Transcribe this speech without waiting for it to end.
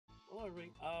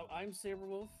everybody. I'm Sabre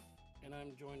Wolf, and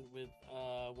I'm joined with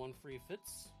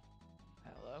OneFreeFitz.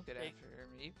 Hello, good afternoon,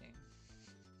 evening.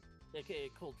 AKA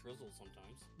Cold Drizzle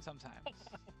sometimes. Sometimes.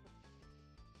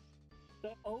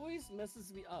 That always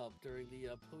messes me up during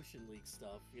the Potion League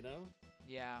stuff, you know?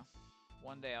 Yeah,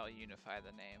 one day I'll unify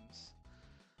the names.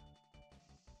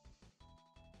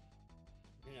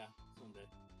 Yeah, someday.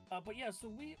 But yeah, so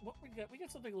we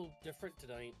got something a little different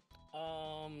tonight.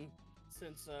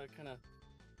 Since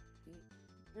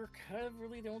we're kind of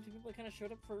really the only people that kind of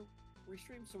showed up for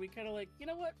Restream, so we kind of like, you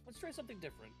know what? Let's try something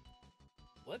different.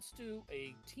 Let's do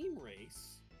a team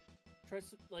race. Try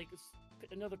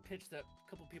another pitch that a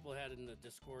couple people had in the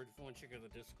Discord. If you want to check out the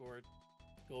Discord,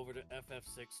 go over to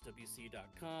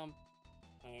FF6WC.com.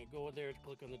 Go over there to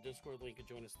click on the Discord link and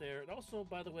join us there. And also,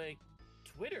 by the way,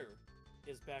 Twitter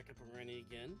is back up and running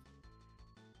again.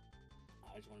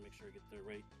 I just want to make sure I get the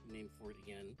right name for it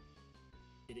again.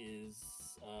 It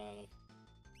is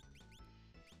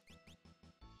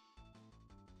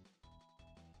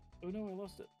oh no, I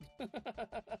lost it. Sorry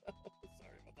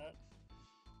about that.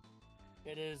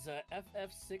 It is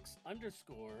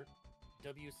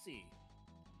FF6_WC.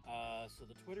 So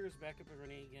the Twitter is back up and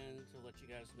running again to let you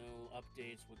guys know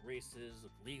updates with races,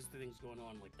 with leagues, things going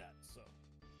on like that. So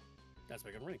that's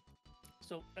back up and running.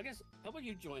 So I guess, how about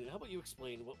you join? How about you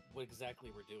explain what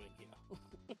exactly we're doing here?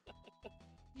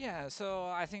 Yeah, so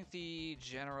I think the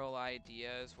general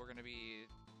idea is we're going to be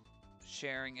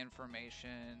sharing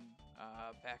information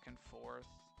back and forth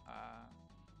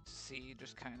to see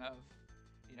just kind of,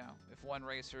 you know, if one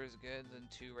racer is good, then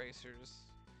two racers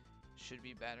should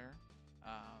be better.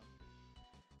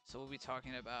 So we'll be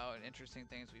talking about interesting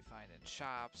things we find in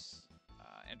shops,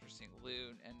 interesting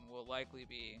loot, and we'll likely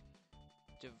be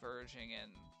diverging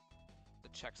in the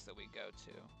checks that we go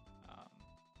to,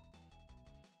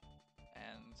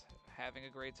 and having a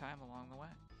great time along the way.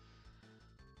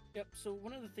 Yep. So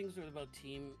one of the things about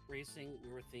team racing we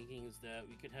were thinking is that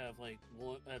we could have like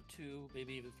two,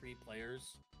 maybe even three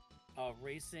players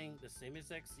racing the same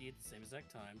exact seat, the same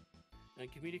exact time,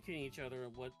 and communicating each other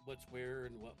on what's where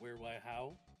and what, where, why,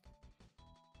 how.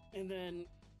 And then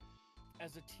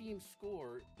as a team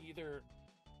score, either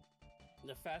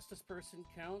the fastest person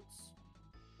counts,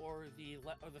 or the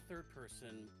third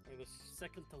person, or the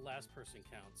second to last person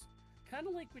counts. Kind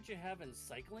of like what you have in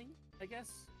cycling, I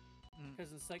guess.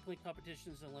 Because in cycling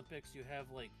competitions and Olympics, you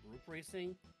have like group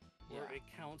racing, where it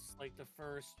counts like the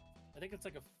first, I think it's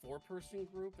like a 4-person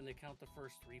group, and they count the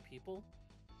first 3 people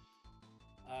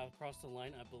across the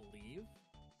line, I believe.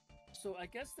 So I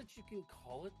guess that you can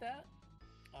call it that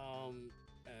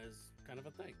as kind of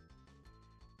a thing.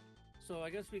 So I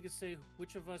guess we could say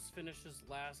which of us finishes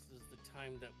last is the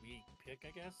time that we pick,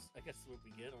 I guess. I guess what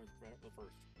we get, or the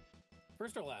first.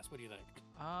 First or last, what do you think?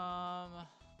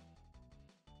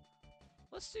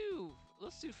 Let's do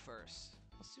first.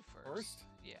 Let's do first. First?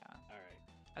 Yeah. All right.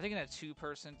 I think in a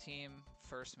 2-person team,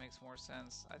 first makes more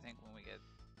sense. I think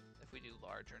if we do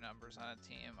larger numbers on a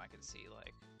team, I could see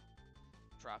like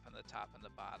dropping the top and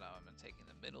the bottom and taking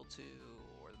the middle 2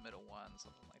 or the middle 1,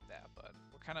 something like that. But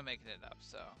we're kind of making it up,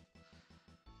 so.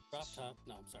 Drop top.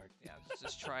 No, I'm sorry. Yeah,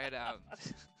 just try it out.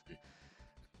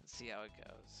 See how it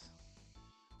goes.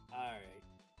 All right.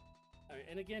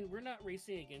 And again, we're not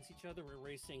racing against each other. We're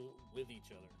racing with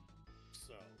each other.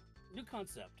 So, new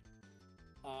concept.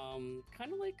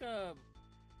 Kind of like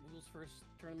Google's first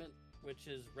tournament, which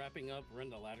is wrapping up. We're in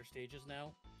the latter stages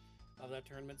now of that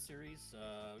tournament series,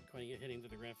 hitting to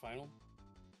the grand final.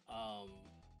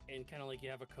 And kind of like you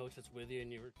have a coach that's with you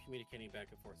and you're communicating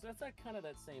back and forth. So that's that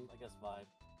same, I guess, vibe.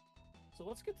 So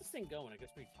let's get this thing going. I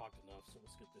guess we've talked enough, so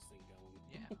let's get this thing going.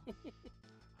 Yeah.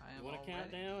 You want to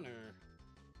count down, or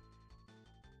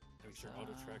make sure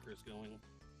auto tracker is going?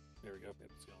 There we go. Yep,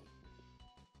 it's going.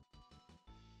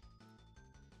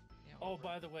 Yeah, oh,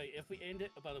 by the way, if we end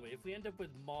up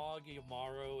with Mog,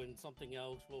 Yamaro, and something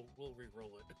else, we'll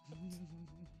re-roll it.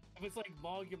 If it's like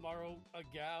Mog, Yamaro, a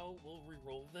Gao, we'll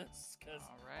re-roll this, because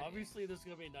obviously there's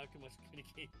gonna be not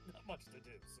much to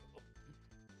do. So.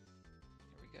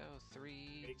 Go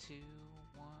 3, 2,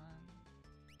 1.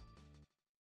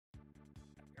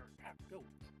 Go.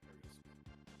 There it is.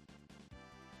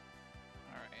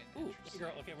 All right. Ooh,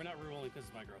 girl. Okay, we're not re-rolling because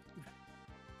it's my girl.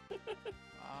 Okay.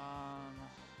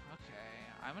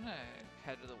 I'm gonna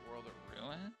head to the World of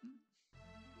Ruin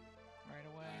right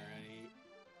away.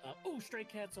 All right. Stray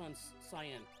cats on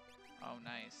Cyan. Oh,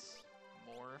 nice.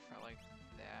 Morph. I like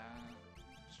that.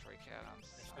 Stray cat on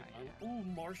Cyan. Ooh,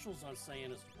 Marshall's on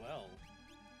Cyan as well.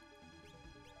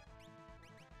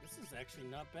 This is actually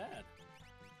not bad.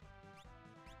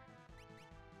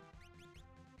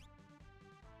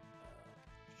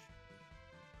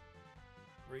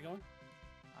 Where are you going?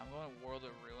 I'm going to World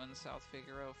of Ruin, South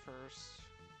Figaro first.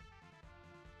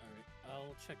 Alright,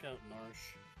 I'll check out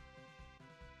Narsh.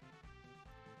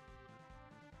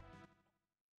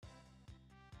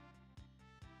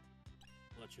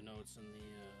 Let you know it's in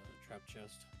the trap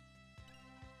chest.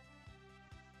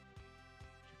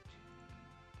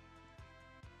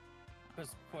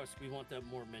 Because, of course, we want that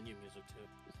more menu music, too.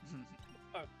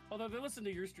 Although if they listen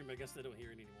to your stream, I guess they don't hear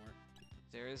it anymore.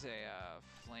 There is a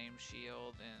flame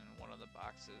shield in one of the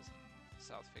boxes in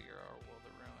South Figaro or World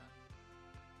of Ruin.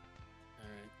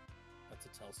 Alright, that's a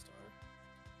Telstar.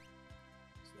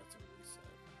 So that's a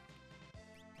reset.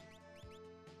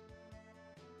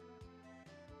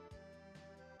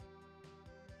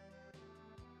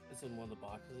 It's in one of the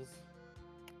boxes.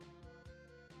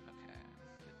 Okay.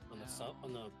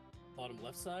 On the bottom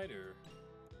left side, or?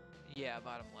 Yeah,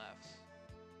 bottom left.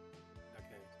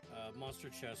 Okay. Monster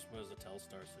chest was a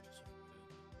Telstar, so just.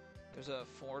 There's a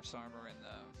force armor in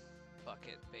the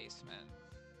bucket basement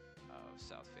of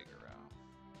South Figaro.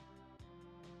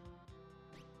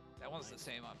 That one's the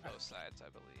same on both sides, I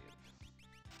believe.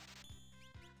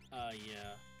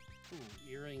 Yeah. Ooh,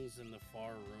 earrings in the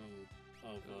far room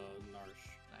of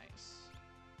Narsh. Nice.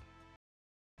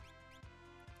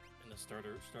 In the starter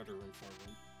room, far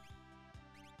room.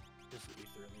 There's an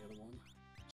ether in the other one.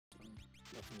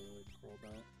 Nothing really to crawl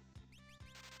about.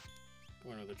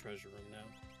 Going to the treasure room now.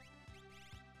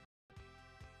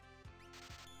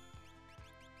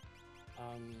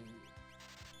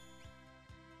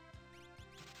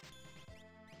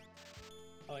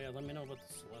 Oh yeah, let me know about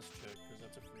the Celeste check, because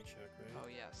that's a free check, right? Oh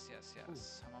yes. Ooh.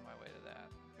 I'm on my way to that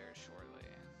very shortly.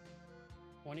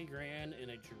 20 grand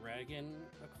in a dragon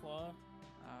claw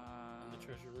in the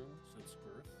treasure room, so it's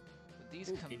worth. With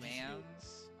these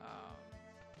commands,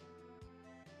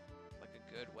 like a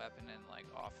good weapon and like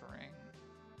offering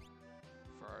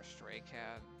for our stray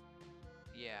cat.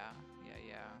 Yeah.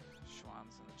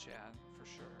 Schwann's in the chat for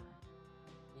sure.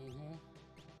 Mm-hmm.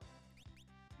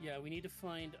 Yeah, we need to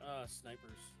find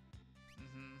snipers.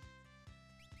 Mm-hmm.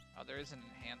 Oh, there is an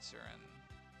enhancer in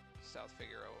South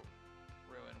Figaro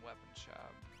Ruin Weapon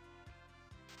Shop.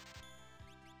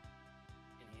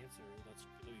 Enhancer, that's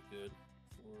really good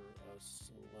for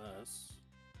Celeste.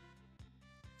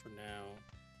 For now.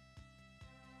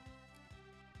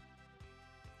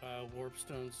 Warp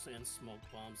stones and smoke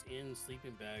bombs in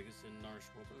sleeping bags in Narsh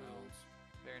World of Bounds.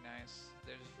 Very nice.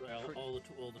 There's all the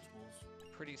tools.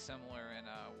 Pretty similar in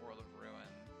World of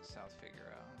Ruin, South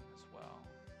Figaro as well.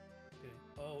 Okay.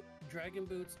 Oh, dragon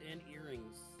boots and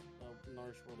earrings.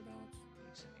 Narsh World of Bounds.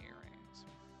 Boots and earrings.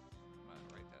 I'm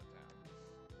gonna write that down.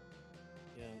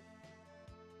 Yeah.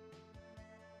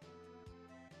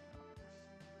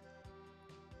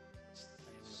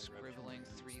 Scribbling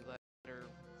 3-letter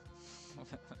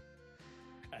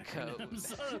acronyms.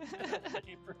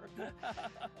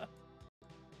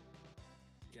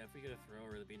 Yeah, if we get a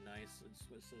thrower, that'd be nice. And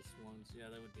switch those ones. Yeah,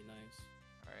 that would be nice.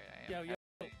 All right, I am. Yeah.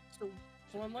 So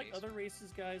unlike other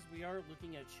races, guys, we are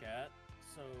looking at chat.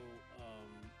 So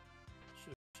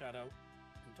should shout out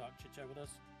and chit chat with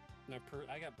us. And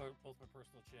I got both my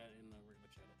personal chat and the regular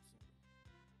chat up. So.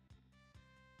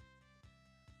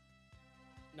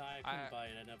 No, I couldn't buy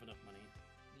it. I didn't have enough money.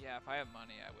 Yeah, if I have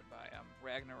money, I would buy.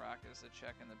 Ragnarok is the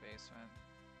check in the basement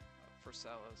for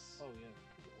Celis. Oh yeah,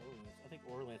 I think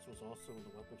Orlance was also in the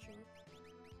weapon shop.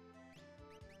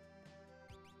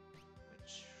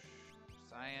 Which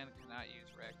Cyan cannot use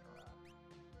Ragnarok.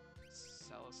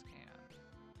 Celis can.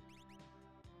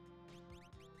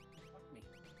 Fuck me.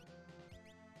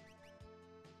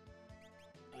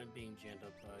 I'm being jammed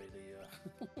up by the.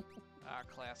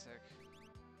 Classic.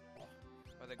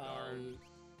 By the guard.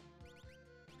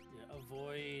 Yeah,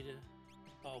 avoid.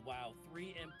 Oh wow,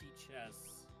 3 empty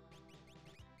chests.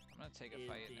 I'm gonna take a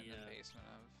fight in the basement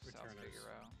of South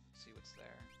Figaro. See what's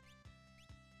there.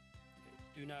 Okay,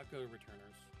 do not go to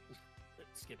returners.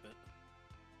 Skip it.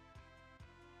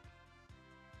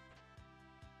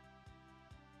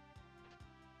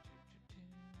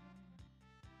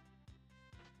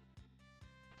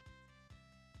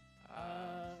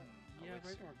 Yeah,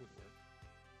 Ragnarok would work.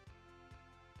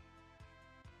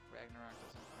 Ragnarok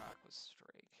doesn't proc with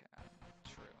Stray Cat.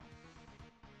 True.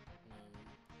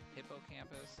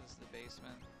 Hippocampus is the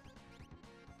basement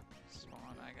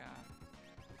spawn I got.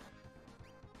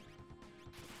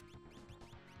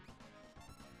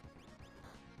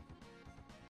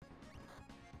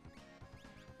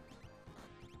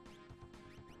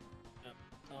 Yep.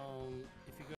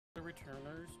 If you go to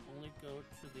returners, only go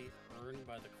to the urn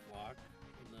by the clock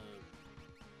in the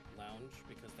lounge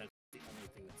because that's the only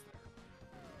thing that's there.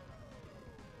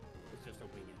 It's just a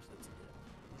wing edge, that's it.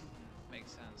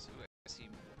 Makes sense. Ooh, I see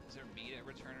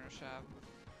returner shop?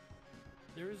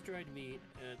 There is dried meat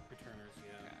at returners,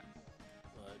 yeah. Okay.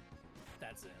 But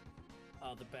that's it.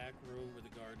 The back room where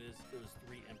the guard is, there was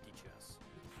 3 empty chests.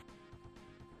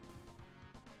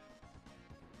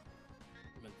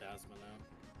 I'm in Thasma now.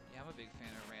 Yeah, I'm a big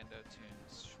fan of Rando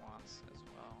Tunes TheSwantz as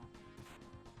well.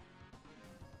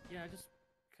 Yeah, just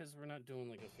because we're not doing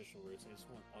like official racing, I just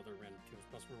want other random tunes.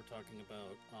 Plus, we were talking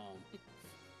about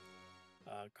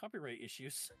copyright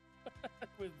issues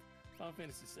with Final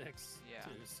Fantasy VI Yeah.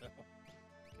 too. So,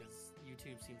 because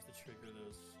YouTube seems to trigger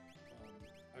those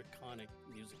iconic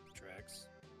music tracks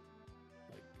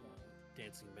like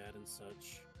Dancing Mad and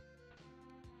such.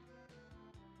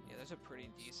 Yeah, there's a pretty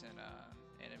decent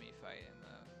enemy fight in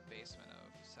the basement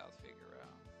of South Figueroa.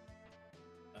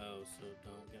 Oh, so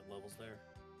don't get levels there.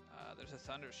 There's a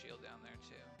Thunder Shield down there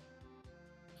too.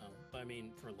 But I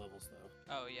mean for levels though.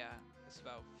 Oh yeah, it's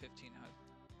about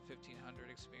 1500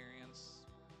 experience.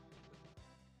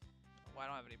 Well, I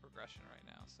don't have any progression right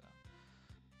now, so.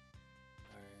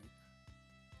 Alright.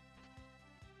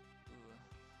 Ooh,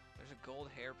 there's a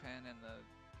gold hairpin in the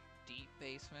deep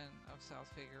basement of South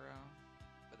Figueroa,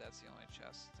 but that's the only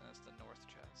chest, and it's the north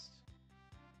chest.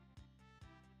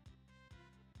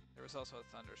 There was also a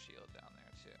Thunder Shield down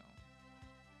there too.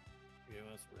 Yeah,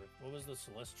 that's weird. What was the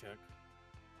Celeste check?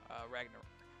 Ragnarok.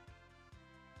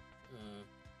 Yeah,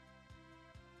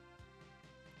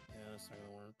 that's not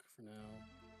gonna work for now.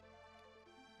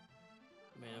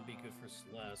 I mean, it'd be good for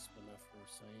Celeste, but not for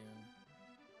Cyan.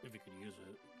 If you could use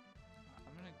it.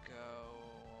 I'm gonna go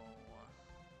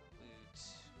loot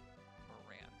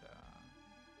Miranda.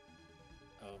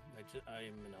 Oh,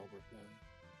 I am in Albert now.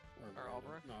 Or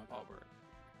Albert? No, Albert.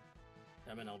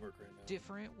 I'm in Albert right now.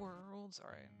 Different worlds.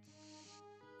 All right.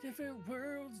 Different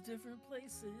worlds, different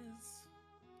places.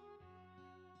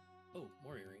 Oh,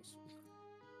 more earrings.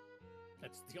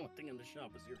 That's the only thing in the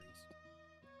shop is earrings.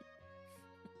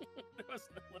 There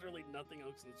was literally nothing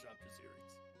else in the shop, just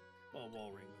earrings. Well,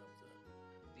 wall ring, that was it.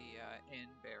 The end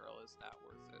barrel is not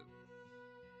worth it.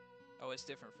 Oh, it's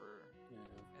different for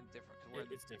and different.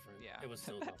 It's different. Yeah, it was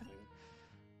still nothing.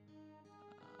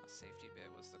 Safety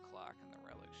bit was the clock in the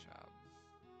relic shop.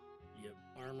 Yep,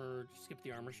 armor. Did you skip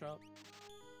the armor shop?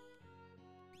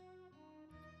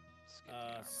 Skip the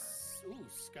armor. Ooh,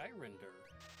 Skyrender.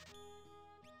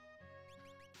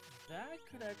 That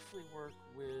could actually work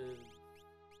with.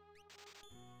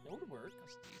 That would work.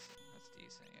 That's decent. That's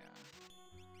decent, yeah.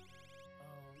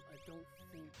 I don't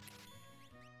think.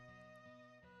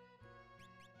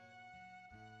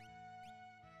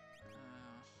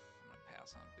 I'm gonna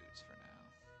pass on boots for now.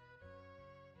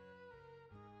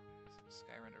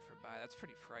 Skyrender for buy. That's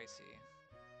pretty pricey.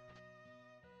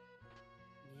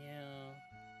 Yeah.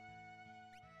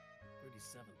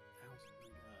 37,000. My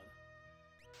God.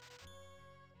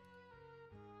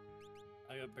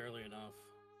 I got barely enough.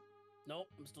 Nope,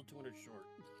 I'm still 200 short.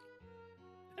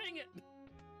 Dang it!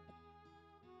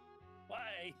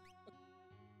 Why?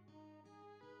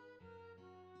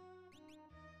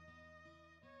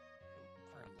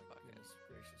 From the bucket. Goodness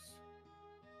gracious.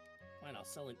 Fine, I'll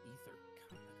sell an ether.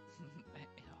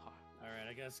 God. Alright,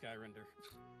 I got a Skyrender.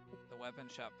 The weapon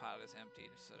shop pot is empty,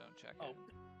 so don't check it.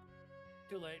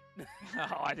 Too late.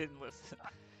 Oh, I didn't listen.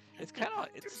 It's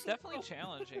definitely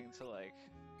challenging to like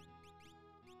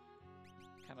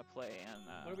kind of play and.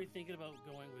 What are we thinking about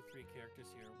going with 3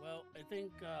 characters here? Well, I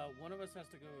think one of us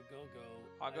has to go with Go-Go.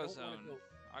 I'll go Zone.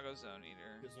 I'll go Zone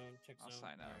Eater. Go Zone, check Zone. I'll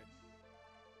sign up.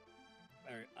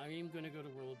 Alright, I am going to go to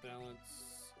World of Balance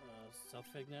South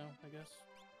Fig now, I guess.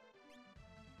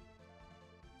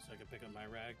 So I can pick up my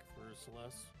rag for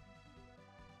Celeste.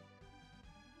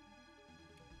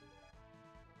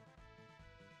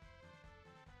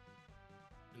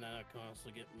 And then I can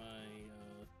also get my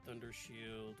Thunder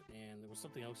Shield, and there was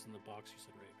something else in the box you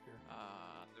said right here.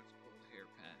 There's a gold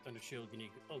hairpin. Thunder Shield, Genji.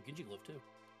 Oh, Genji Glove too.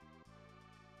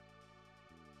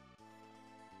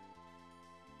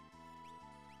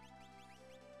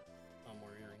 Oh,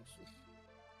 more earrings.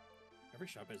 Every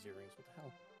shop has earrings. What the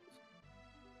hell?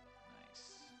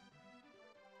 Nice.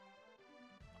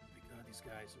 Oh my God, these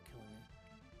guys are killing me.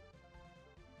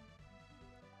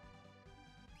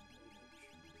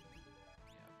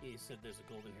 You said there's a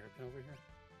golden hairpin over here?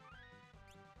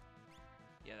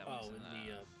 Yeah, that one's in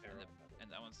the barrel. And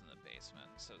that one's in the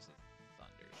basement, so is the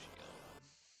Thunder Shield.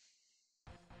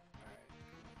 Alright.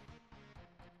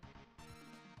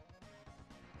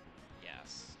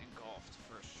 Yes, engulfed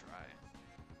first try.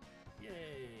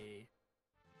 Yay!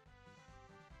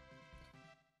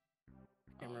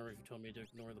 Can't remember if you told me to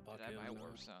ignore the bucket. Did I buy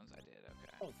warp zones? I did,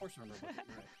 okay. Oh, of course I remember bucket.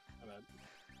 You're right. My bad.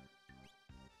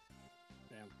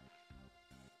 Damn.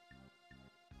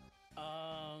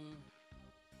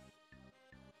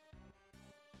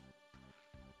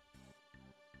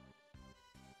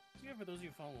 again, for those of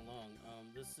you following along,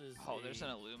 this is there's an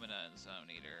Illumina and Zone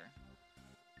Eater.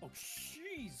 Oh,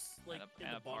 jeez! Like,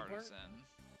 and a Partisan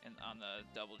on the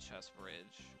double chest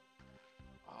bridge.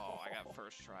 Oh, I got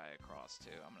first try across,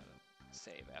 too. I'm going to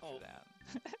save after that.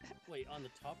 Wait, on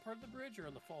the top part of the bridge or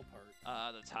on the fall part?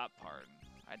 The top part.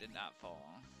 I did not fall.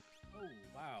 Oh,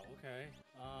 wow, okay.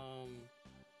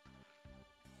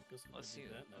 Let's see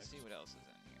what else is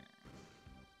in here.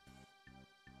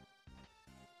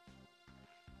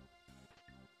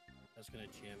 That's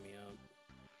gonna jam me up.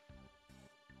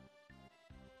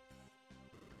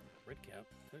 Red cap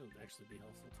could actually be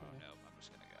helpful too. Oh nope, I'm just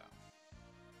gonna go.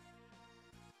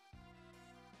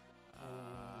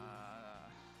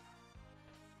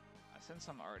 Since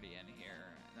I'm already in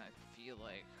here, and I feel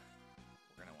like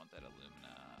we're gonna want that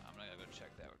Illumina, I'm gonna go check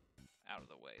that out of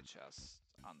the way chest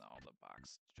on all the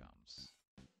box jumps.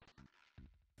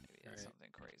 Maybe that's something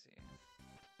crazy.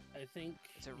 I think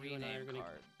it's a rename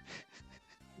card.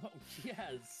 Oh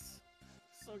yes,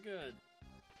 so good.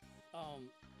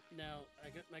 Now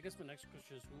I guess my next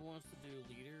question is, who wants to do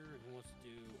leader and who wants to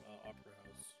do opera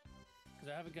house? Because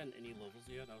I haven't gotten any levels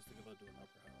yet. I was thinking about doing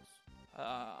opera house.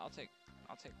 I'll take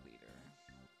leader.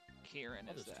 Kieran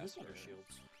is the Esper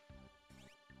shields,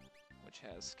 which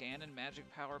has scan and magic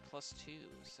power +2.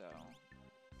 So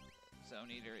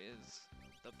Zone Eater is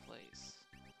the place.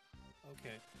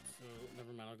 Okay, so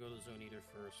never mind. I'll go to Zone Eater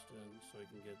first, and so I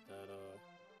can get that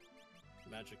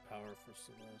magic power for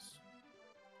Celeste,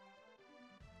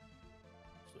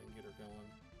 so I can get her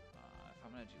going. If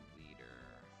I'm gonna do leader,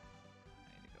 I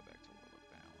need to go back to World of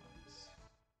Balance.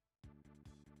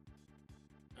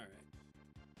 All right.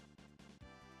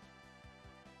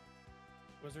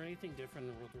 Was there anything different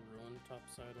in World of Ruin top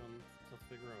side on Cliff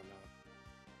Figure or not?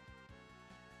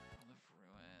 World of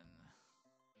Ruin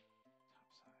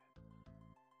top side.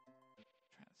 I'm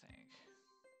trying to think.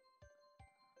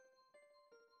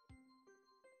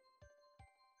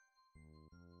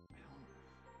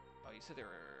 Oh, you said there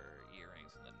were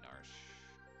earrings in the Narsh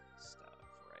stuff,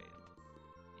 right?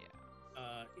 Yeah.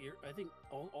 I think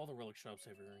all the relic shops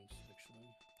have earrings, actually.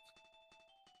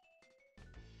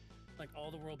 Like, all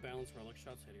the World Balance relic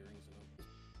shops had earrings in them.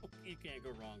 You can't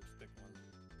go wrong, just pick one.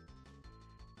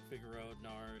 Figaro,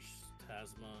 Narsh,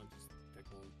 Tasma, just pick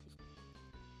one.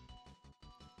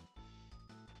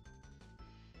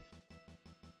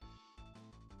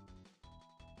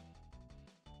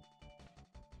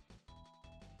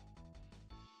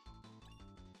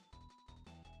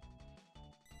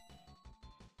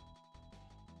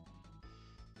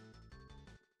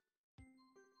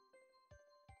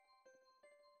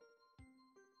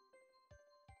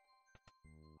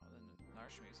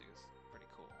 Music is pretty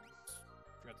cool.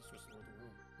 Forgot to switch the World of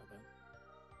Ruin. My bad.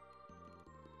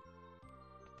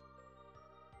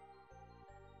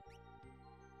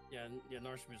 Yeah,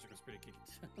 Narsh music was pretty kicky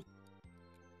too.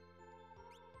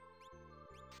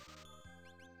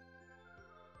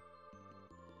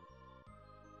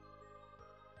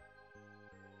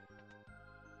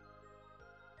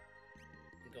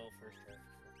 Go first, right?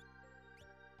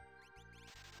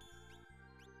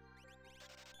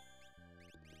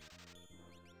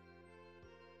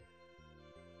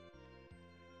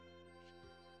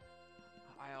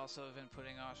 I also have been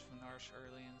putting off from Narsh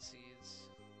early in seeds.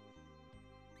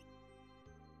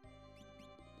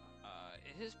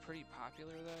 It is pretty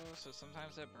popular though, so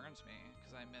sometimes that burns me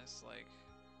because I miss like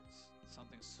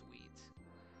something sweet.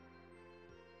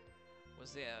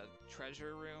 Was the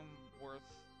treasure room worth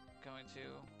going to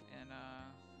in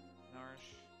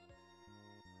Narsh?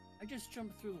 I just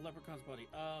jumped through the leprechaun's body.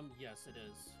 Yes, it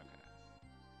is. Okay.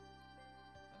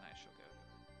 Then I shall go to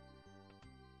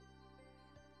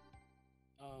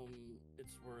it.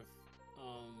 It's worth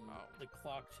the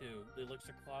clock too. The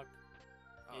elixir clock.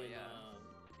 Oh yeah.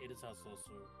 It is also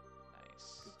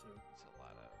nice. Good too. It's a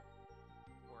lot of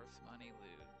worth money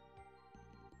loot.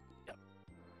 Yep.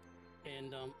 And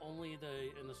only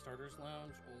in the starters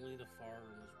lounge, only the far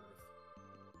room is worth.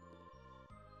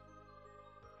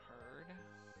 Heard.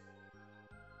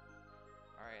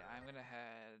 All right, I'm gonna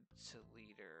head to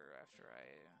leader after I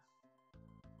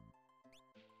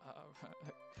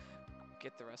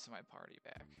get the rest of my party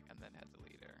back, and then head to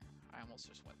leader. I almost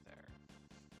just went there.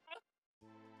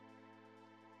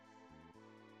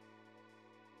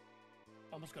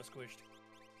 Almost got squished.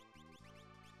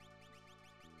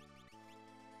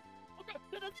 I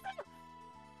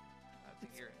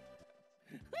think you're...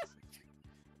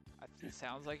 It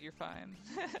sounds like you're fine.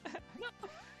 No,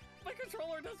 my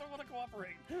controller doesn't want to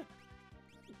cooperate.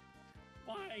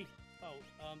 Why? Oh,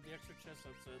 the extra chest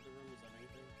outside the room, is that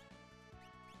anything?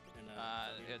 And,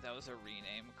 yeah, that was a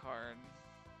rename card.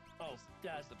 Oh,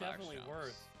 that's definitely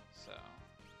worth. So,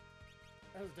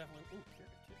 That was definitely carrot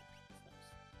too. That's nice.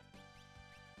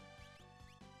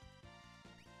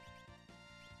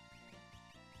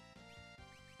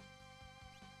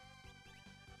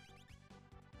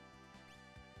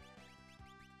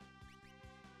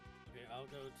 Okay, I'll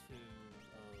go to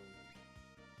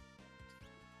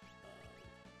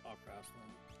Across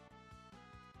then.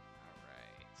 All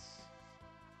right.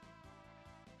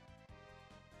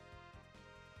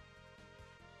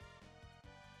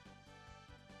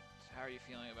 So how are you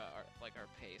feeling about our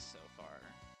pace so far?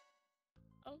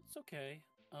 Oh, it's okay.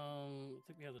 I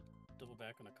think we have to double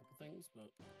back on a couple things,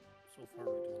 but so far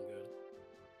we're doing good.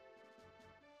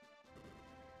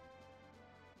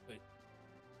 Wait.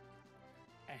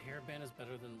 A hairband is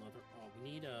better than leather. Oh, we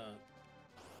need a...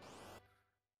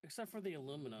 Except for the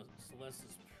Illumina, Celeste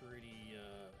is pretty,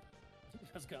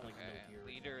 has got like no gear.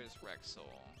 Leader is Rexel.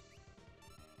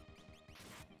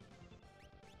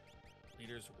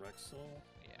 Leader's Rexel?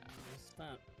 Yeah. It's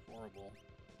not horrible.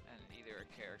 And either a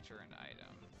character or an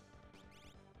item.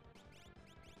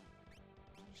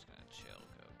 I'm just gonna chill,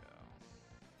 go.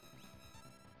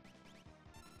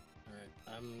 Alright,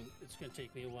 it's gonna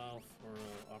take me a while for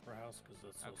Opera House, because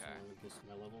that's also one that goes to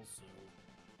my levels, so...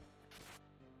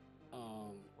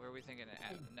 Where are we thinking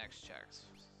next checks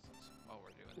while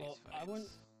we're doing these fights? I wouldn't...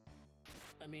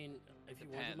 I mean, if you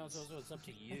want to do Mount Zozo, it's up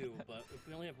to you, but if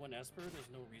we only have one Esper,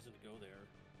 there's no reason to go there.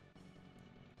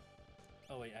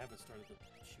 Oh wait, I haven't started the...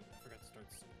 Shoot, I forgot to start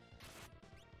the scene.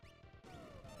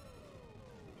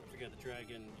 Don't forget the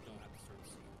dragon, you don't have to start the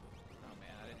scene. Oh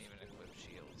man, I didn't even equip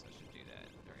shields. I should do that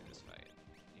during this fight.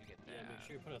 You get that. Yeah, make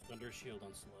sure you put a Thunder Shield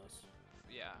on Celeste.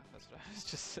 Yeah, that's what I was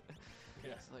just...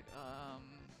 Yeah. It's like,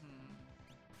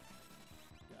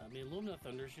 Yeah, I mean, Lumina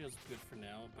Thunder Shield's good for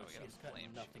now, but she's got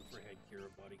nothing for headgear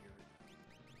or body gear.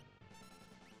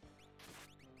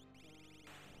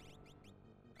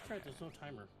 That's right, there's no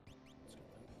timer. That's a good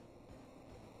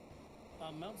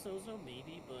thing. Mount Zozo,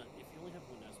 maybe, but if you only have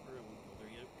one Esper, I won't go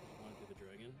there yet because you want to do the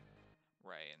dragon.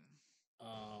 Right.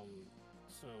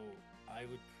 So I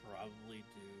would probably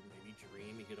do maybe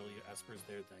Dream and get all your Espers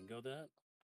there, then go that.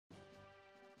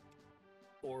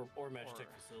 Or Magitech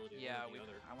Facility. Yeah, I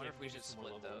wonder if we should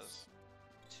split those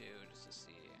two just to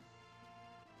see.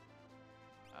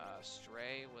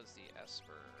 Stray was the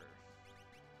Esper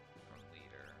from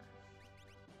Leader.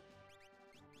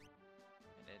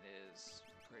 And it is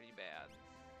pretty bad.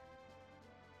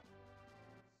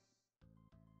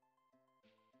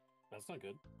 That's not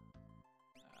good.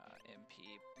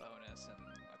 MP bonus and a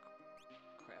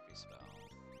crappy spell.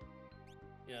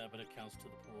 Yeah, but it counts to the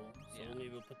pool. So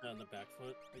maybe we'll put that in the back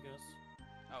foot, I guess.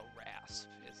 Oh, Rasp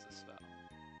is the spell.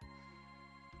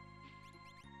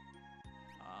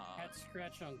 Head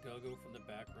scratch on Go-Go from the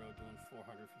back row doing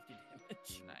 450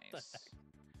 damage. Nice.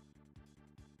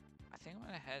 I think I'm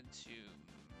gonna head to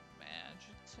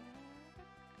Magitech.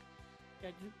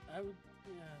 Yeah, I would.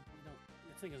 Yeah, you know,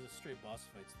 the thing is, it's straight boss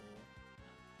fights though.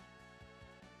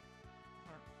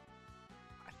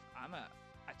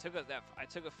 I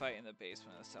took a fight in the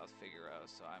basement of South Figaro,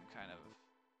 so I'm kind of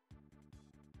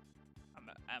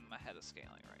I'm ahead of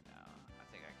scaling right now. I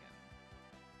think I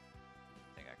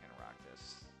can rock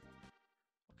this.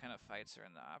 What kind of fights are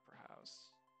in the Opera House?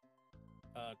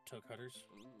 Toe cutters.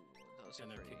 Ooh, those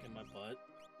and are they're kicking my butt.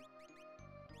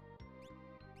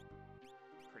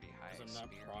 Pretty high. Because I'm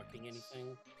not procking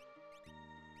anything.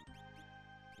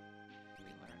 We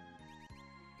learned.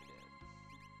 We did.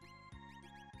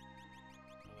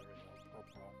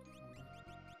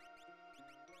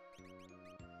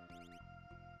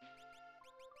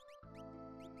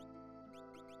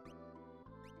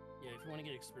 Yeah, if you want to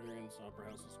get experience, Opera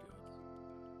House is good.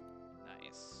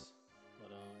 Nice.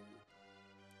 But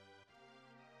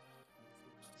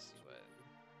let's see what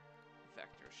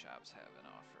vector shops have an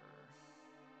offer.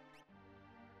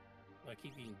 I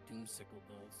keep getting Doomsickled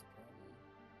though, that's the problem.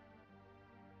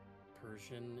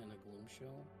 Persian and a Gloom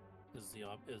Shell is the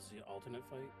alternate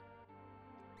fight.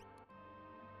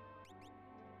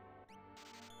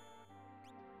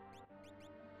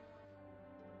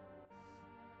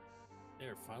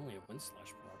 There, finally a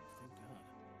Windslash proc, thank God.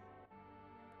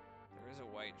 There is a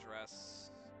white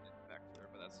dress in Vector,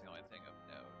 but that's the only thing of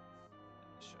note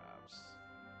in the shops.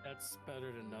 That's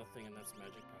better than nothing, and that's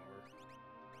magic power. Right.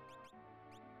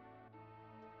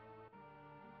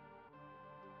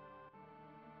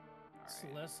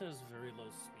 Celeste has very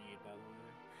low speed, by the way.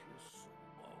 She's so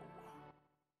low.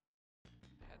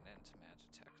 Heading into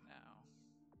Magitech now.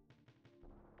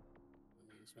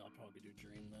 That means I'll probably do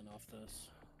Dream then off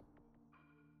this.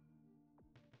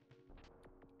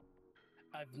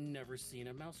 I've never seen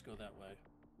a mouse go that way.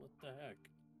 What the heck?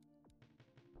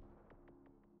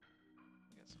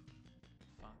 Get some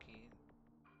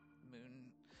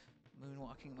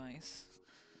Moonwalking mice.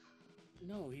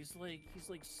 No, he's like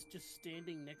just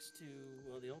standing next to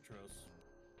the Ultros.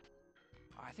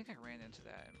 Oh, I think I ran into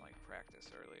that in like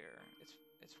practice earlier.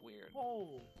 It's weird.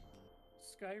 Oh,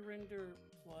 Skyrender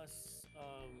plus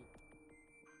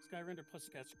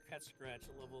Cat Scratch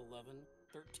at level 11,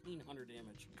 1300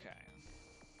 damage. Okay.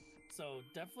 So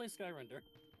definitely Skyrender.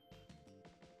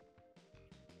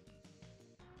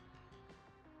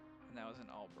 And that was in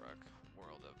Albrook,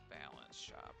 World of Balance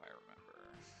shop, I remember.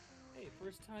 Hey,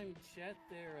 first time chat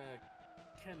there,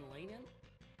 Ken Lanen.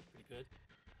 Pretty good.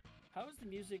 How is the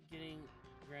music getting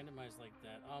randomized like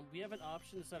that? We have an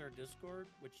option inside our Discord,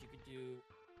 which you could do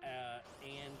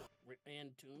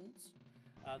and tunes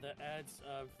that adds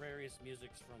various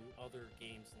musics from other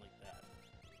games like that.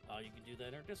 You can do that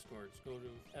in our Discord. Just go to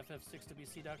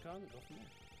FF6WC.com and go from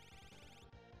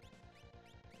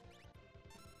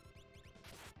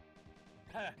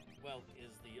there. Well,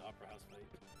 is the Opera House fight.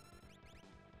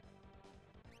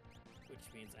 Which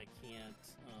means I can't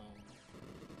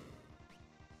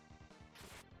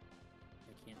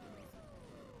do anything.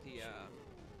 The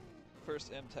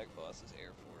first M-Tech boss is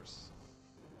Air Force.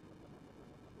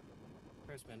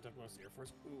 First M-Tech boss Air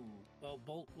Force? Ooh.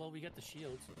 Well, we got the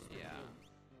shields. So yeah.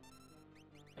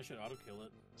 I should auto-kill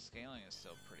it. Scaling is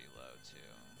still pretty low,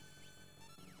 too.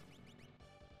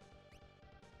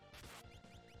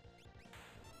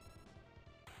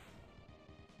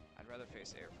 I'd rather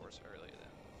face Air Force early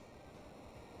than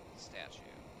statue.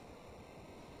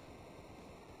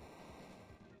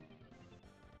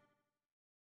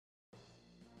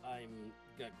 I'm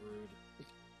got Grood,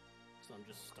 so I'm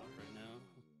just stuck right now.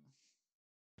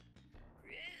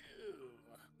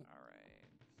 Alright.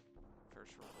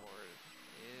 First reward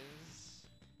is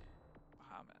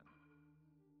Bahamut.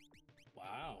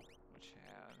 Wow. Which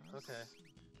has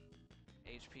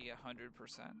HP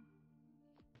 100%.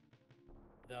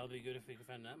 That'll be good if we can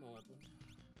find an ammo weapon.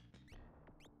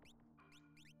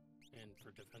 And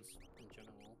for defense in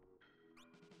general.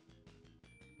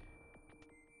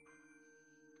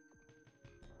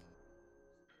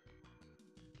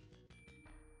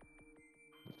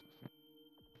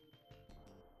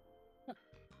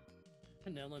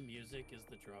 Vanilla music is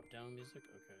the drop-down music?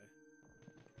 Okay.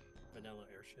 Vanilla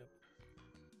airship.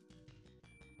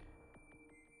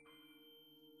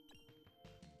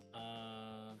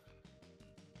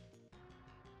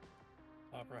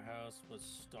 Opera House was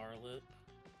Starlit.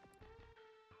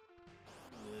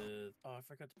 With... Oh, I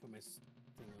forgot to put my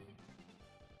thing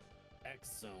on.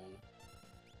 X-Zone.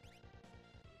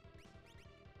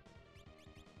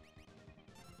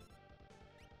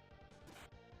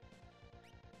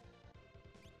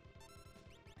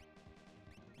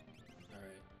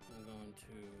 Alright, I'm going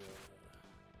to...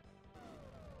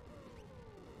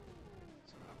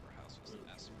 So Opera House was an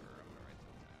Esper. I'm gonna write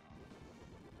that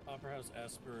down. Opera House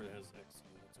Esper has X-Zone.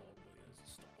 That's all it really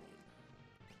is. Starlit.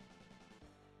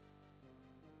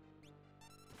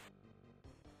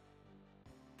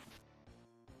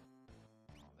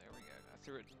 Oh, there we go. I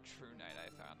threw a True Knight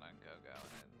I found on Go-Go,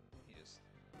 and he just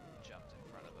jumped in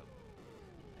front of him.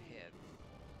 Hit.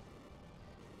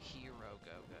 Hero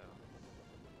Go-Go.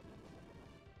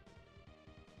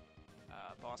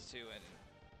 Boss 2 and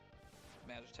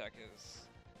Magitech is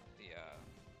the,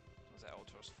 was that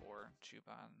Ultros 4?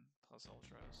 Chuban plus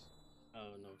Ultros.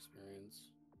 Oh, no experience.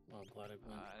 Well, I'm glad I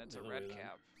went. And it's a red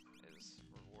cap is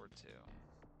reward 2.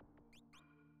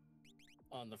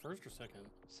 On the first or second?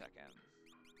 Second.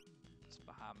 It's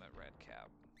Bahamut red cap.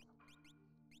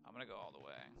 I'm gonna go all the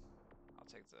way. I'll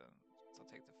take the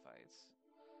fights.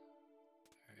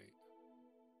 Alright.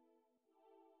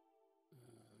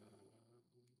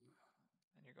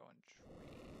 And you're going Dream.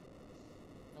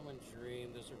 I'm in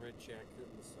Dream. There's a red jacket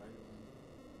on the side of him.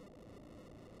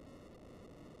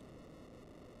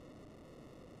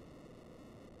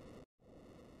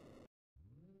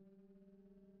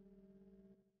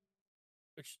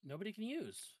 Which nobody can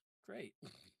use. Great.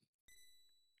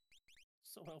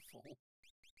 So helpful. I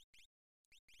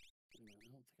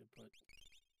don't think I put...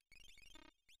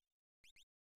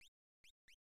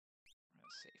 I'm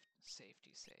gonna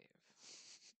safety save.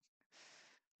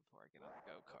 Before I get on the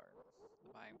go-kart. The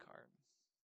mine cart.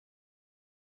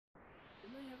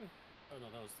 Didn't they have a... Oh no,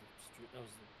 that was the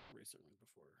racer one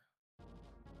before.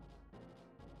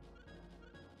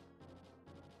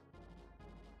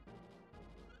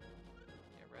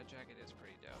 Yeah, red jacket is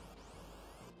pretty dope.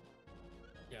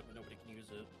 Yeah, but nobody can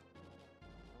use it.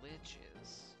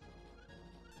 Liches.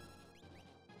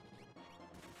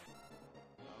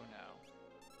 Oh no.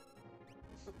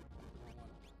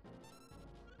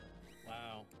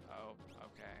 Wow. Oh,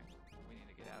 okay. We need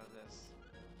to get out of this.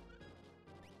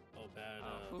 Oh, bad.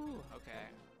 Ooh, okay.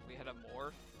 We had a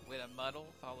morph, we had a muddle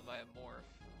followed by a morph,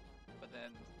 but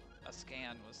then a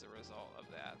scan was the result of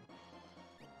that.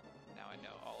 Now I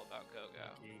know all about Go-Go.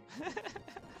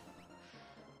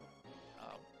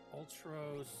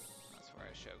 Ultros. That's where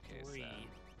I showcase that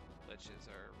liches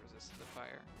are resistant to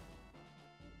fire.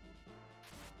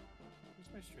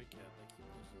 Where's my stray cat? I keep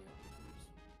losing it.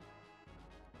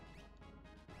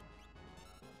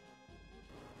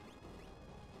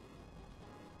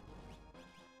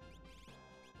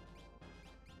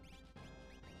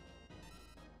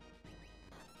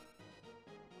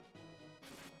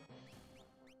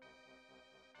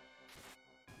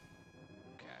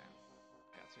 Okay,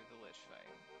 got through the lich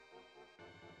fight.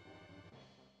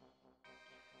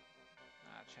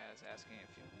 Chaz asking if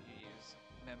you use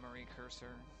memory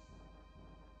cursor.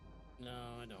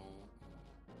 No, I don't.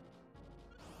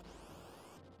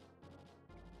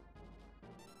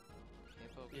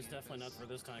 It's definitely not for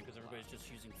this time because everybody's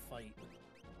just using fight.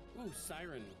 Ooh,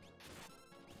 Siren.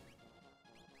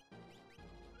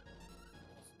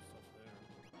 Awesome stuff there.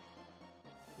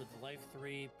 With life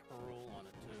 3, Pearl on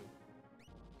it too.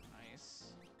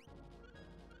 Nice.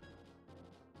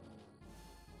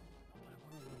 But I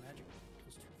want to learn magic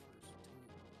plus 2 first.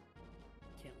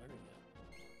 Can't learn it yet.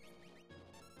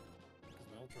 Because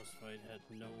my Ultros fight had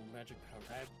no magic power.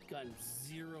 I've gotten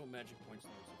 0 magic points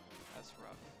in this. That's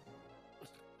rough.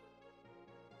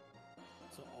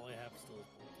 So all I have still is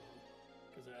Bolton.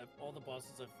 Because all the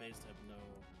bosses I've faced have no...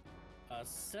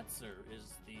 Setzer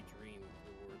is the dream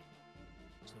reward.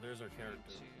 So there's our character.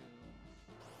 To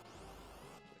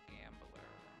the Gambler.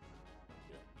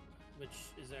 Yeah.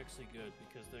 Which is actually good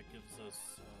because that gives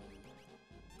us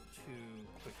 2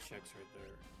 quick checks right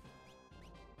there.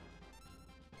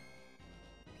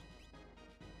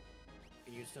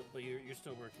 And you're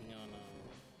still working on...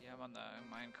 Yeah, I'm on the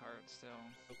minecart still.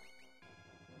 Oh.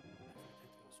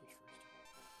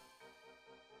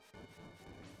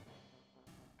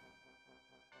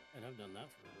 And I've done that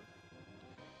forever.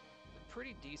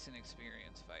 Pretty decent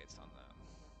experience fights on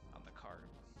the cart.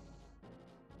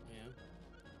 Yeah.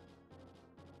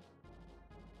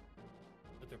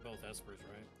 But they're both espers,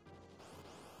 right?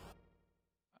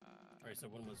 Alright, so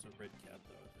one was a red cat,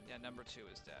 though. I think. Yeah, number 2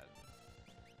 is dead.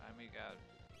 And we got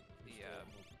the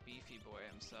beefy boy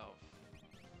himself,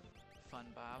 Fun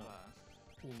Baba.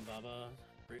 Poom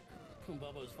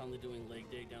Baba is finally doing leg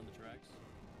day down the tracks.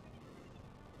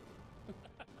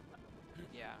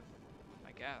 Yeah,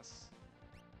 I guess.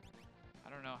 I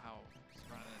don't know how he's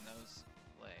running in those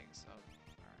legs. Oh,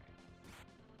 alright.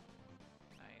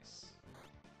 Nice.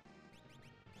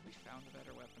 We found a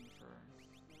better weapon for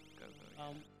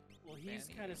Go-Go. Well, he's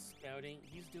kind of scouting.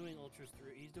 He's doing Ultras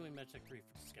 3. He's doing Magic 3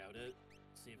 to scout it,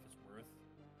 see if it's worth.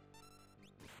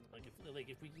 Like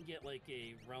if we can get like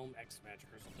a Realm X magic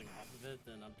or something off of it,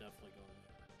 then I'm definitely going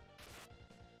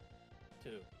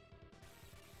there. 2.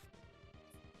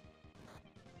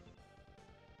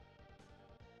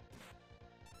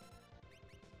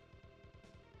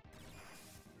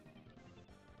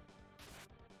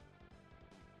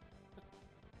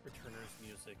 Returner's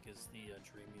music is the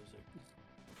dream music.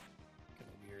 Kind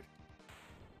of weird.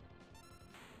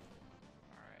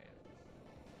 Alright.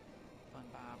 Fun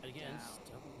Bob. Again,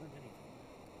 still haven't learned anything.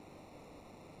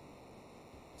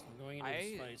 So I'm going into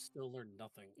this fight, still learned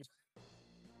nothing.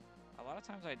 A lot of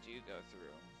times I do go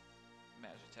through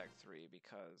Magitech 3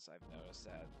 because I've noticed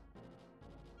that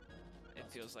it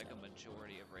feels like a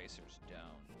majority of racers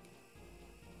don't.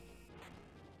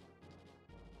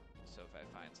 So if I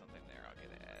find something there, I'll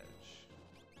get an edge.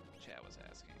 Chad was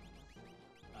asking.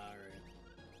 Alright.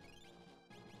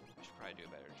 I should probably do a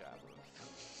better job of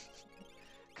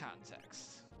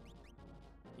context.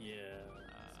 Yeah.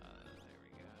 There we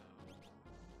go.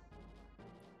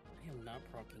 I am not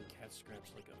proccing Cat Scratch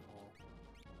like at all.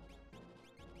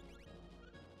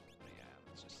 Oh, yeah,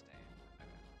 let's just stay.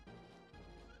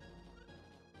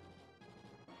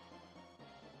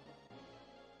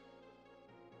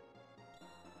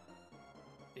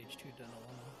 Okay. H2 done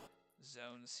alone.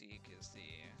 Zone Seek is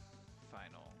the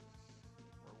final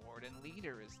reward, and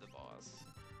Leader is the boss.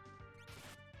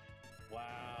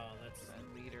 Wow, that's...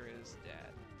 And Leader is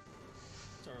dead.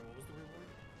 Sorry, what was the reward?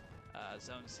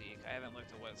 Zone Seek. I haven't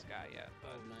looked at what it's got yet,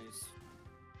 but... Oh, nice.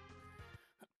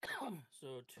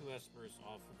 So 2 espers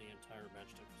off of the entire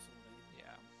Magitech facility.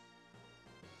 Yeah.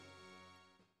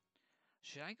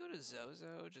 Should I go to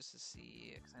Zozo just to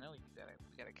see? Because I know we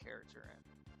got a character in.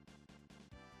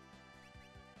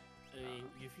 I mean,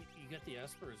 if you get the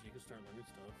espers, you can start learning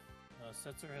stuff.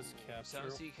 Setzer has capture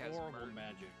horrible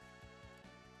magic.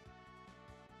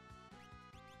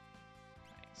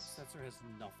 Nice. Setzer has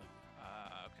nothing.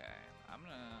 Okay. I'm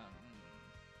gonna...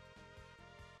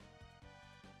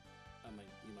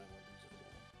 you might want to do Zozo.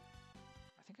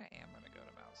 I think I am going to go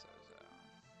to Mount Zozo.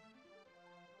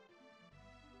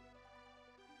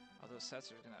 Although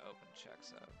Setzer's going to open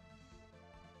checks up.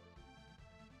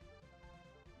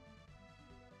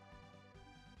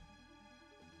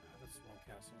 That's Swamp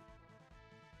Castle.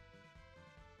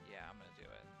 Yeah, I'm going to do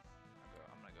it.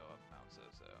 I'm going to go up Mount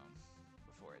Zozo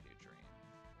before I do Dream.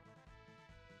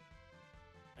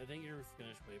 I think you're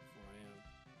finished way before I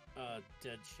am.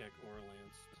 Dead check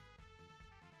Orleans.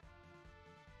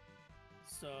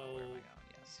 So where am I going?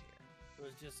 Yes, here. It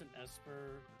was just an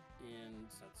Esper in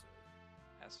Setzer.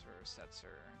 Esper,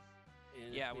 Setzer.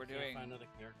 And yeah, we're doing find another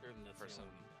character, and that's for some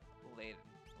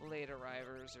late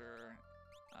arrivers or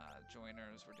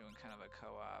joiners. We're doing kind of a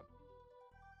co-op,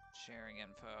 sharing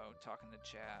info, talking to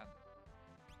chat.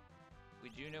 We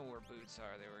do know where boots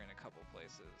are. They were in a couple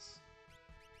places.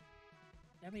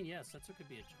 I mean, yeah, Setzer could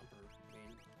be a jumper. I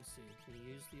mean, let's see. Can he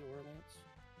use the Orleans?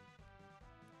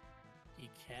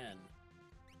 He can.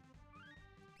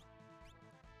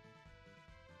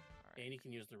 Right. And he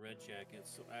can use the red jacket.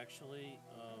 So actually,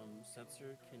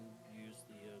 Setzer can use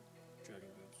the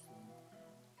dragon boots.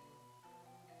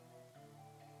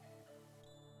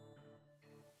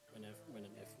 When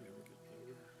and if we ever get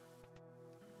there.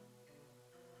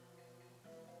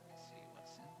 Let's see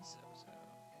what's in Zozo.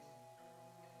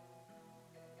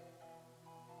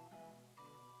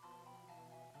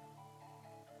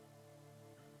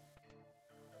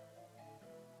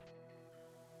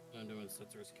 I'm doing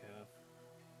Setzer's calf,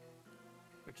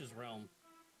 which is realm.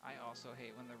 I also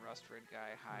hate when the Rust Red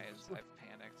guy hides. I've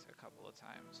panicked a couple of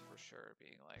times for sure,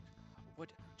 being like,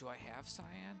 "What do I have,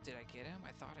 Cyan? Did I get him?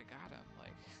 I thought I got him."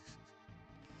 Like,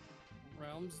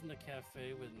 realms in the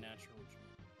cafe with natural jump.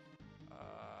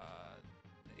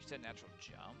 You said natural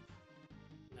jump.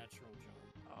 Natural jump.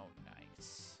 Oh,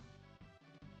 nice.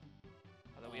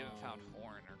 Although we haven't found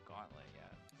Horn or Gauntlet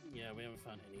yet. Yeah, we haven't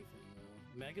found anything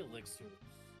though. Mega Elixirs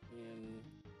in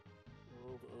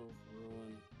World of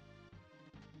Ruin.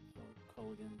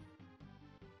 Culligan.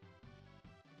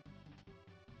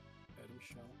 Item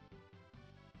shop.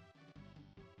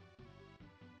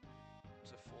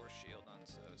 There's a 4 shield on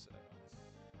Zozo.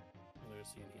 Oh,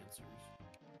 there's the enhancers.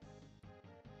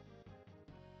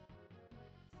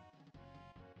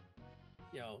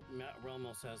 Yo, Realm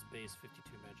also has base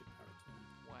 52 magic power to him.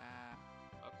 Wow.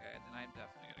 Okay, then I'm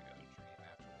definitely gonna go to Dream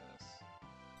after this.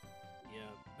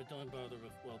 Yeah, but don't bother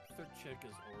with, well, third check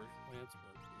is Aura Lance,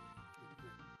 but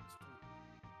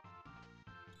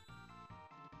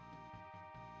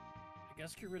I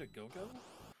guess get rid of Go-Go?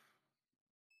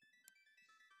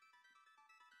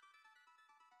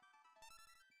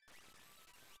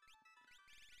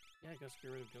 Yeah, I guess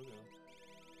get rid of Go-Go.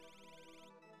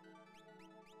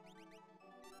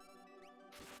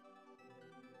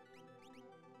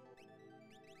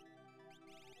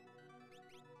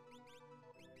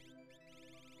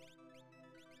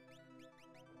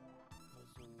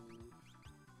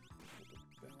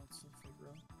 Balance of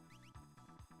Figaro.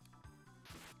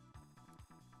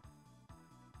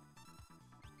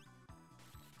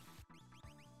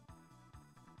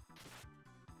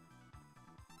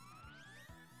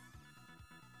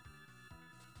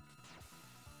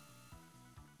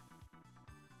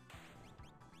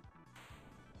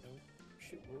 Oh,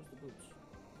 shit, where's the boots?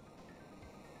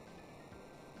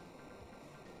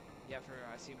 Yeah,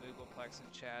 I see Moogleplex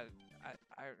in chat.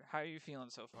 How are you feeling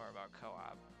so far about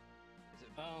co-op?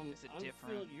 Is it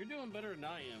different? You're doing better than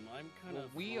I am. I'm kind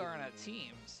of. We are in a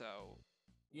team, so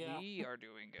yeah. We are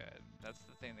doing good. That's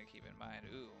the thing to keep in mind.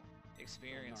 Ooh,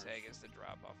 experience egg is the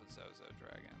drop off of Zozo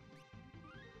Dragon.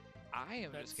 I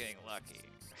am just getting lucky.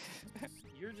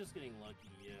 You're just getting lucky,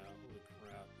 yeah. Holy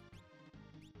crap.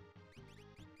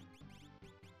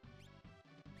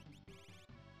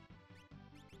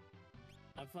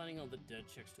 I'm finding all the dead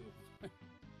chicks too.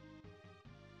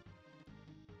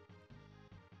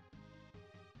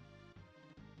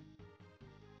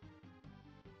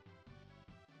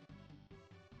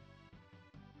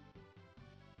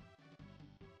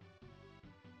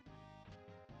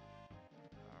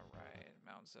 Alright,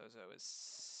 Mount Zozo is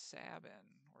Sabin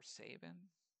or Sabin?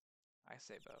 I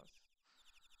say both.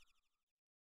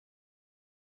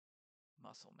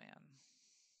 Muscle Man.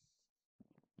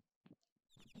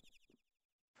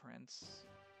 Prince,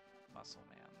 Muscle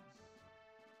Man.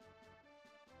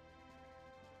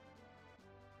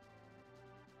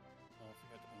 Oh, I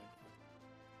forgot to connect that.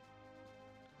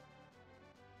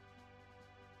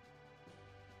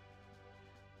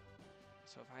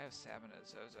 So if I have Sabin and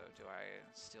Zozo, do I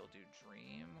still do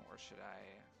Dream, or should I...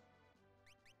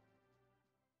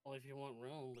 Well, if you want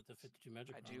Realm with the 52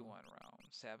 magic I do want Realm.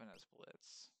 Sabin has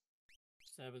Blitz.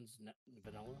 Sabin's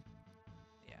vanilla.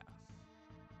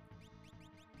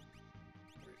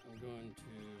 going to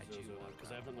Zozo now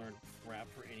because I haven't learned crap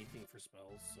for anything for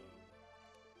spells, so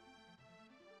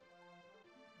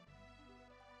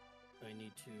I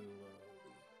need to do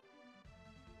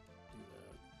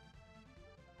that.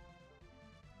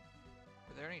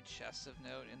 Are there any chests of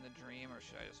note in the dream, or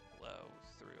should I just blow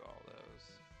through all those?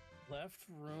 Left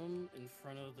room in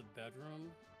front of the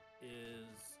bedroom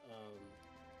is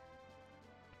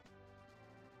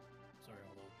sorry,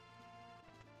 hold on.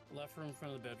 Left room in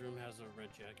front of the bedroom has a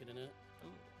red jacket in it.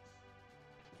 Ooh.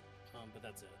 But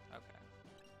that's it. Okay.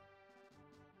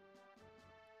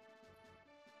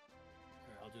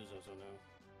 Alright, I'll do Zozo now.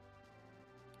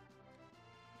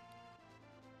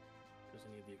 Because I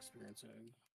need the experience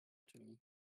egg too.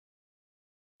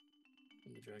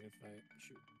 In the dragon fight.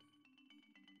 Shoot.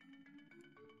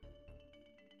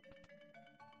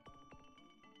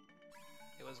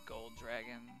 It was Gold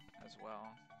Dragon as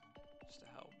well, just to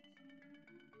help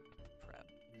prep.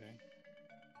 Okay.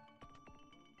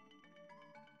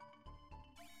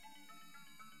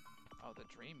 Oh, the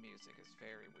dream music is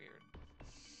very weird.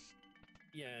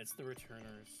 Yeah, it's the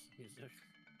Returners music.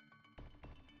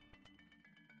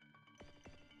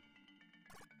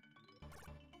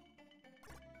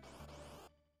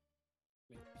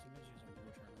 Wait, somebody's using the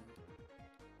Returner.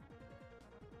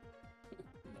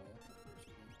 No.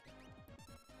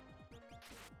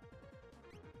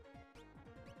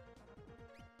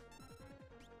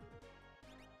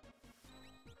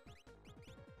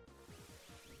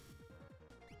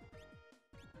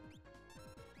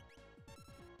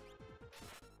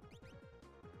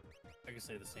 I can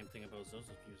say the same thing about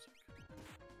Zozo's music.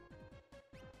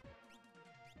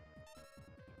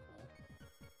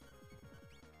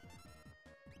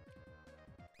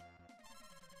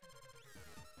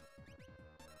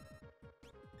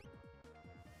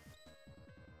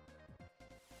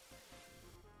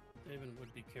 Sabin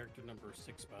would be character number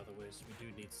 6, by the way, so we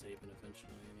do need Sabin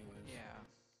eventually anyways. Yeah.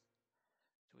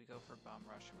 Do we go for Bum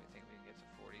Rush, or we think we can get to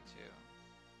 42?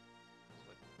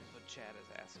 Is what Chad is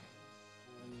asking.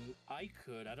 I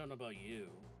could. I don't know about you.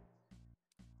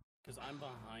 Because I'm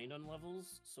behind on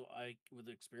levels, so with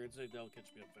the experience, that'll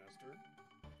catch me up faster.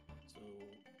 So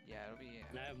yeah, it'll be.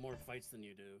 And I have more fights than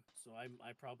you do, so I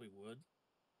probably would.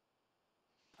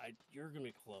 You're gonna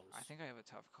be close. I think I have a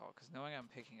tough call because knowing I'm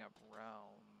picking up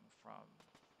Realm from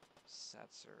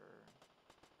Setzer,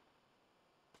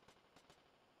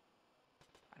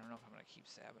 I don't know if I'm gonna keep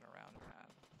Sabin around or not.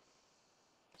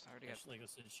 So I already got, like I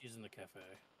said, she's in the cafe.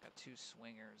 Got 2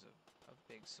 swingers of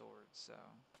big swords, so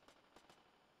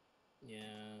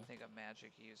yeah. I think a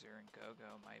magic user and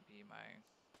Go-Go might be my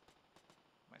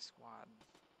squad.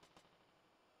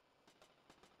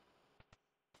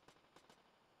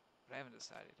 But I haven't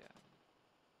decided yet.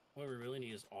 What we really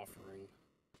need is Offering.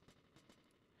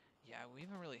 Yeah, we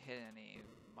haven't really hit any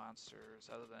monsters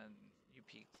other than you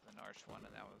peaked the Narch one,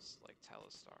 and that was like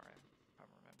Telestar, if I'm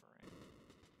remembering.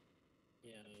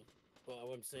 Yeah. Well,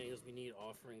 what I'm saying is we need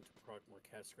Offering to proc more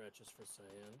cat scratches for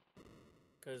Cyan.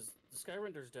 Because the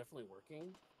Skyrender's definitely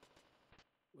working.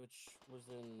 Which was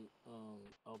in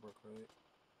Albrook, right?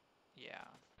 Yeah.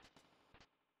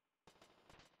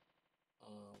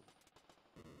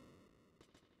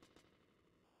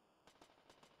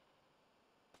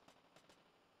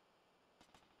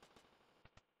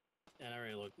 And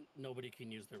alright, look, nobody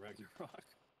can use the Ragnarok.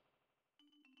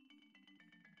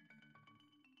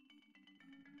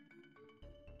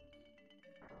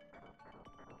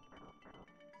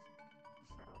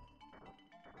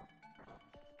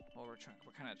 Well, we're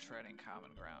kind of treading common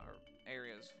ground, or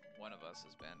areas one of us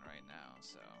has been right now,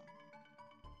 so.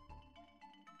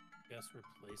 Guess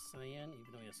replace Cyan, even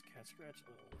though he has cat scratch.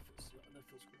 Oh, that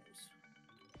feels gross.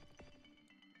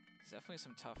 There's definitely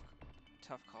some tough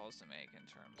calls to make in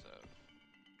terms of.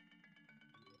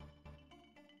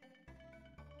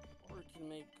 Or it can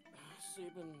make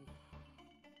Sabin.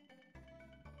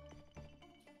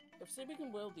 If Sabin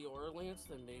can wield the Aura Lance,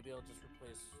 then maybe I'll just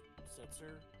replace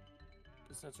Setzer.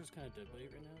 Because Setzer's kind of dead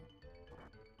weight right now.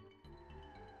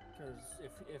 Because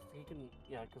if he can,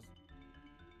 yeah, because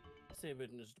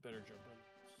Sabin is better jumping.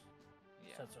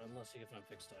 Yeah. Setzer, unless he can find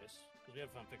fixed dice. Because we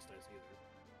haven't found fixed dice either.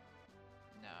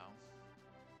 No.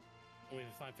 I mean,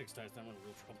 if we find fixed dice, then I'm in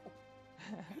real trouble.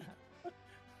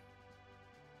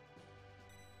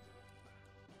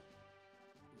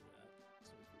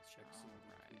 So we can check some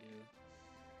what we can do.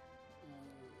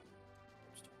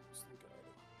 Just almost think of it.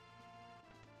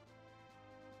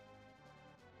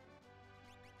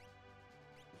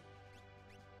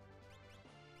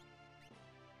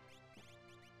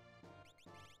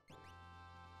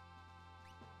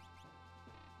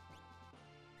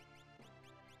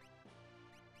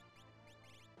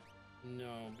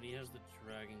 No, but he has the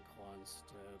Dragon Claw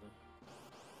instead.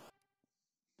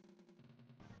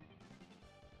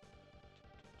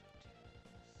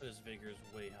 But his vigor is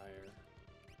way higher.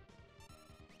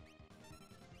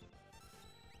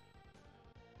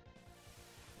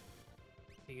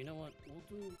 Hey, you know what?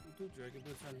 We'll do Dragon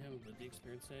Boots on him with the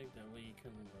experience egg. That way you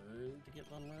can learn to get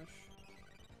Bum Rush.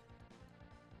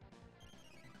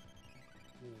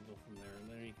 We'll go from there, and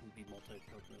then he can be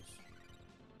multi-purpose.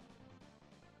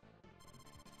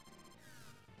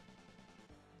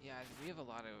 Yeah, we have a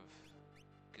lot of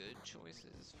good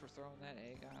choices for throwing that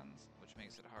egg on, which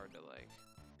makes it hard to like.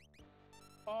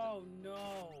 Oh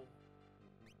no!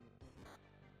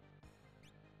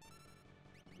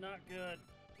 Not good.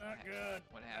 Not good.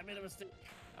 What happened? I made a mistake.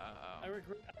 Uh-oh. I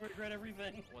regret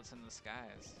everything. What's in the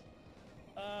skies?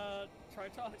 Try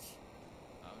touch.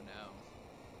 Oh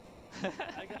no.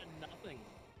 I got nothing.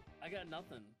 I got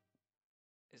nothing.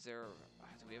 Is there?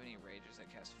 Do we have any rages that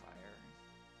cast fire?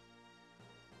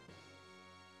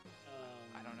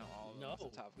 I don't know all of them off the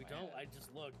top of we my don't. head. I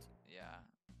just looked. Yeah.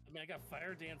 I mean, I got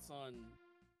Fire Dance on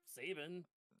Sabin.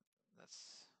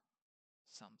 That's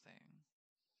something.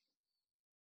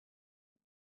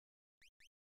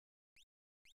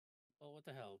 Oh, what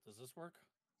the hell? Does this work?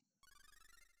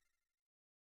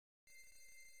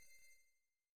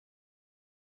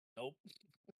 Nope.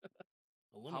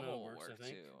 Illumina Hummel works, work I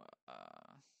think. too.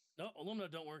 No, Illumina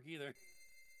don't work either.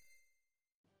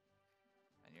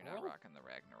 And you're not rocking the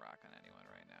Ragnarok on anyone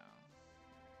right now.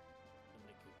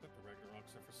 Nobody can equip the Ragnarok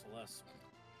except for Celeste.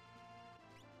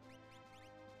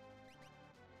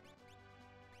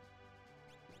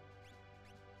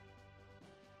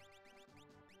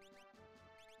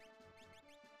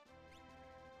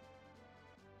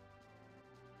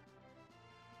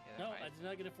 Yeah, No, I did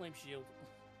not get a Flame Shield.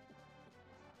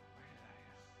 Where did I?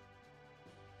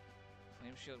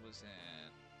 Flame Shield was in.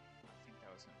 I think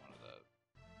that was in one of the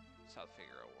South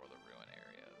Figaro or the Ruin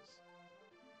areas.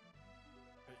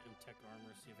 And Tech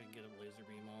Armor, see if I can get a Laser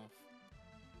Beam off.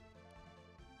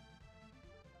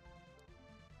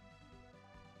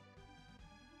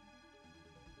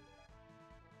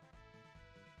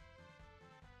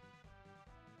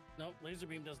 Nope, Laser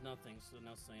Beam does nothing, so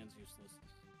now Cyan's useless.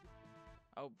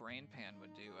 Oh, Brain Pan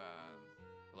would do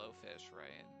Blowfish,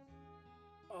 right?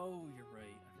 Oh, you're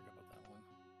right. I forgot about that one.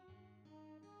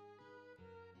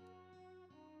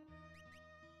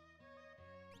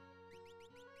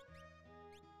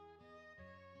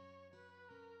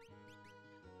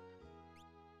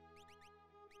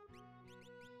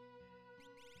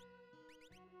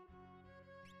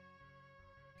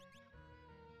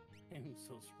 I'm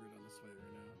so screwed on this fight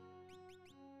right now.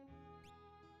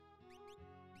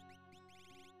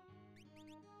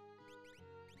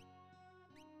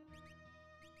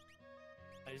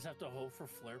 I just have to hope for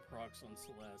Flare procs on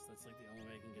Celeste. That's like the only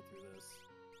way I can get through this.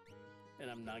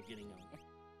 And I'm not getting them.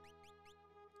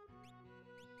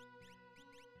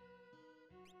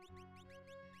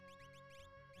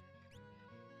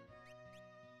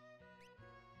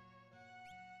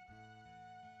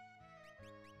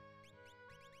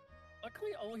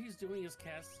 Luckily, all he's doing is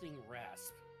casting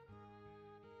Rasp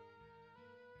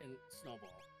and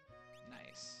Snowball.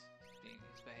 Nice.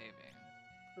 He's behaving.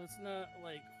 So it's not,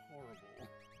 like, horrible.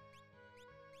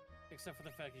 Except for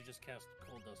the fact he just cast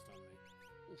Cold Dust on me.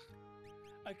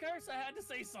 Of course, I had to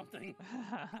say something!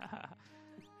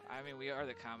 I mean, we are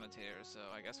the commentators, so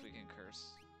I guess we can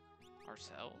curse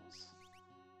ourselves.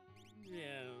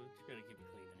 Yeah, you gotta keep it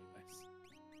clean anyways.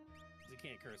 Because you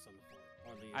can't curse on the floor.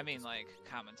 I mean, like,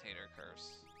 commentator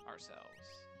curse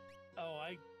ourselves. Oh,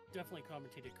 I definitely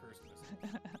commentated cursed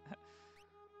myself.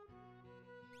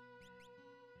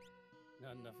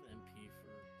 Not enough MP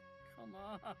for... Come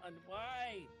on,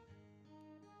 why?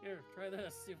 Here, try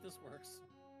this, see if this works.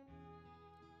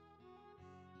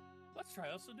 Let's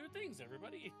try out some new things,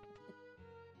 everybody.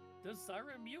 Does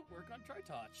Siren Mute work on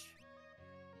Tri-Touch?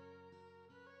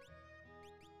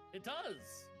 It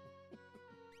does!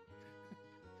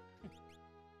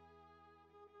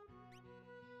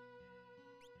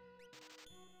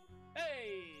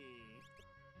 Hey!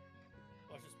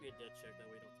 Watch this be a dead check, that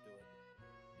way you don't have to do it.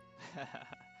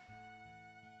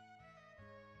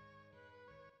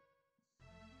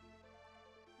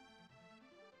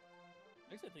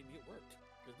 Actually, I think it worked.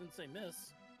 It didn't say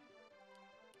miss.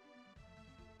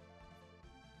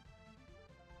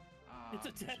 It's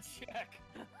a dead check!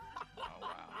 Oh,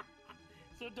 wow.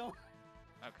 So don't...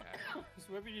 Okay. So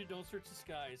whatever you do, don't search the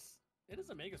skies. It is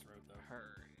a Magus Road, though.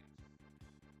 Hurry.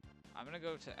 I'm gonna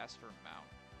go to Esper Mount.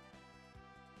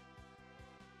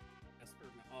 Esper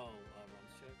Mount. Oh,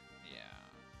 runs check? Yeah.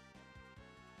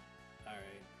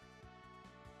 Alright.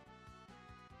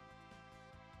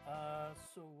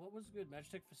 what was good?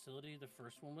 Magitech Facility, the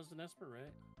first one was an Esper,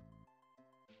 right?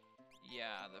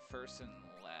 Yeah, the first and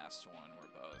last one were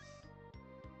both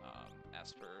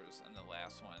Espers, and the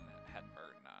last one had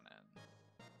Burden on it.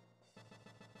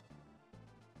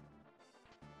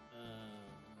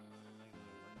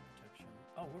 Protection.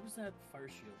 Oh, where was that fire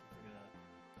shield? I forget that.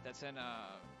 That's in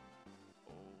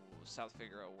South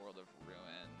Figaro World of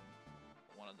Ruin,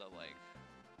 one of the like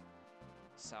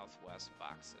southwest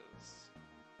boxes.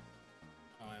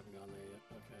 Oh, I haven't gone there yet.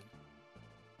 Okay.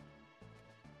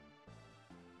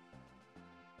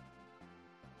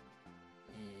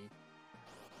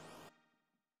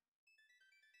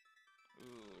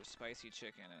 Ooh, spicy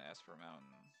chicken and Esper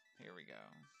Mountain. Here we go.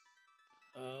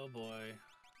 Oh boy.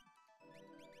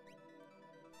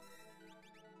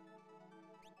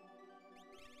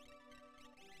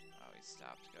 Oh, he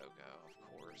stopped Go-Go, of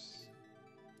course.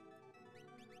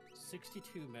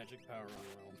 62 magic power on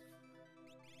Realm.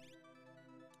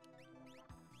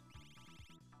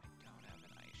 I don't have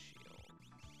an ice shield.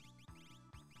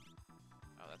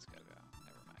 Oh, that's Go-Go.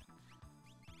 Never mind.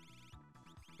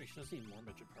 Wait, she doesn't need more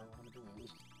magic power on the Realm.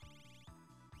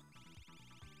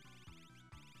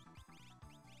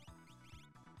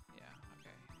 Yeah,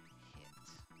 okay. Hit.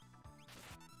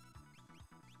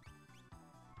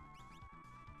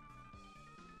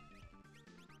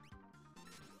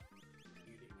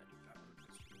 You need magic power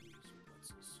because you're going to use some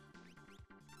blitzes.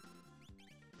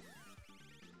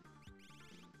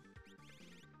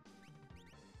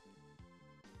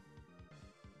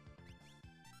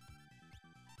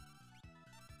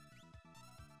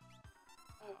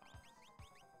 Oh.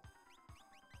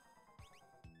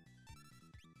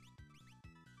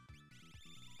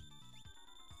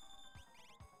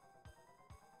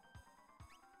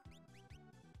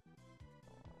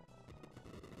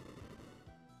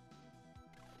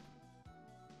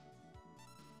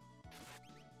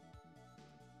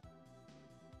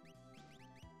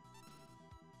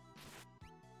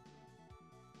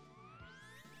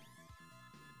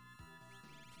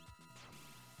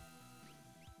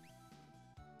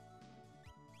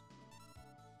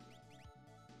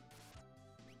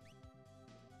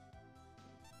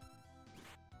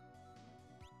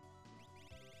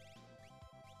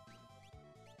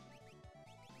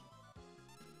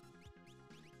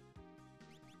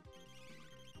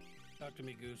 Talk to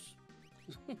me, Goose.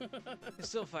 He's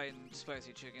still fighting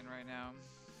spicy chicken right now.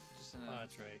 Just in a... Oh,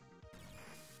 that's right.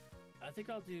 I think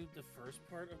I'll do the first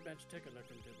part of Magitech. I'm not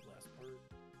going to do the last part.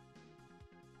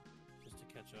 Just to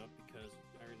catch up, because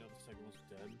I already know the second one's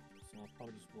dead. So I'll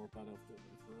probably just warp out after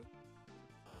for it.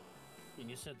 And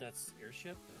you said that's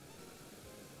airship?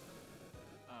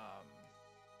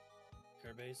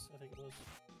 Airbase, I think it was.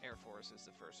 Air Force is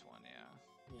the first one, yeah.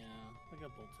 Yeah, I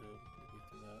got both too. We'll get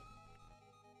through that.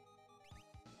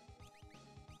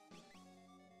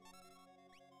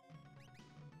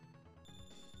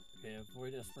 Okay,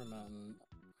 avoid Esper Mountain.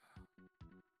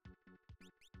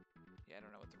 Yeah, I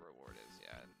don't know what the reward is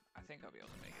yet. I think I'll be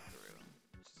able to make it through.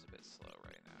 It's just a bit slow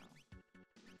right now.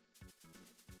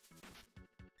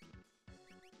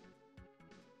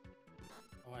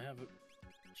 Oh, I haven't.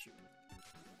 Shoot.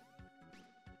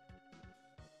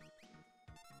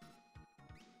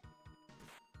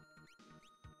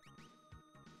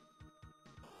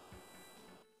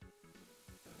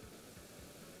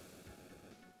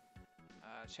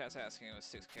 Chat's asking with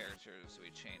 6 characters, we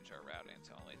change our routing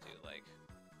to only do like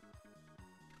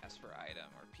Esper item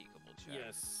or peekable check.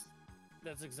 Yes,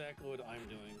 that's exactly what I'm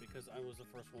doing because I was the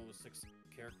first one with 6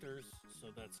 characters,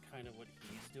 so that's kind of what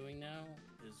he's doing now,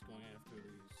 is going after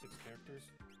the 6 characters.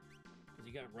 Because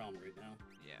you got Realm right now.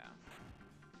 Yeah.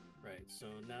 Right, so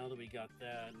now that we got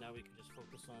that, now we can just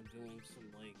focus on doing some,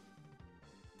 like,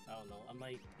 I don't know, I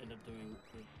might end up doing,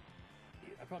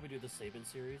 I'll probably do the Sabin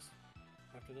series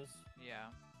after this. Yeah.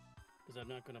 Because I'm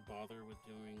not going to bother with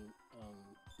doing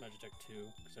Magitech 2,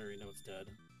 because I already know it's dead.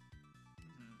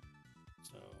 Mm-hmm.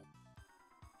 So...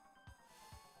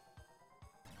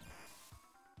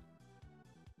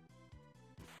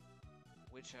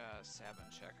 Which Sabin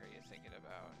check are you thinking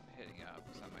about hitting up?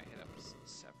 Because I might hit up a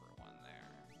separate one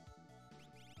there.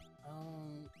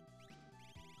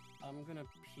 I'm gonna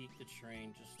peek the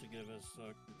train just to give us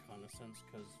a reconnaissance.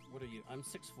 Because what are you? I'm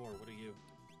 6'4". What are you?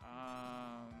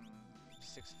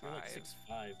 6'5". You're like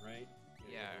 6'5", right?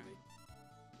 Yeah.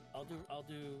 I'll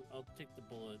take the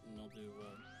bullet and I'll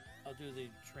do the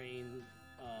train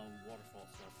waterfall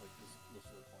stuff like this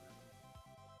little corner.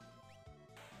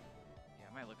 Yeah,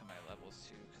 I might look at my levels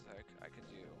too, because I could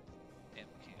do Imp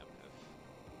Camp if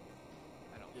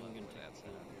I don't Yeah, love I'm gonna where take that's the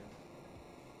at. here.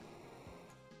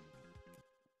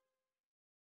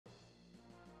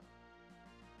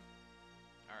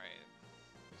 Alright,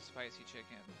 Spicy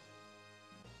chicken.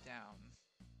 Down.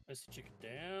 Spicy chicken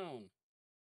down.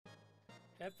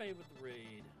 Hefe with the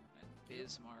raid. And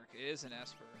Bismarck. It is an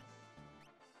Esper.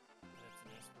 That's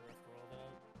an Esper after all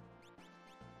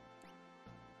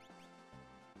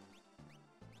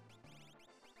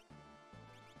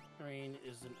that. Train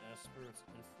is an Esper. It's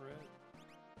infrared.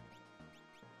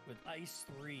 With Ice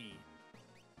 3.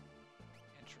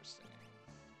 Interesting.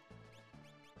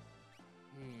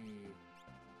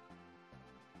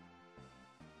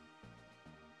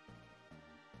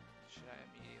 Should I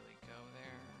immediately go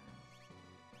there?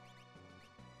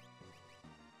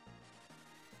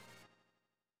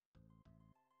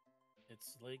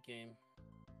 It's late game.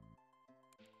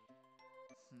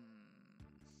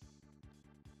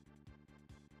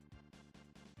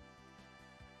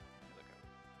 Look, I'm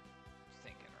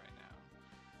thinking right now.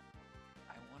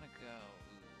 I want to go.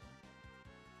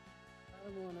 I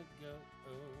want to go.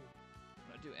 Oh. I'm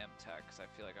going to do M-Tech because I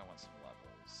feel like I want some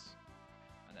levels.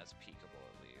 And that's peakable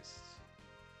at least.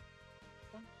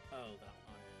 Oh, that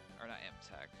one. Or not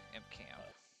M-Tech, M-Camp.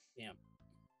 Camp.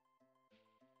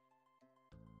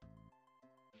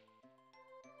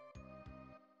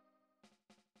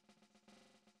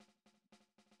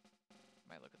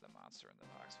 Might look at the monster in the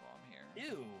box while I'm here.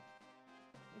 Ew!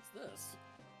 What's this?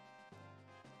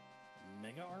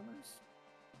 Mega armors?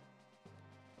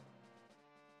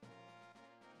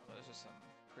 Well, those are some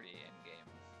pretty in-game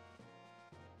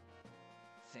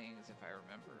things if I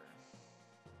remember.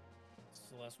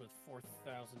 Celeste with 4,000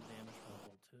 damage from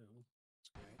level 2.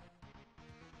 That's great.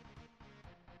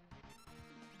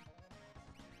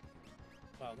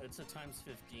 Wow, it's a times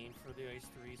 15 for the Ice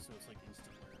 3, so it's like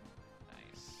instant wear.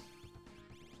 Nice.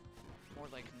 More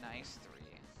like nice 3.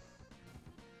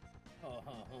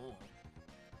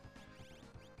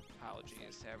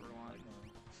 Apologies to everyone.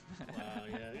 Wow,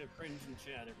 yeah, cringe in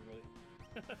chat, everybody.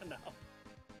 No.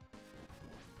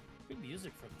 Good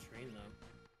music for the train, though.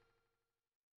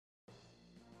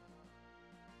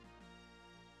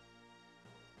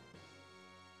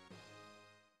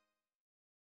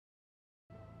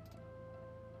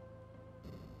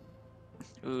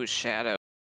 Ooh, Shadow.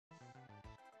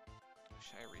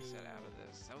 Should I reset out of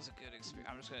this? That was a good experience.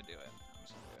 I'm just gonna do it.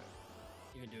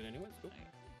 You can do it anyways? Cool.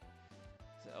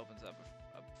 So it opens up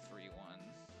a free one.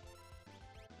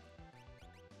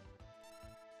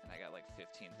 And I got like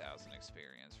 15,000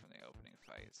 experience from the opening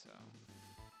fight, so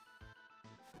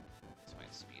this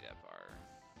might speed up our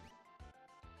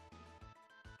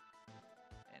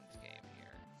end game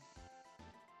here.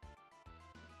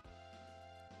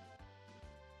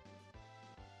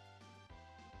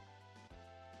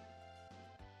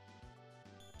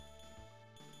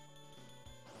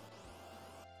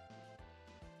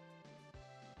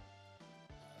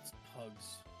 That's pugs.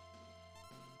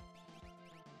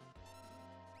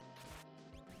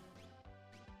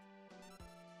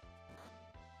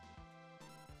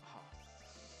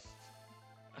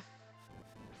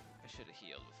 I should have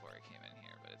healed before I came in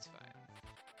here, but it's fine.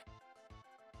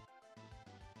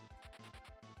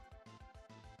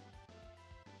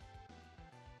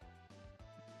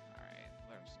 Alright,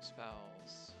 learn some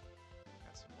spells.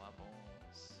 Got some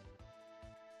levels.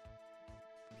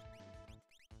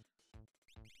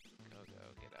 Go,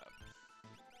 get up.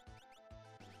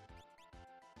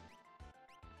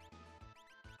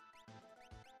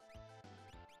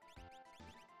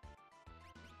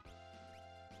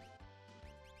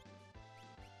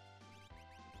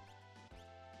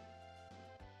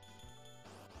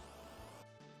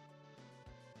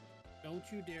 Don't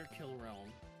you dare kill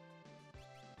Realm.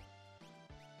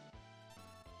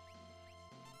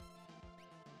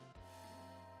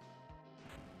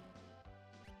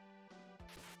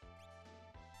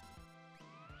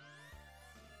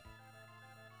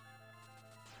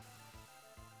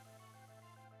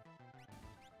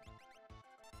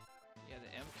 Yeah,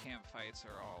 the M-Camp fights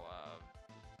are all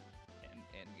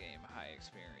in-game high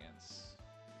experience.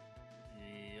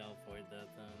 Yeah, I'll avoid that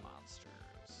then. Monsters.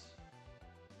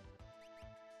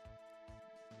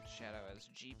 Shadow as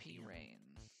GP Rain.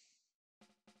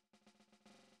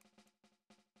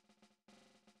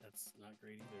 That's not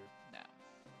great either. No.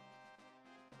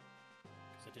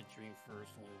 Because I did Dream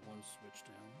first, only one switch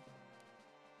down.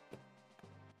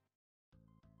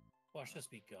 Watch this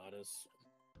be Goddess.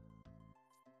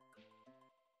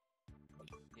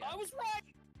 Yeah. I was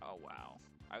right! Oh, wow.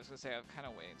 I was going to say, I'm kind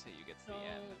of waiting until you get to the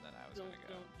end, and then I was going to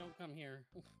go. Don't come here.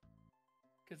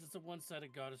 Because it's a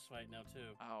one-sided Goddess fight now,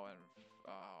 too. Oh, and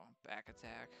back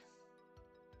attack.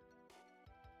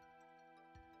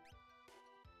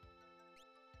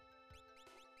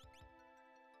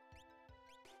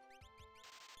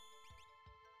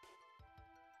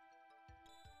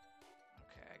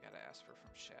 Okay, I Jasper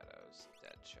from Shadows.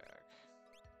 Dead check.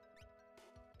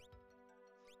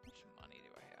 How much money do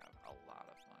I have? A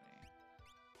lot of money.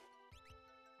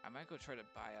 I might go try to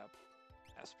buy up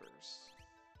Espers.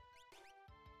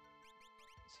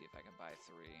 See if I can buy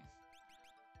 3.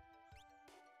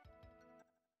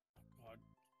 God,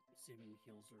 saving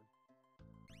heals her.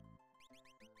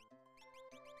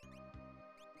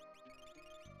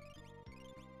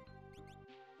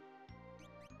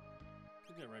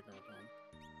 Look at Ragnarok on.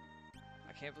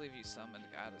 I can't believe you summoned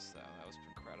Goddess, though. That was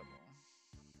incredible.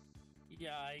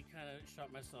 Yeah, I kind of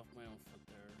shot myself in my own foot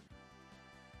there.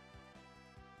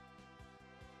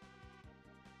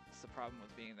 It's the problem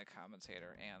with being the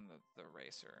commentator and the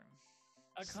racer.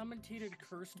 I commentated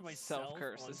cursed myself.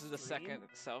 Self-curse. This is the second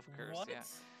self-curse. What? Yeah.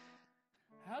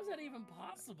 How's that even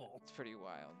possible? It's pretty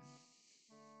wild.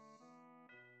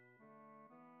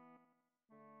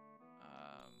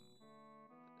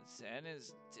 Zen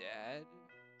is dead,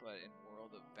 but in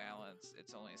World of Balance,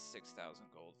 it's only 6,000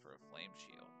 gold for a flame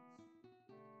shield.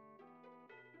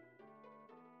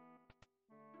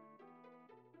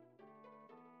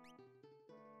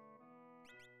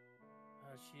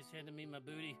 She's handing me my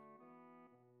booty.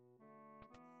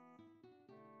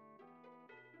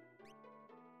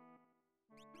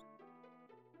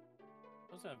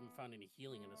 Also, I haven't found any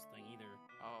healing in this thing either.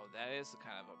 Oh, that is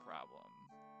kind of a problem.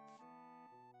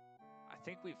 I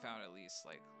think we found at least,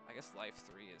 like, I guess Life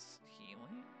 3 is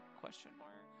healing? Question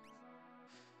mark?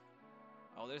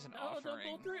 Oh, there's an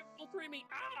offering. Don't three me!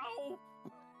 Ow!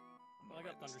 Well, I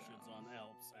got Write this Thunder Shields down. on. That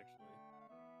helps, actually.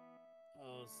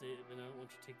 Oh, see, then I don't want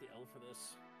you to take the L for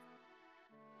this.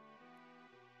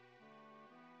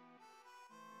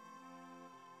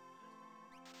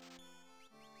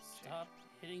 Stop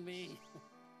hitting me!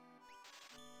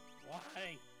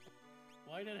 Why?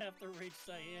 Why did I have to rage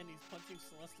Cyan? He's punching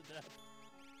Celeste to death.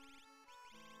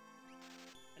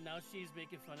 And now she's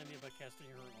making fun of me by casting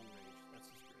her own rage. That's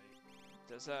just great.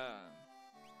 Does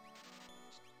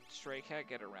Stray Cat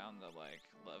get around the, like,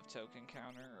 love token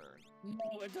counter, or?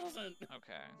 No, it doesn't!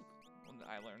 Okay. Well,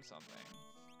 I learned something.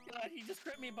 God, he just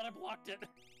crit me, but I blocked it.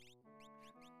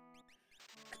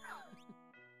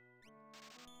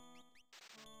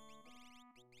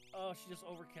 Oh, she just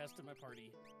overcasted my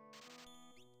party.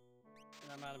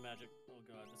 And I'm out of magic. Oh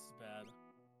god, this is bad.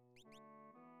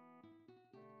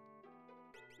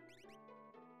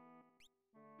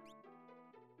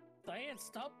 Diane,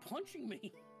 stop punching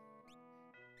me!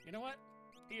 You know what?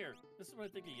 Here, this is what I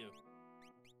think of you.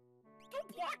 Don't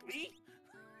block me!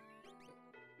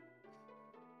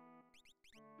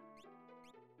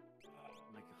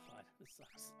 Oh my god, this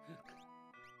sucks.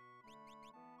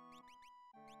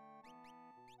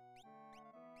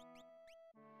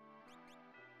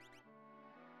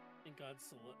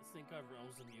 Thank God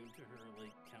Realm's immune to her,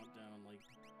 like, countdown, like...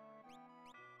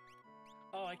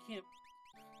 Oh, I can't...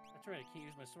 That's right, I can't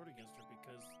use my sword against her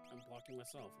because I'm blocking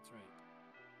myself, that's right.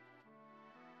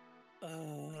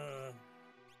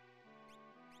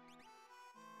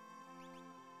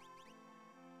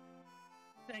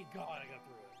 Thank God I got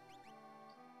through it.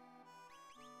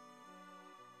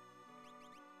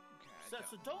 Okay,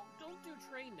 So don't do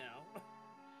train now.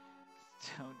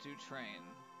 Don't do train.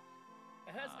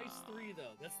 It has Ice 3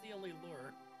 though. That's the only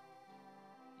lure.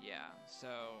 Yeah,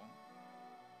 so...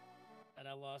 And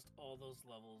I lost all those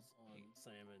levels on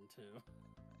Salmon too.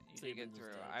 You did get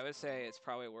through. I would say it's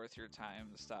probably worth your time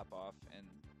to stop off in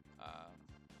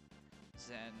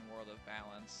Zen World of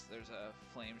Balance. There's a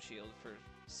flame shield for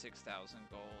 6,000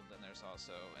 gold, and there's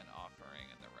also an offering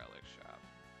in the relic shop.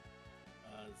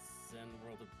 Zen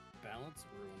World of Balance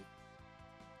room.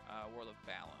 World of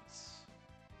Balance.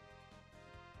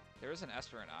 There is an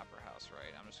Esper in Opera House,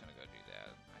 right? I'm just gonna go do that.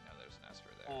 I know there's an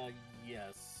Esper there.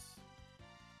 Yes.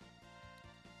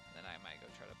 Then I might go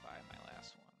try to buy my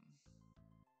last one.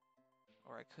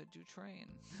 Or I could do train.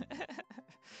 If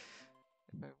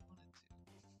I wanted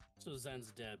to. So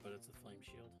Zen's dead, but it's a flame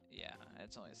shield. Yeah,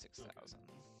 it's only 6,000. Okay.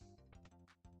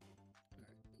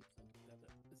 Alright.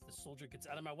 If the soldier gets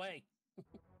out of my way.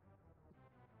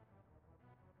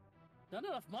 Not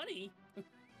enough money.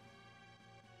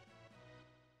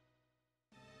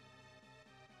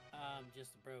 I'm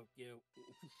just broke, you.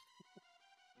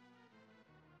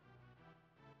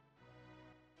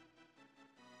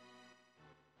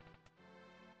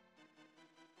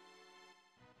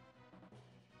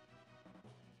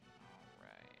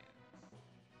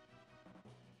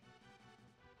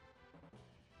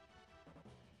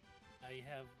 I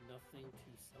have nothing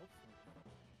to sell for.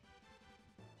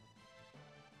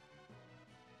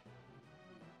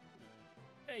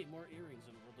 Hey, more earrings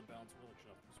in World of Balance Relic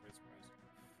Shop. Surprise, surprise.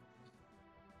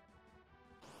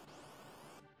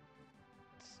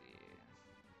 Let's see.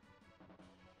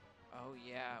 Oh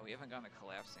yeah, we haven't gone to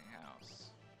Collapsing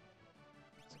House.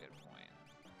 That's a good point.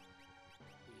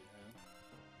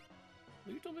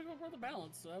 You told me to go for the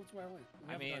balance, so that's where I went.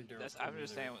 I mean, I'm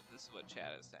just saying this is what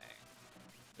Chad is saying.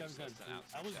 I was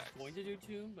going to do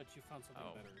Tomb, but you found something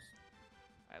better.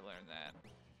 I learned that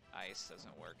ice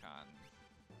doesn't work on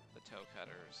the toe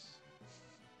cutters.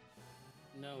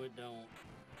 No, it don't.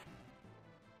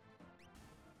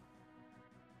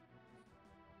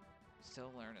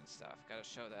 Still learning stuff. Gotta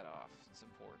show that off. It's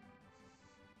important.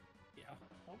 Yeah.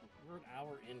 Oh, we're an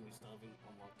hour in. We still haven't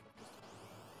unlocked this.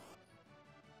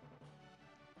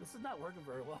 This is not working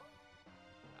very well.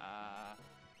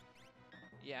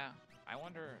 Yeah. I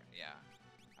wonder. Yeah.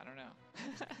 I don't know.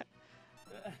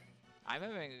 I'm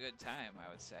having a good time,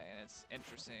 I would say, and it's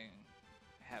interesting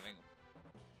having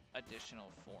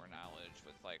additional foreknowledge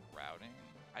with like routing.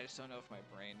 I just don't know if my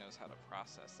brain knows how to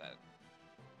process that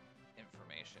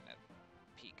information at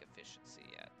peak efficiency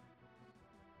yet.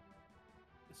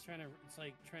 It's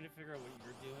like trying to figure out what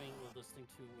you're doing while listening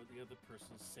to what the other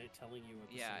person's telling you.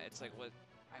 Yeah, it's like what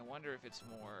I wonder if it's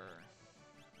more.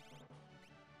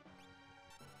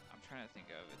 I'm trying to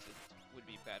think of it would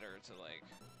be better to like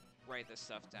write this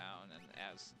stuff down, and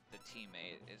as the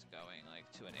teammate is going like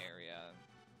to an area,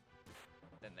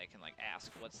 then they can like ask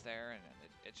what's there, and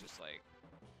it's just like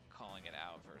calling it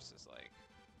out versus like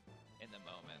in the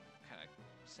moment kind of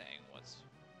saying what's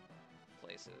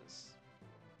places.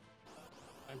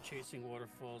 I'm chasing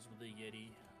waterfalls with a Yeti.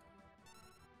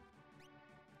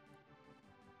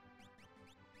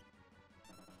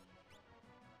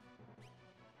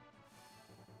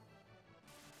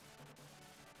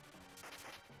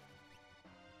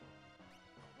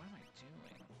 What am I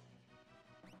doing?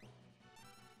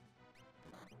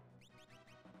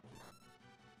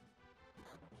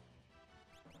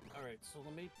 All right, so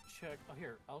let me check. Oh,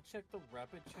 here, I'll check the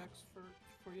rapid checks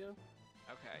for you.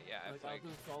 Okay, yeah. Like, I'll do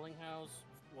Falling House,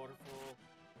 Waterfall,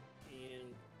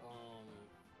 and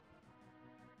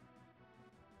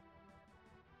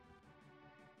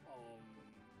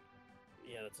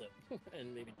yeah, that's it.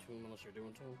 And maybe Tomb, unless you're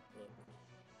doing Tomb. But...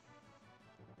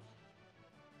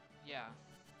 Yeah,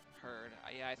 heard.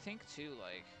 Yeah, I think too.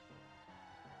 Like,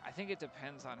 I think it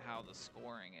depends on how the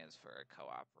scoring is for a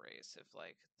co-op race. If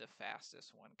like the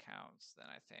fastest one counts, then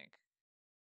I think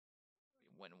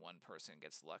when one person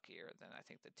gets luckier, then I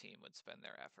think the team would spend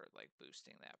their effort like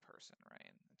boosting that person, right?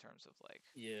 In terms of like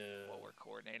what we're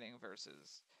coordinating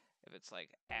versus if it's like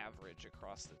average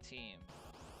across the team,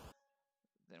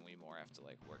 then we more have to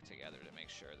like work together to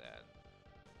make sure that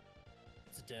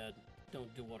it's dead. Don't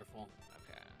do Waterfall.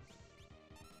 Okay.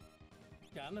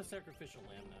 Yeah, I'm the sacrificial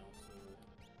lamb now, so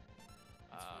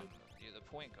you're the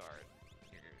point guard.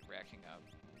 You're racking up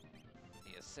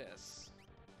the assists.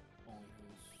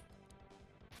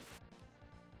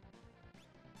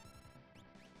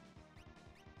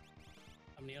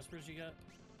 How many espers you got?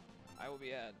 I will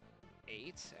be at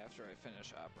 8 after I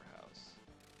finish Opera House.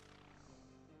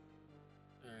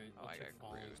 Alright, I'll check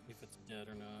Falling, see if it's dead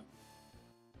or not.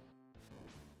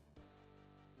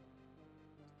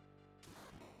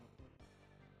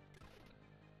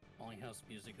 Falling House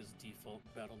music is default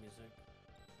battle music.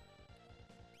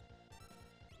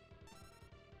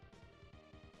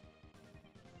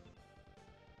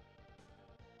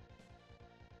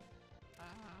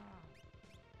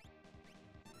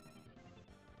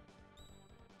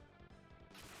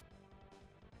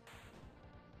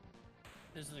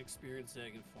 There's an experience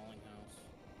egg in Falling House.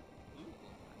 Ooh,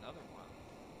 another one.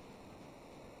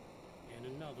 And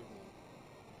another one.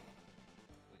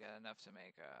 We got enough to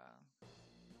make a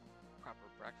proper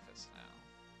breakfast now.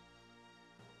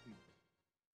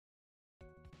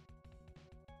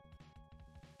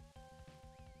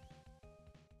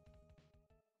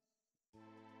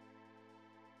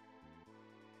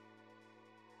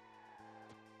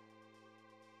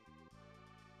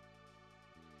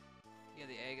 Yeah,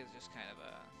 the egg is just kind of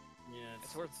a... Yeah,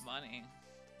 it's worth money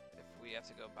if we have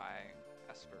to go buy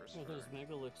espers. Well, there's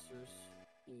mega elixirs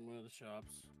in one of the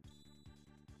shops.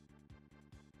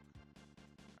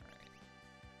 Alright.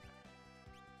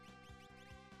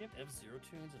 You have F-Zero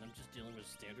tunes and I'm just dealing with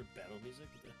standard battle music?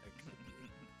 What the heck?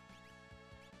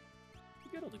 You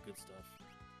get all the good stuff.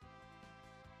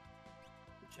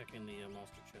 I'm checking the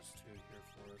monster chest too here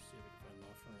for us, see if we can find an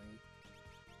offering.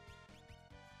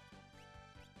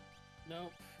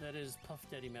 Nope, that is Puff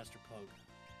Daddy Master Pug.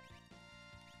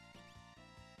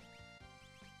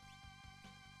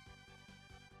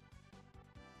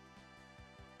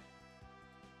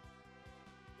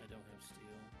 I don't have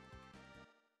steel.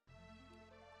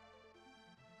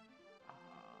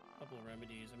 Couple of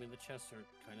remedies. I mean, the chests are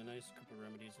kind of nice. Couple of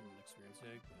remedies and an experience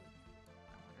egg, but...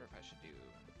 I wonder if I should do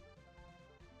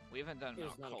We haven't done He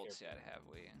was Mount not a Colts yet, character. have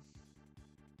we?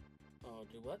 Oh,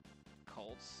 do what?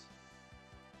 Colts.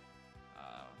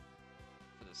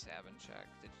 For the Sabin check.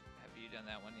 Have you done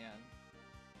that one yet?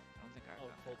 I don't think I've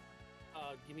done Colt. that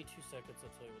one. Give me 2 seconds.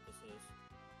 I'll tell you what this is.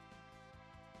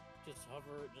 Just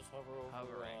hover over.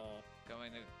 Hovering.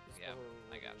 Going to. Yeah,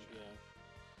 I got you. Yeah.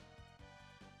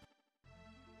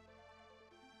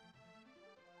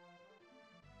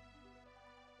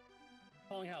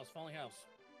 Falling house.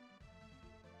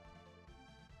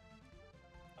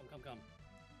 Come.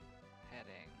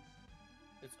 Heading.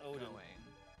 It's Odin. Going.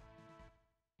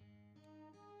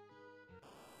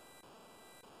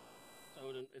 It's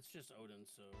Odin. It's just Odin,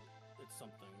 so it's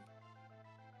something.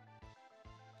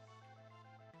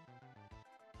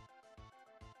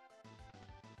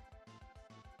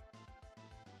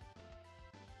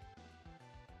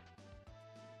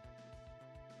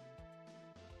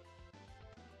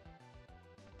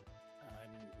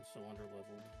 I'm so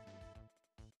underleveled.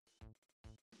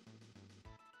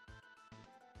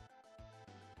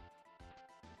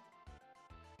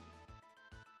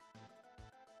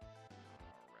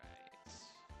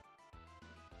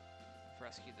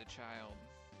 Rescue the child.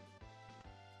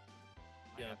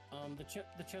 Yeah. The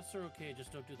chests are okay.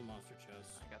 Just don't do the monster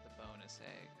chests. I got the bonus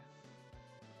egg.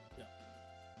 Yeah.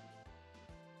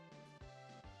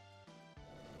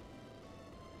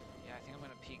 Yeah, I think I'm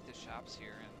gonna peek the shops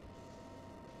here and.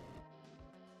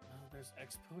 There's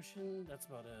X potion. That's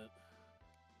about it.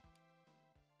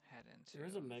 Head into. There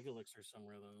is a Mega Elixir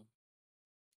somewhere though.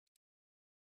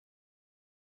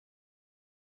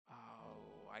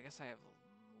 Oh, I guess I have.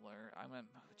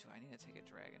 Do I need to take a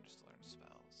dragon just to learn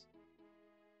spells?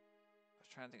 I was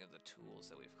trying to think of the tools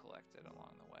that we've collected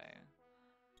along the way.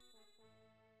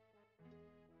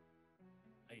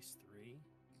 Ice 3.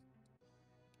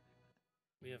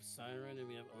 We have Siren and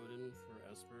we have Odin for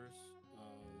Espers.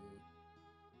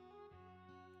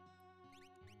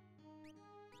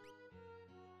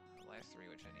 Life 3,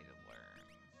 which I need to learn.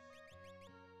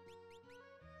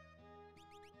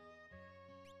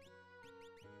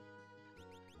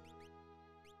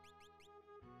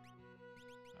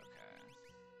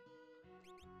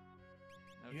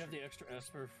 You have the extra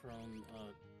Esper from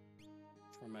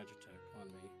Magitech on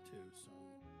me too. So,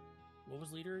 what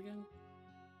was leader again?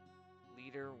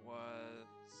 Leader was.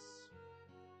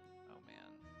 Oh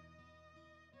man,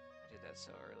 I did that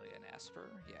so early. An Esper,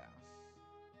 yeah.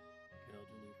 Okay, I'll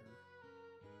do leader.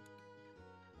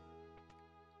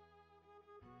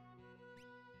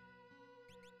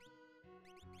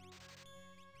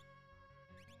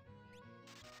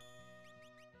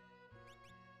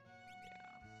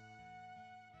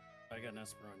 I got an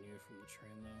Esper on you from the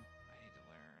train, though. I need to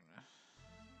learn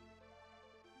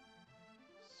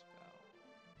spells.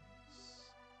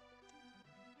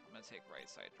 I'm gonna take right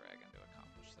side dragon to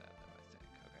accomplish that, though. I think.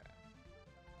 Okay.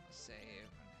 Save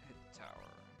and hit the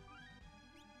tower.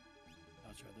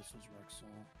 That's right. This was Rexel.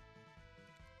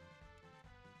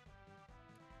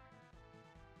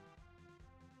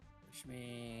 Which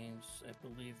means I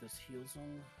believe this heals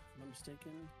him. If I'm not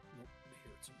mistaken. Nope, it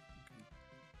hurts him. Okay.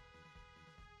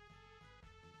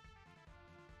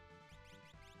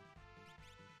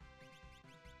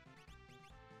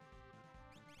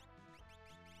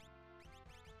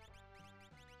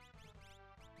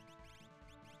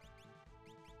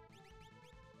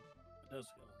 Does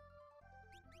heal.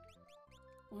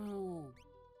 Well,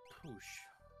 push.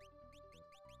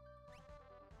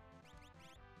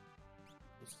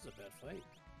 This is a bad fight.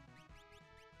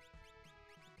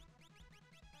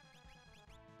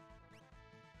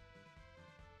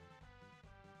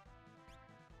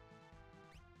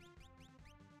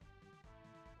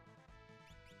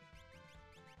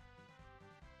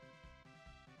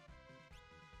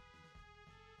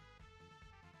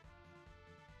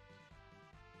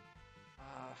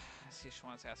 I see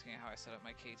TheSwantz asking how I set up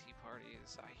my KT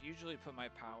parties. I usually put my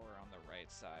power on the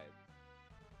right side.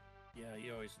 Yeah,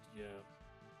 you always, yeah.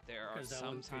 There are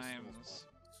sometimes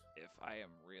if I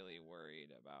am really worried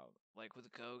about, like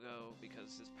with Gogo,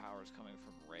 because his power is coming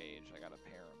from Rage, I gotta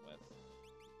pair him with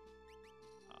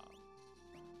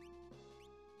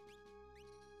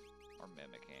or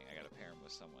Mimicking. I gotta pair him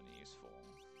with someone useful.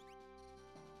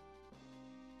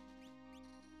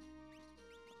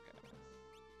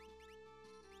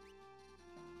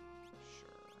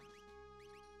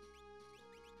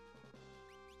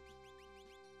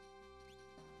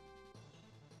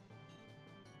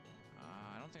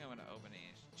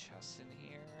 In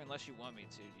here, unless you want me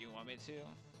to. Do you want me to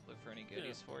look for any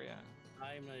goodies for you?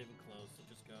 I'm not even close, so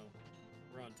just go.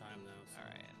 We're on time now. So. All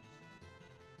right.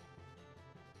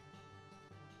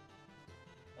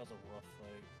 That was a rough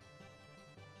fight.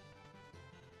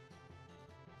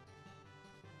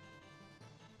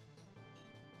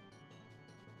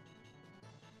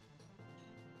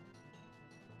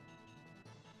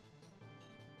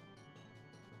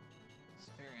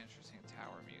 interesting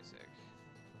tower music.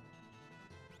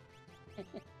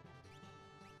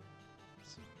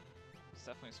 It's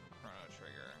definitely some Chrono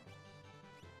Trigger,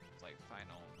 like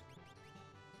final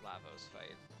Lavos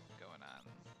fight going on.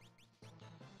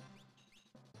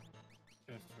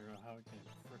 Trying to figure out how I can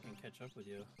freaking catch up with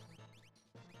you.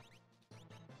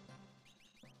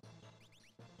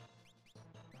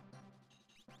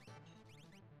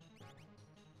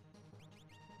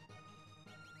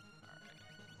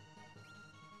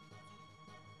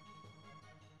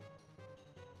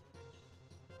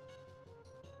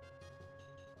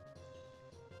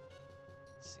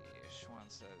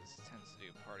 Says tends to do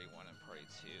party 1 and party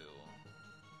 2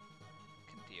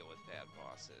 can deal with bad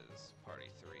bosses.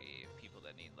 Party 3, people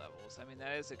that need levels. I mean,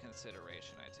 that is a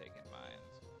consideration I take in mind.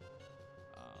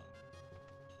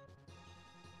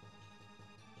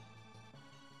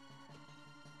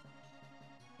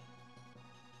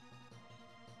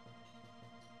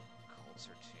 Cults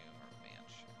or Tomb or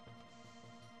Mansion.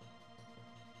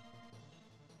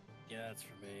 Yeah, that's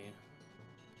for me.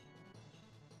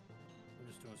 I'm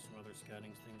just doing some other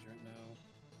scouting things right now.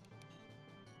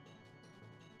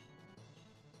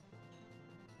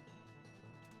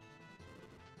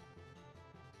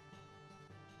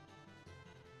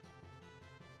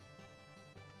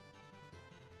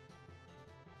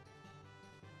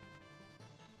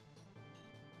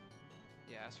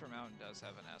 Yeah, Esper Mountain does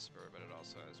have an Esper, but it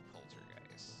also has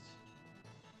Poltergeist.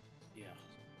 Yeah.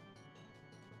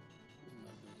 I'm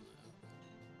not doing that.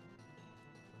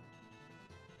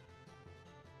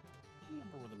 I don't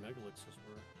remember where the Megalixirs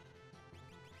were.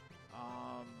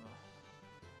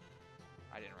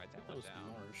 I didn't write that one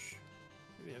down. Marsh.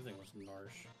 Maybe everything was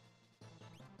Marsh.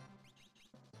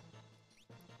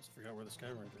 Just forgot where the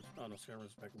Skyrangers. Oh no,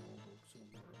 Skyrangers back in World War II.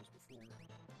 Where it was before.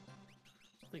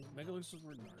 I think Megalixirs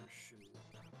were Marsh.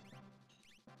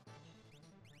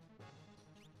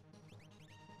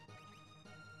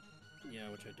 Yeah,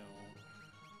 which I don't.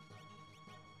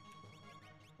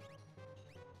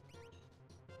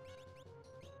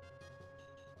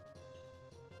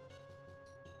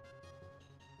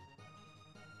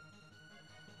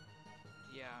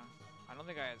 Yeah, I don't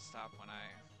think I had stopped when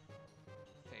I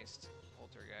faced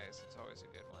Poltergeist. It's always a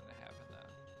good one to have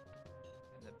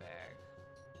in the bag.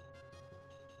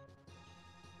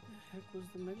 What the heck was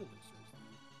the Megalixirs then?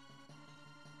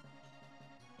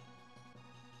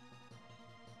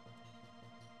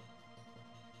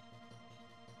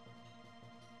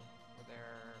 Were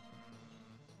there...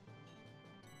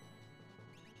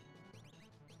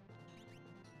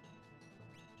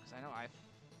 Because I know I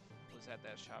was at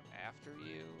that shop after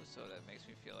you, so that makes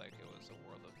me feel like it was a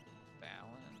World of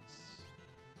Balance.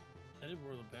 I did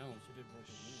World of Balance, you did World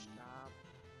of Moon. Shop.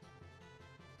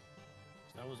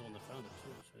 That was the one that found it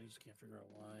too, so I just can't figure out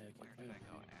why I can't Where did find I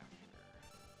go it. after?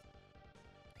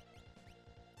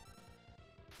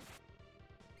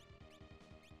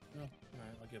 No,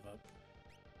 alright, I'll give up.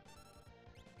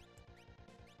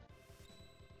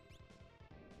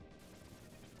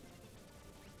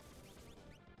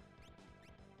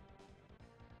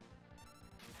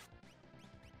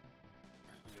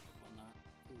 I'll give up on that.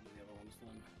 We'll do the other ones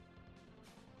then.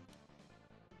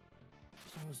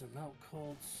 So it was the Mount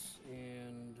Cults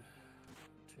and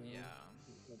Tomb. Yeah.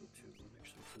 The Tomb,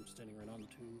 actually, so I'm standing right on the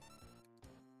Tomb.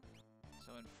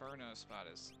 So Inferno spot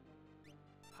is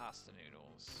pasta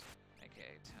noodles,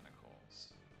 aka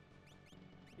tentacles.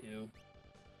 Ew.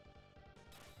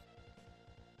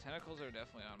 Tentacles are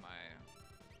definitely on my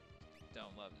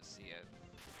don't love to see it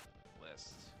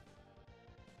list.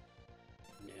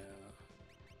 Yeah.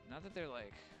 Not that they're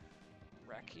like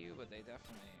wreck you, but they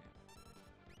definitely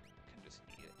can just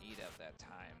eat up that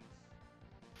time.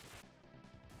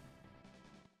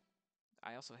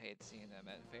 I also hate seeing them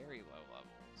at very low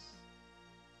levels.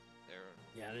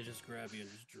 Yeah, they just grab you and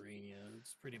just drain you.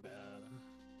 It's pretty bad.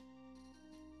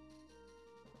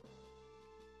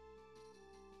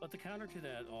 But the counter to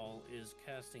that all is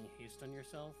casting haste on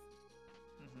yourself,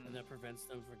 and that prevents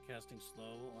them from casting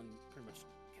slow on pretty much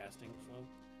casting slow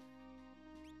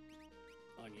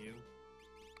on you,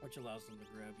 which allows them to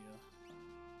grab you.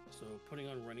 So putting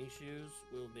on running shoes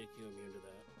will make you immune to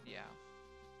that. Yeah.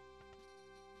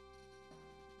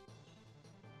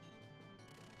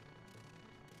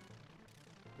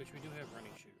 Which we do have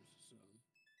running shoes, so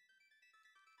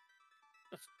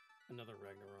that's another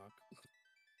Ragnarok.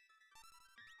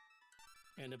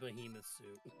 And a behemoth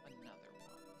suit. Another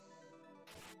one.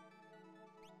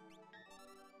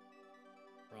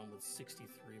 We're on with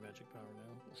 63 magic power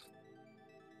now.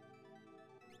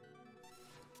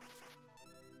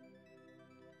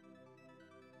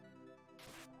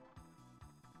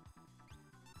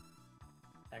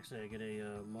 Actually, I get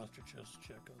a monster chest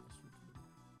check on this one.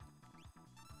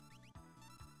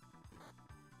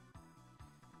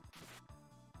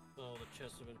 Oh, the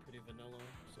chests have been pretty vanilla,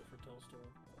 except for Telstar.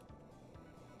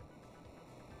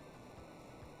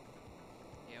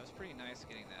 Yeah, it was pretty nice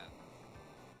getting that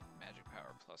magic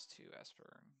power +2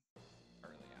 Esper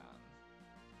early on.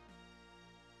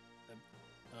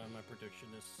 My prediction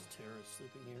is Terra's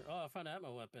sleeping here. Oh, I found an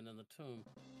Atma weapon in the tomb.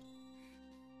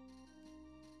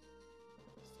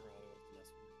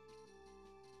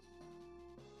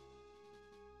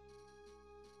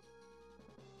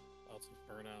 Oh, it's a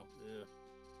burnout. Yeah.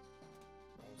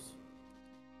 Gross.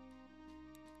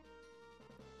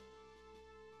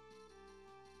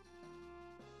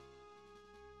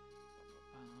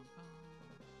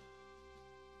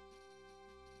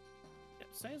 Yeah,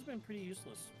 Sai's been pretty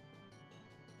useless.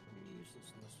 Pretty useless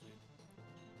in this week.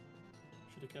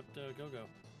 Should have kept Go-Go.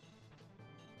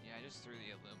 Yeah, I just threw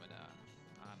the Illumina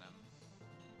on him.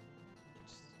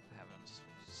 Just have him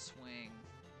swing.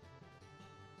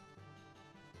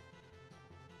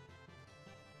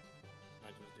 I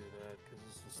just do that because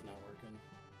it's just not working.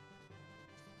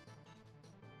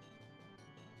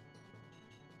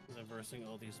 Because I'm versing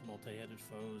all these multi-headed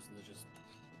foes and they're just...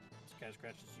 Sky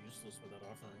Scratch is useless without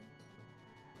offering.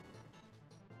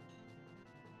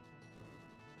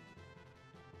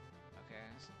 Okay,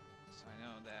 so I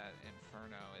know that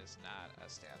Inferno is not a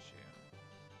statue.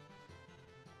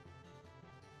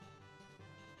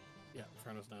 Yeah,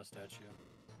 Inferno's not a statue.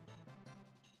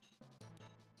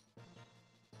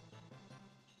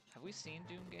 Have we seen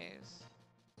Doomgaze?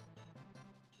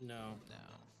 No.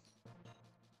 No.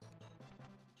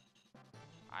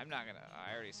 I'm not gonna...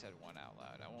 I already said one out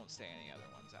loud. I won't say any other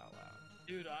ones out loud.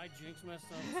 Dude, I jinxed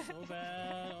myself so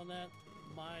bad on that.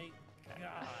 My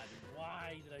God,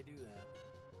 why did I do that?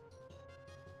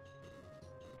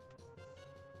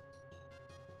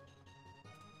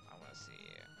 I want to see...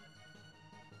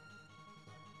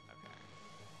 Okay.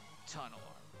 Tunnel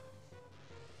armor.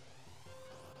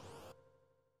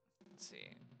 Let's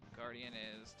see. Guardian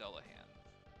is Dullahan.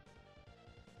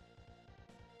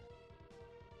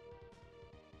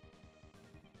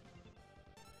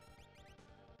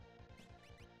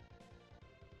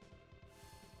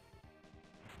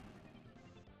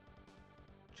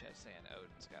 Just saying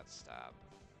Odin's got stopped.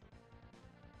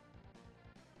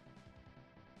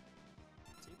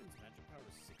 Saban's magic power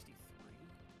is 63?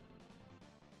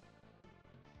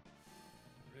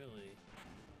 Really?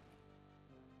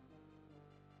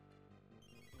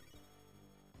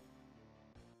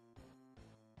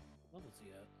 What level is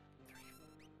he at?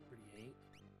 38?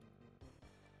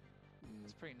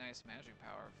 That's pretty nice magic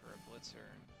power for a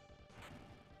blitzer.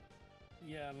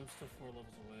 Yeah, I'm still 4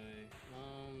 levels away.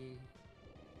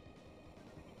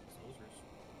 Soldiers.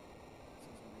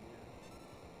 Says over here.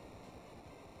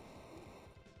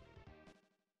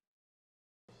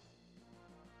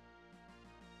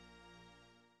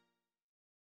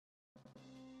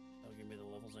 That'll give me the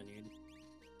levels I need.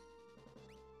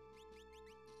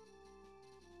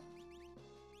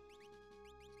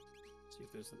 See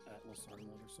if there's an Atlas Armlet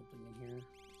or something in here.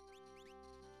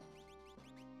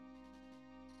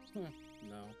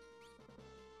 No.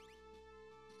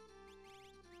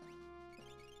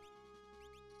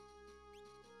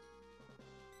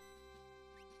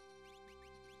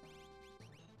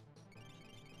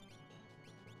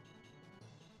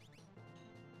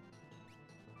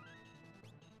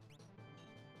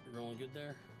 You rolling good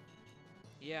there?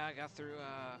 Yeah, I got through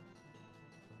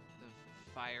the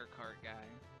fire cart guy.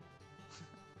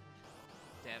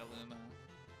 Dataluma.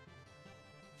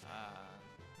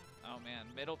 Oh man,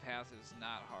 middle path is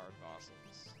not hard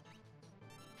bosses.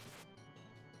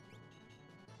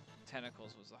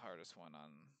 Tentacles was the hardest one on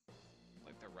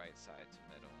like the right side to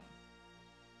middle.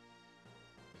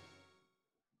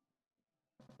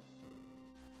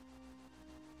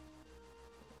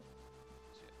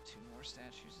 So we have 2 more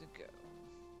statues to go.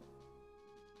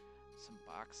 Some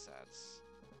box sets.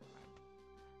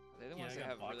 Are they the ones that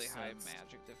have really high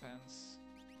magic defense?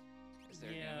 Is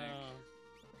there gimmick?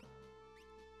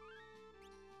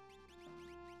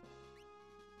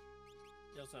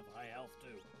 They also have high health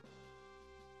too.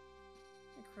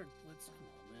 Craig Blitz, come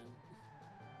on, man.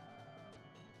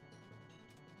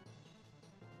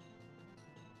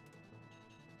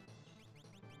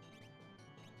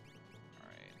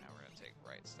 Alright, now we're gonna take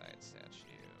right side statue.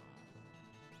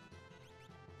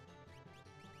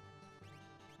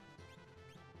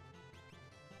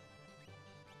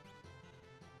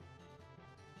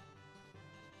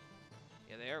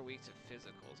 Yeah, they are weak to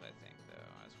physicals, I think,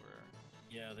 though, as we're...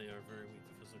 Yeah, they are very weak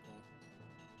to physical.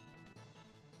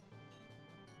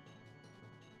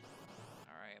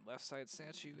 Alright, left side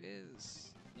statue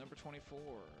is number 24.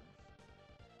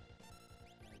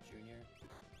 Junior.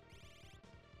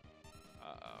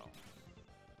 Uh-oh.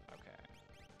 Okay.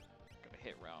 Gonna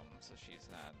hit Realm, so she's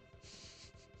not...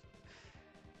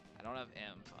 I don't have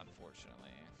Imp,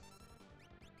 unfortunately.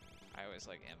 I always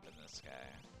like Imp in this guy.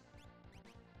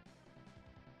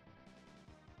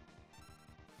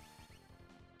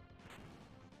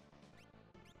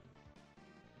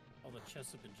 All the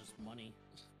chests have been just money.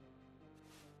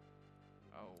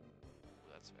 Oh,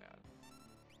 that's bad.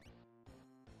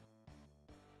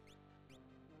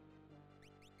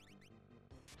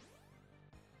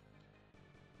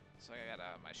 So I got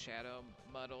my Shadow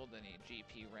muddled, and he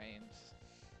GP Reigns.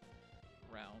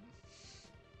 Realm.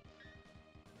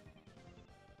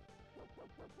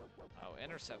 Oh,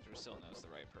 Interceptor still knows the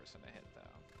right person to hit,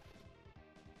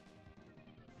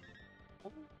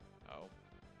 though. Oh.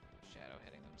 Shadow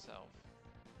hitting himself.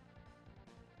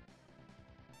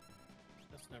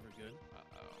 That's never good.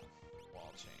 Uh-oh.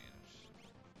 Wall change.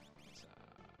 Let's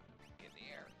get in the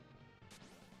air.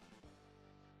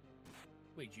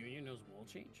 Wait, Junior knows wall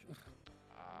change?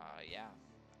 Yeah.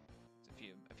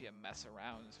 If you mess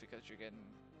around, it's because you're getting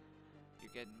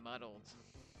muddled.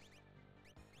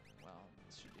 Well,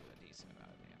 this should do a decent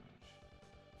amount of damage.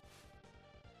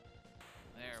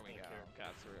 There we go.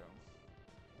 Got through.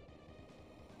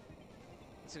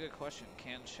 That's a good question.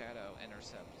 Can Shadow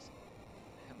intercept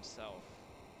himself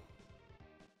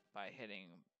by hitting?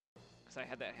 Because I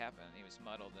had that happen. He was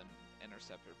muddled and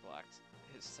Interceptor blocked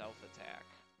his self-attack.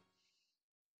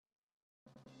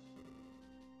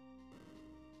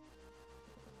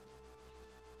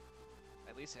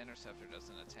 At least Interceptor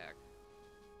doesn't attack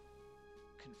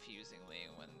confusingly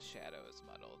when Shadow is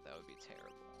muddled. That would be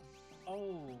terrible.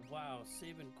 Oh, wow.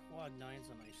 Saving quad 9's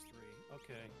a nice 3.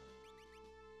 Okay.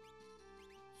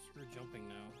 Screw jumping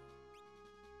now.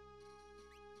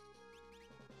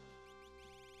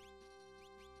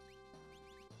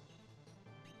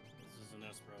 This is an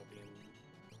Espero being...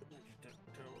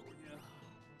 yeah.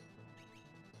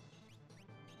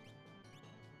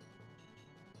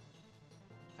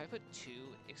 If I put 2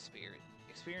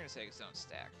 experience eggs don't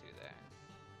stack, do they?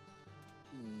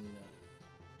 No.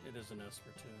 It is an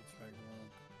Esper too, it's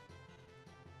Ragnarok.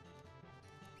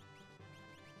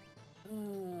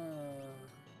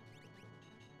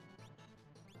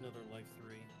 Another life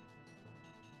 3.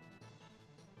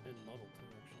 And muddled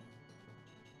too, actually.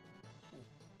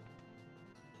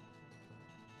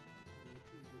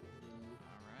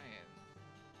 Alright.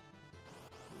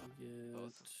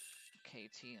 Both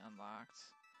KT unlocked.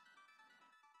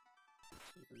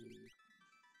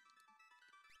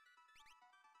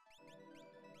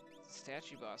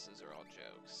 Statue bosses are all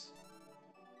jokes.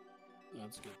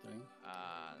 That's a good thing.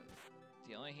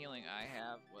 The only healing I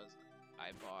have was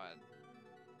I bought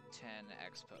 10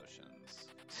 X potions.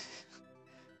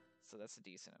 So that's a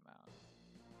decent amount.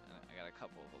 And I got a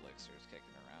couple of elixirs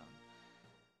kicking around.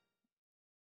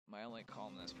 My only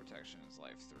calmness protection is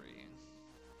life 3.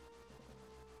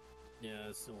 Yeah,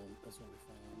 that's what we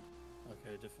found.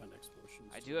 Okay, defend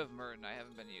explosions. I do have Merton. I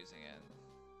haven't been using it.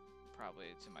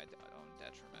 Probably to my own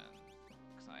detriment.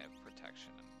 Because I have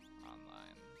protection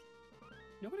online.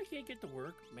 Nobody can't get to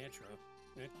work. Mantra.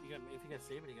 If you got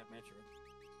Sabre, you got Mantra.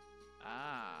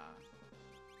 Ah.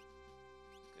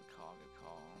 Good call, good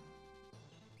call.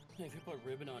 If you put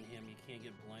ribbon on him, you can't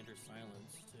get blind or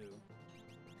silence, too.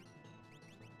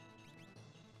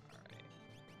 Alright.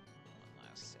 One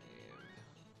last save.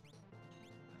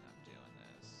 And I'm doing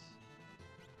this.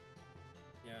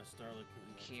 Yeah, Starlet.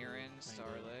 Kieran,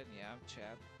 Starlet, yeah,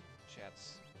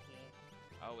 chat's.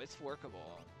 Yeah. Oh, it's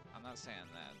workable. I'm not saying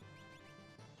that.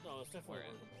 No, it's definitely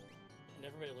workable. And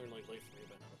everybody learned like life 3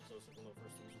 by now, so it's like one of the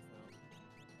first things we found.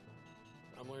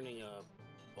 I'm learning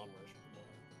Bum Rush at the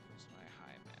moment. Who's my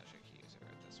high magic user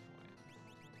at this point?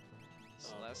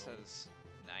 Celeste has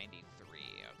 93.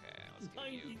 Okay, let's give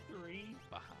 93? you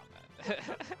Bahamut.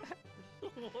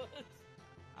 What?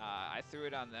 I threw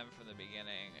it on them from the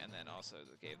beginning, and then also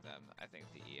gave them, I think,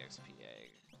 the EXP egg.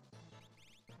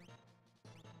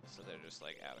 So they're just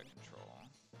like out of control.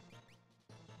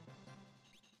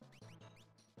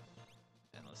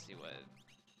 And let's see what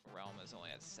Realm is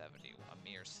only at 70, a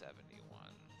mere 71.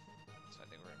 So I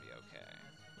think we're gonna be okay.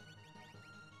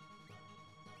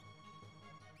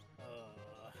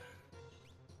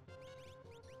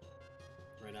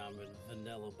 Right now I'm in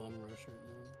vanilla Bum Rush right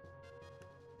now.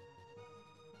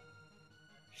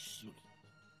 Shoot.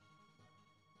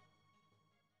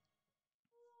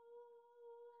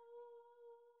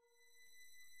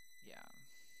 Yeah.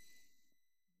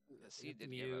 The seed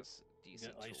did give us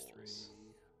decent Ice tools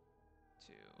 3.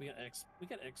 too. We got X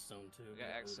Zone too. We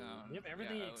got X Zone. We have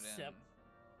everything except.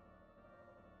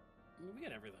 I mean, we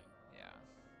got everything. Yeah.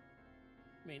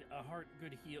 I mean, hard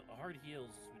heals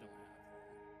we don't have.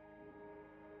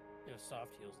 Yeah,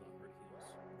 soft heals, not hard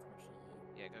heals,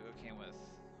 unfortunately. Yeah, Gogo came with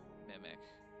Mimic.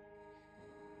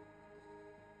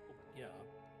 Yeah.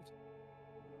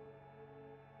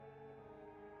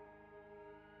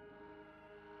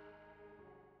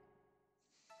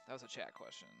 That was a chat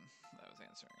question that I was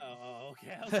answering. Oh,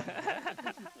 okay. I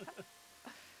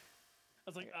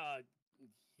was like,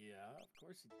 yeah, of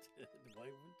course he did. Why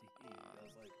wouldn't he? I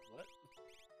was like, what?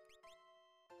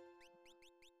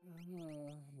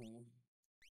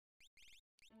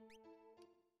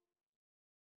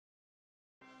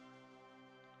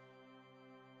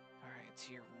 Alright,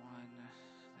 tier 1.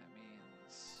 That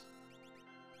means...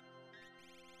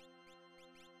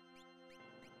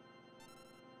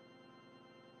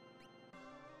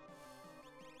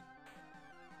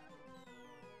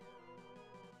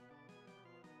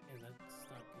 And that's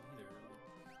not good either.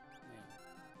 Man.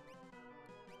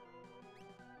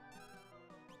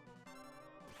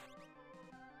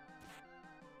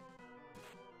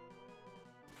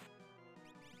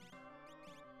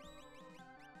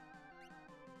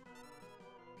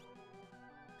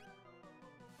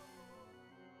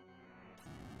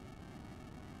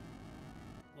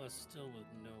 Plus, still with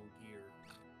no gear.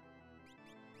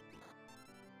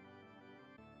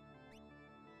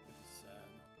 It's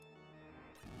sad.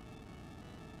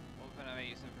 What weapon am I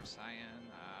using for Cyan?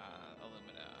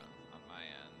 Illumina on my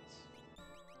end.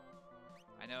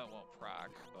 I know it won't proc,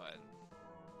 but...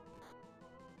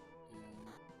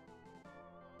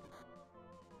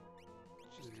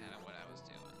 It's just kind of what I was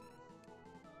doing.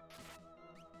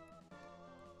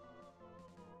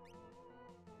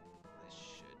 This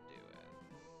should do it.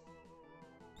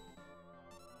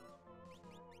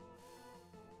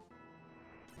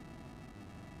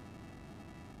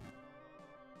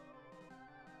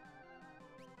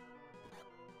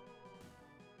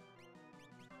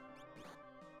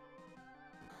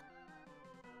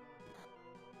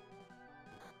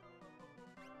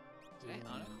 Did I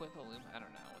unequip Illumina? I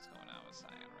don't know what's going on with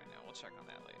Cyan right now. We'll check on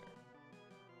that later.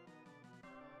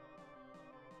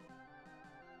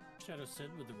 Shadow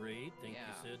Sid with the raid. Thank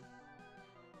you, Sid.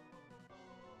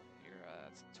 You're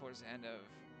towards the end of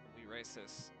We Race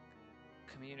This,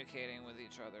 communicating with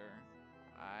each other.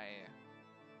 I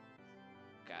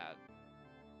got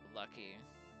lucky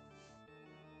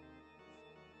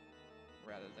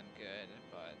rather than good,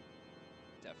 but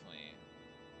definitely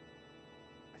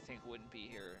I think wouldn't be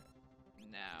here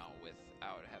now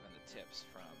without having the tips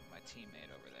from my teammate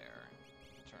over there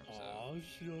in terms of...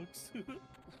 shucks.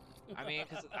 I mean,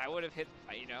 because I would have hit,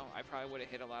 you know, I probably would have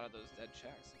hit a lot of those dead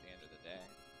checks at the end of the day.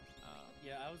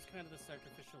 Yeah, I was kind of the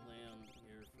sacrificial lamb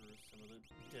here for some of the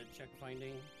dead check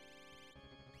finding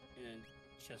and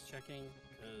chest checking,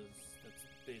 because that was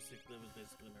basically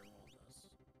my role in this.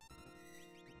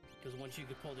 Because once you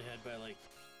get pulled ahead by like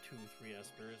 2-3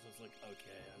 espers, I was like,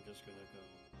 okay, I'm just gonna go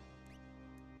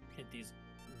hit these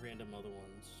random other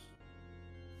ones.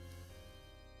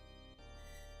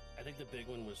 I think the big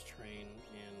one was train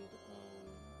and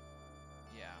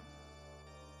yeah,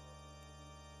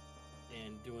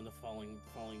 and doing the falling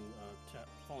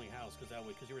house, because that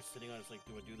way, because you were sitting on it, it's like,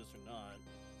 do I do this or not?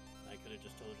 And I could have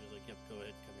just told you, like, yep, go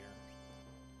ahead, come here.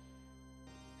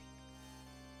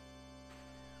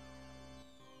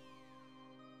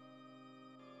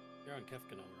 You're on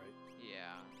Kefkanon, right?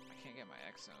 Yeah, I can't get my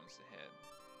X zones to hit.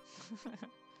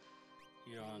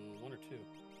 You're on 1 or 2?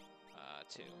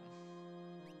 2.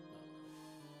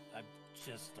 I'm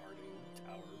just starting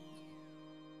tower.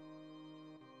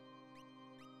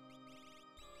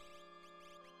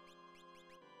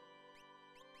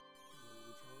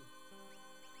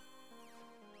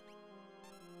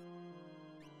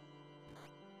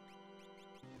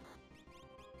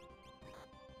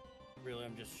 Really,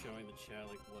 I'm just showing the chat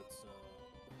like what's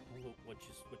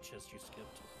what chest you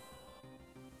skipped.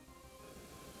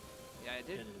 Yeah, I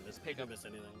did pick up miss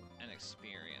anything. An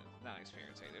experience, not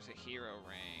experience. Like, there's a hero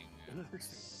ring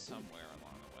somewhere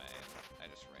along the way. I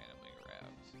just randomly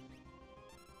grabbed.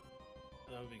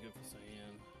 That would be good for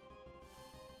Cyan.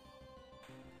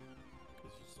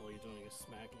 Because just all you're doing is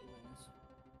smacking things.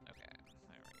 Okay,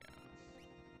 there we go.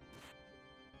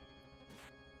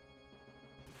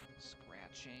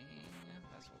 Scratching.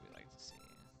 That's what we like to see.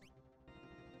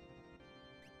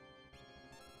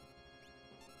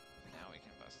 Now we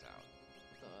can bust out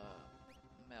the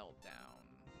meltdown.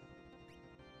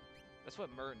 That's what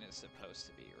Merton is supposed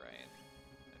to be, right?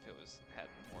 If it had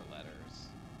more letters.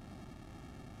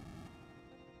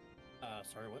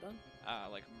 Sorry, what done?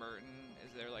 Like Merton,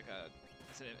 is there like a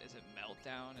Is it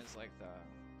Meltdown? Is like the...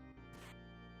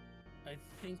 I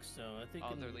think so. I think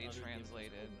otherly in other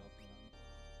translated.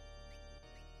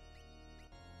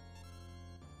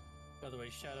 By the way,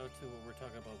 shout out to what we're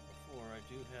talking about before. I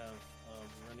do have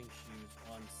running shoes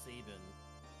on Saban,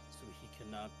 so he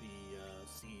cannot be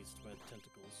seized by the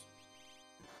tentacles.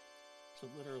 So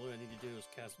literally what I need to do is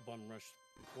cast Bum Rush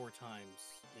 4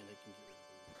 times, and I can get rid of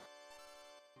him.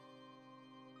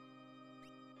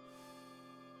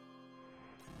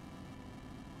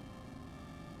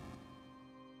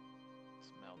 It's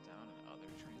Meltdown and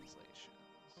other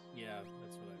translations. Yeah,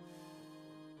 that's what I...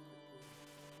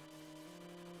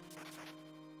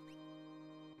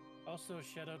 Also,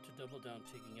 shout out to Double Down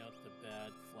taking out the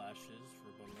bad flashes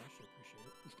for Bum Rush. I appreciate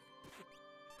it.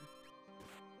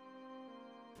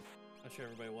 I'm sure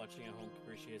everybody watching at home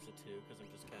appreciates it too, because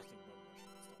I'm just casting Bum Rush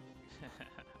and stuff.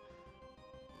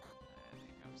 And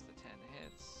here comes the 10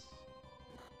 hits.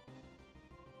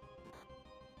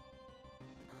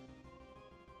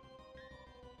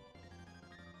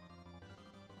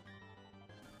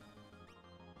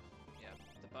 Yep,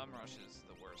 the Bum Rush is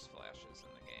the worst flashes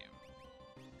in the game.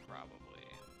 Probably.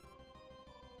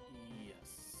 Yes,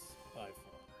 by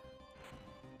far.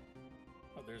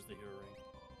 Oh, there's the hero ring.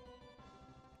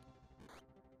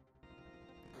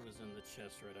 It was in the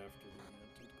chest right after the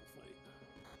tentacle fight.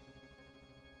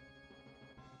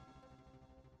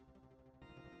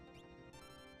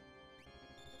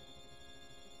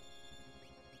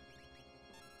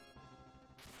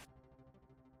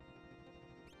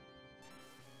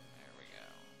 There we go.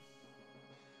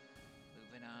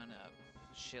 Moving on up.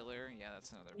 Schiller, yeah,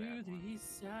 that's another bad To one. the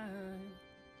east side.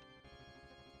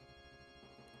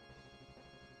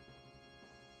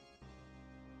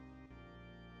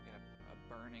 Got a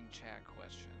burning chat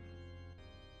question.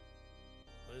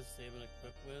 What is Saban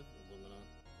equipped with? Illumina.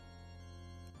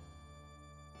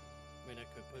 I mean, I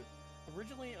could put...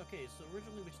 Originally, okay, so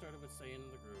originally we started with Saiyan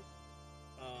in the group.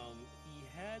 He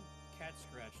had Cat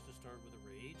Scratch to start with a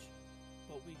Rage,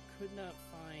 but we could not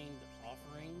find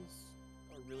offerings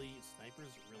or really snipers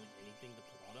or really anything to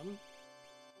put on him.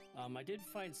 I did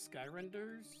find Sky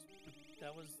Renders,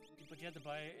 but you had to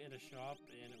buy it in a shop,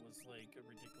 and it was like a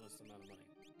ridiculous amount of money.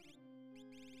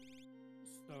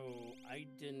 So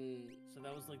so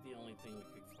that was like the only thing we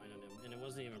could find on him, and it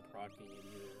wasn't even proccing it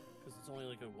either, because it's only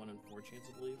like a 1 in 4 chance,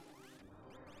 I believe.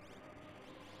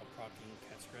 A proccing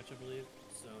Cat Scratch, I believe.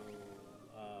 So,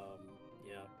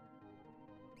 yeah.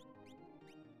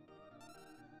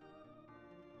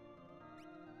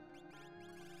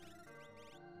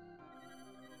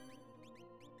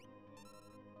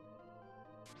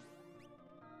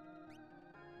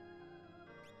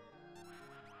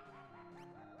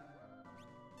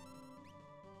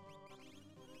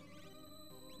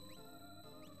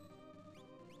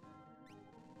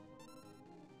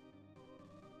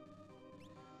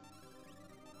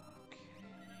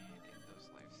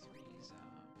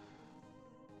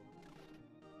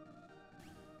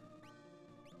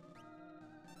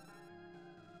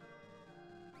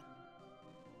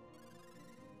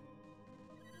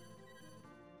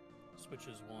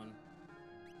 Switches 1.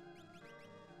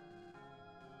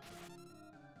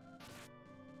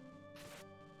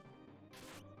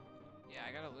 Yeah,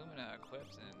 I got Illumina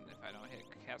equipped, and if I don't hit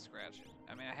Cat Scratch,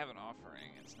 I mean, I have an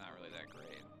offering. It's not really that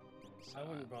great. So, I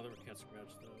wouldn't bother with Cat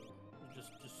Scratch though.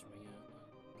 Just swing it.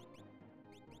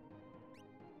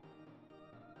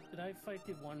 Did I fight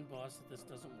the one boss that this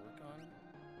doesn't work on?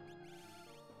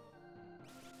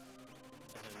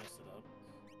 Did I mess it up?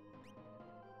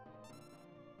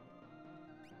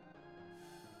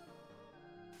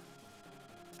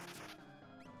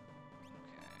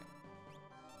 Okay.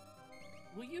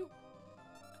 Will you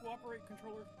cooperate,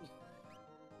 controller?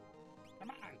 Come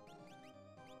on!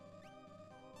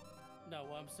 No,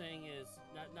 what I'm saying is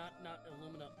not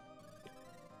Illumina.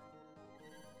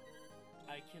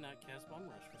 I cannot cast Bum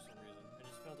Rush for some reason. I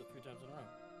just failed it 3 times in a row.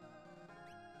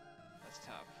 That's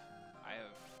tough. I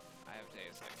have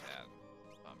days like that.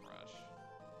 Bum Rush.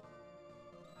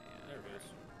 And There it goes.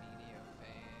 Medio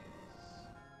phase.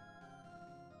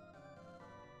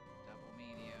 Double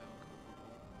medio.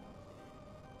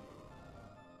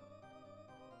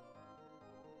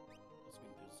 That's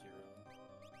gonna do 0.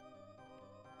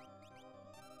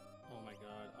 Oh my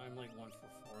god, I'm like 1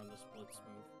 for 4 on this blitz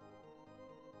move.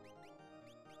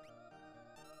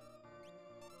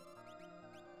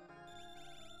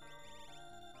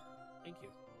 Thank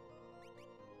you.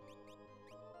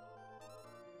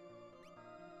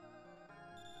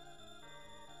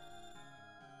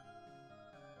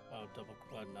 Wow, double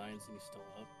quad 9s and he's still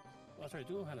up. Oh, that's right,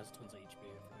 Dual Hand has tons of HP,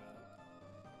 I forgot.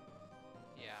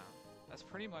 Yeah. That's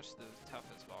pretty much the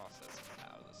toughest boss that's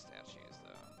out of the statues,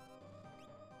 though.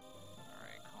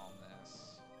 Alright,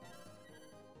 calmness.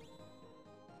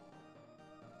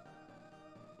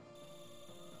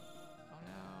 Oh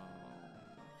no.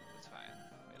 It's fine.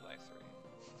 Made life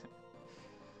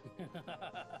 3.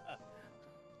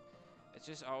 It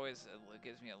just always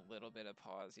gives me a little bit of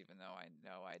pause, even though I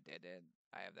know I did it.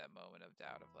 I have that moment of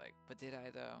doubt of like, but did I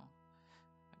though?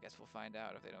 I guess we'll find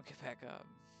out if they don't get back up.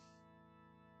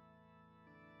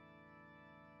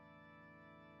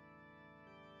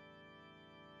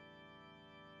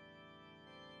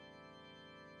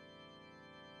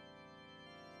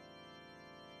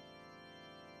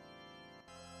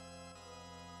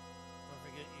 Don't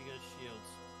forget you got shields.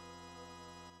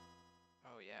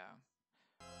 Oh yeah.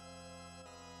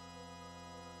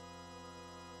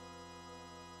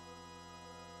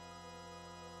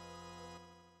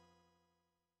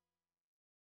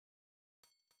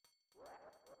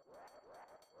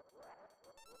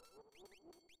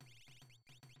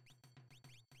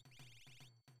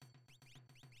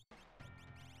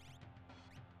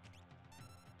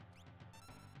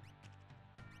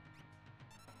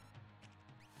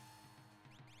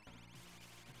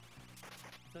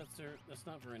 That's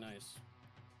not very nice.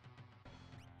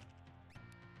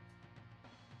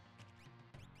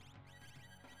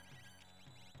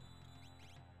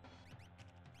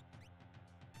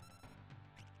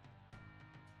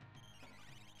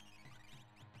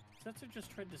 Setzer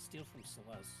just tried to steal from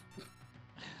Celeste.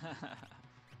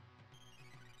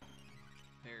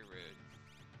 Very rude.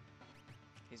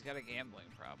 He's got a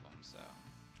gambling problem, so.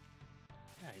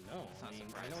 Yeah, I know.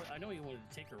 I know he wanted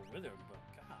to take her with him, but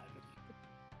God.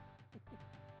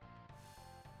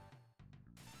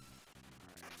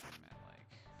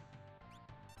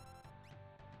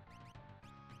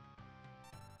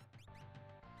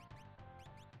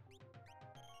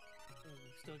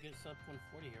 Still get sub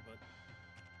 140 here, but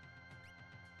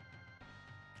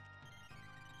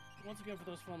once again, for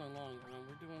those following along,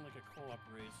 we're doing like a co-op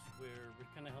race where we're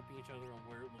kind of helping each other on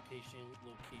where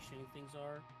locationing things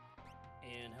are,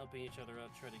 and helping each other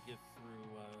out try to get through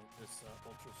this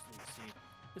ultra sleep seed.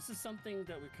 This is something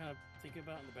that we kind of think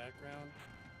about in the background.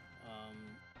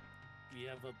 We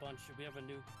have a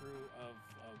new crew of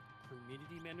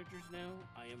community managers now.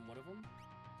 I am one of them.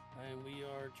 And we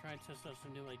are trying to test out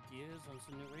some new ideas on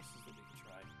some new races that we can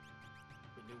try.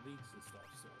 The new leagues and stuff,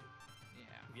 so... Yeah.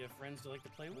 If you have friends to like to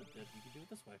play with it, you can do it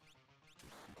this way.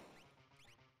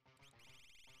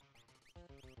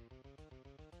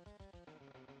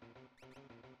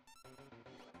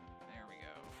 There we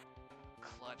go.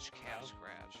 Clutch cat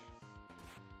scratch.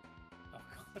 Oh,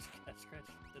 clutch cat scratch?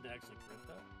 Did it actually crit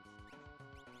though?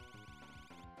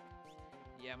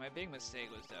 Yeah, my big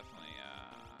mistake was definitely,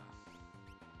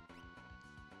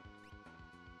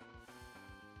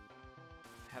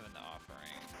 having the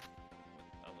offering with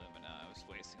Illumina. I was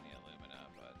wasting the Illumina,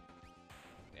 but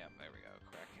yeah, there we go.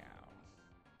 Crack cow.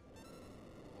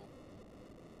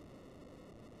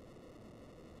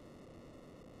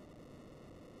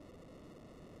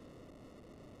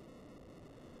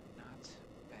 Not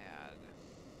bad.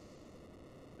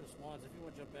 TheSwantz, if you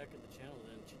want to jump back in the channel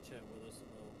and chit chat with us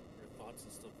about your thoughts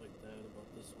and stuff like that about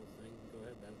this whole thing, go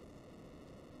ahead, man.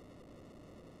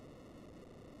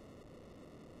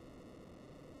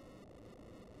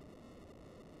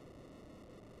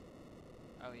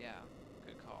 Oh yeah,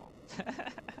 good call.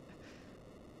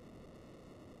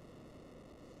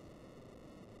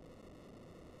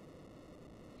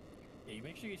 Yeah, you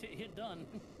make sure you hit done.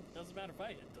 Doesn't matter if I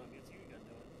hit done, it's you gotta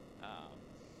do it.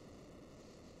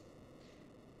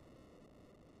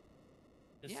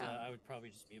 Yeah. I would probably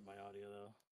just mute my audio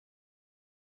though.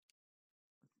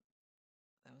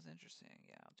 That was interesting.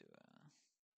 Yeah, I'll do a...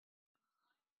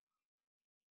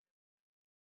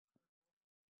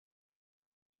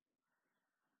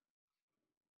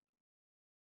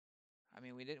 I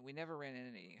mean, we never ran into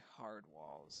any hard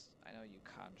walls. I know you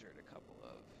conjured a couple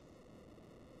of...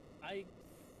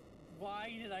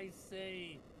 Why did I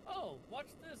say, oh, watch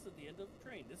this at the end of the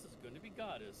train. This is going to be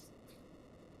goddess.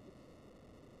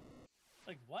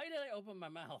 Like, why did I open my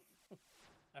mouth?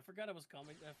 I forgot I was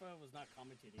commenting. I thought I was not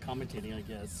commentating. Commentating, I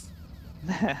guess.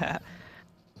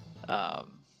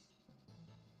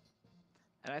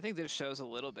 And I think this shows a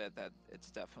little bit that it's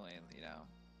definitely, you know,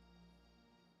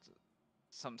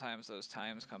 sometimes those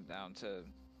times come down to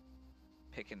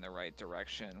picking the right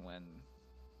direction when,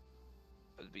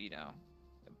 you know,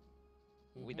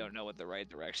 we don't know what the right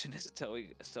direction is until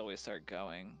we start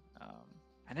going.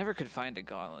 I never could find a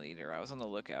gauntlet either. I was on the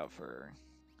lookout for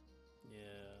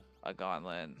a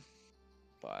gauntlet,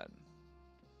 but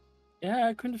yeah,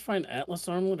 I couldn't find Atlas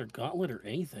Armlet or Gauntlet or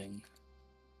anything.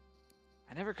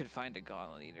 I never could find a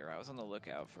Gauntlet Eater. I was on the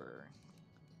lookout for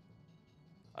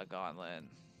a Gauntlet,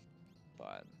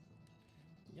 but...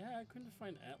 Yeah, I couldn't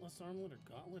find Atlas Armlet or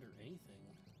Gauntlet or anything.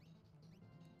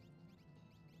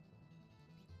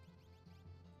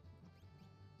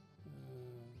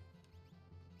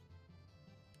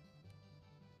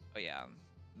 But yeah,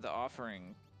 the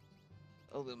offering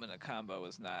Illumina combo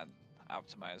is not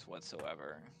optimized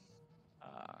whatsoever.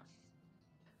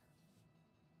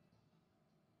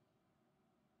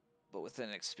 But with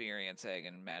an experience egg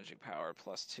and magic power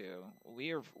 +2,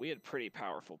 we had pretty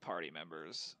powerful party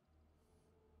members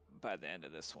by the end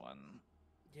of this one.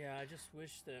 Yeah, I just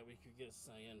wish that we could get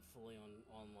Cyan fully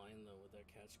online though with that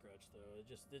cat scratch though. It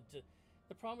just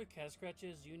the problem with cat scratch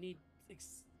is you need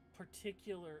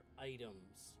particular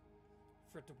items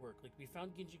for it to work. Like we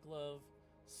found Genji Glove,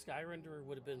 Sky Renderer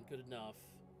would have been good enough,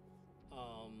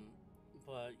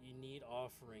 but you need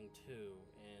offering too,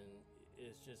 and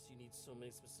it's just you need so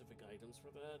many specific items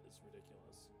for that. It's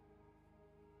ridiculous.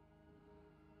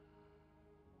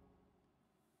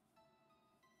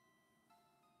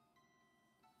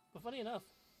 But funny enough,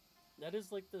 that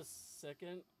is like the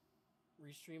second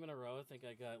restream in a row I think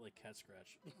I got like cat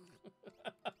scratch.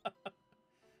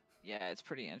 Yeah, it's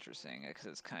pretty interesting because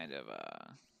it's kind of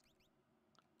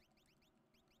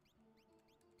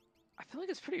I feel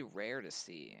like it's pretty rare to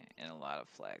see in a lot of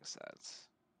flag sets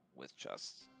with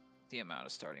just the amount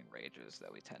of starting rages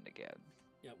that we tend to get.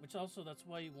 Yeah, which also that's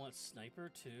why you want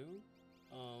Sniper too,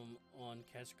 on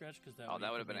cat scratch because that. Oh, that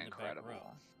would have been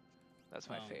incredible. That's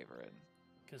my favorite.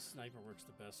 Because Sniper works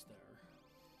the best there.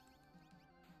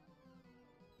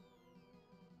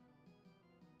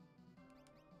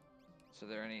 So, are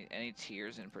there any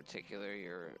tiers in particular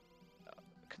you're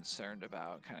concerned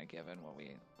about, kind of given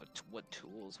what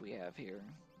tools we have here?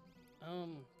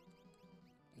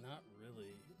 Not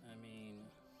really. I mean,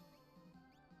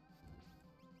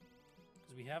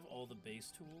 because we have all the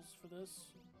base tools for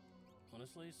this,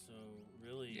 honestly. So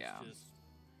really, it's just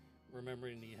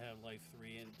remembering that you have life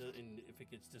 3, and if it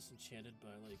gets disenchanted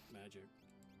by like magic.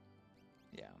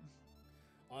 Yeah.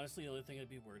 Honestly, the only thing I'd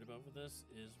be worried about with this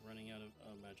is running out of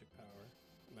magic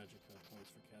points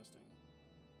for casting.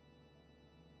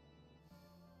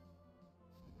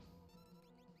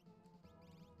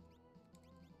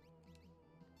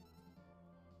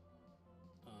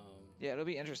 Yeah, it'll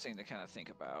be interesting to kind of think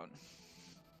about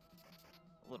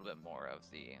a little bit more of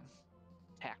the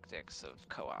tactics of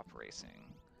co-op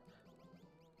racing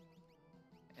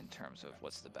in terms of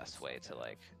what's the best way to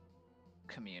like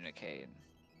communicate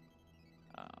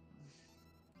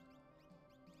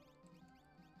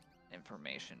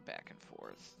information back and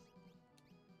forth,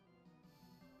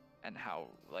 and how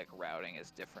like routing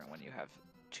is different when you have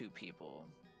 2 people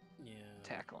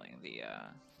tackling the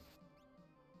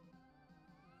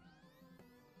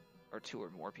or 2 or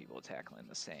more people tackling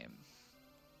the same.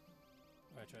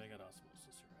 Alright, try to get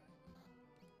osmosis,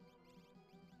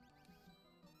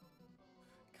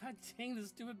 right? God dang this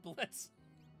stupid blitz.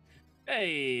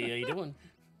 Hey, how you doing?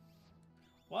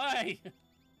 Why? Oh,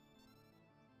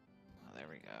 there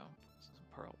we go.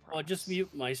 Pearl procs. Well, just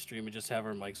mute my stream and just have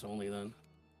our mics only then.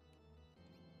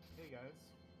 Hey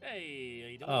guys. Hey, how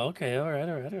you doing? Oh, okay, alright.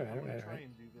 I'm gonna try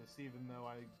and do this even though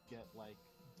I get like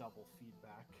double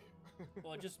feedback.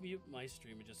 Well, just mute my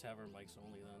stream and just have our mics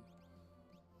only then.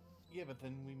 Yeah, but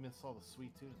then we miss all the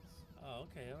sweet tunes. Oh,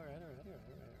 okay, alright.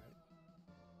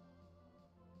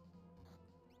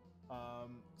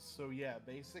 So yeah,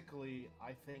 basically,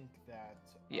 I think that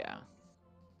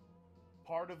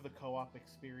part of the co-op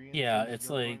experience. Yeah, it's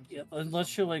like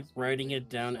unless you're like writing it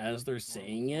down as they're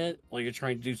saying it, while you're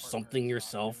trying to do something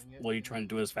yourself, while you're trying to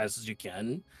do it as fast as you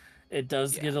can, it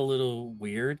does get a little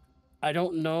weird. I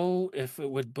don't know if it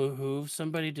would behoove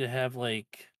somebody to have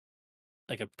like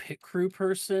a pit crew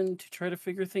person to try to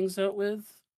figure things out with.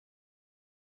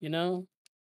 You know,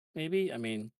 maybe. I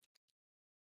mean,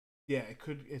 yeah, it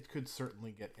could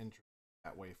certainly get interesting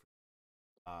that way.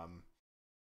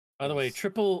 By the way,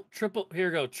 triple here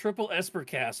we go, triple Esper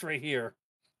cast right here.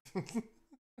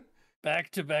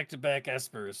 back to back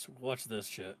Espers. Watch this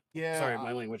shit. Yeah. Sorry,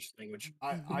 my language.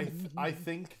 I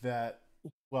think that,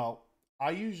 well, I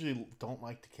usually don't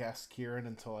like to cast Kieran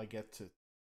until I get to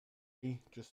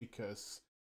just because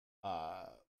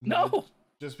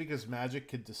just because magic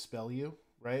could dispel you,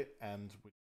 right? And we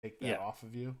take that off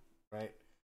of you, right?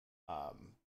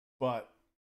 But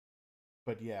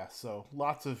yeah, so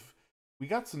we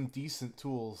got some decent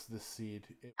tools this seed.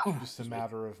 It's just a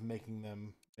matter of making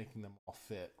them all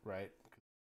fit, right?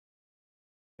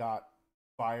 We got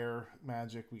fire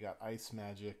magic, we got ice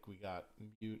magic, we got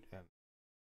mute and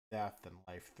death and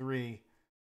life 3.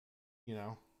 You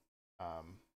know,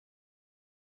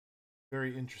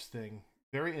 Very interesting.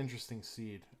 Very interesting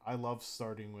seed. I love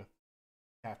starting with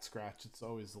Cat Scratch. It's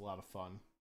always a lot of fun.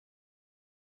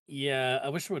 Yeah, I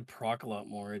wish it would proc a lot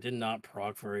more. It did not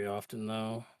proc very often,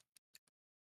 though.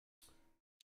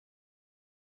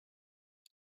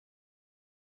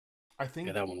 I think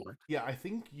Yeah, that one worked. Yeah, I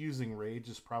think using Rage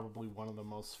is probably one of the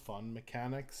most fun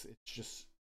mechanics. It's just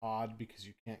odd because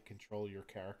you can't control your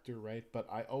character, right? But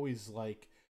I always like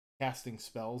casting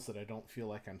spells that I don't feel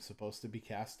like I'm supposed to be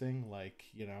casting. Like,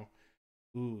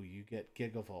 ooh, you get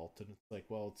Gigavolt, and it's like,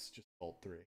 well, it's just Volt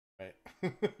 3, right?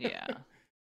 Yeah.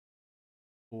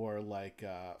 Or like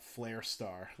Flare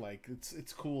Star. Like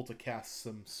it's cool to cast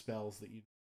some spells that you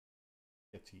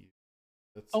get to use.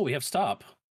 Oh, we have stop.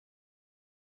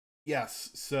 Yes,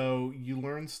 so you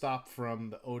learn stop from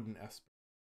the Odin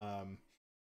Esper,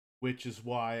 which is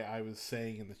why I was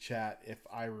saying in the chat, if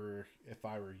I were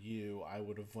you, I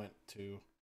would have went to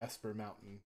Esper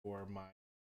Mountain for my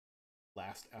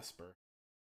last Esper,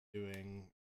 doing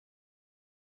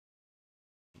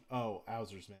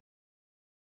Owzer's Man.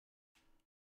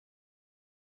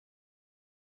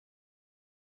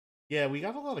 Yeah, we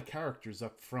got a lot of characters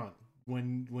up front.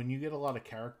 When you get a lot of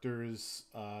characters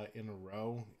in a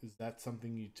row, is that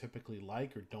something you typically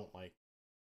like or don't like?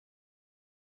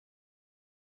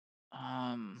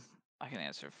 I can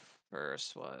answer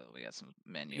first while we got some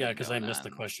menu. Yeah, because I going missed the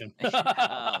on. question.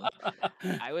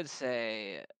 I would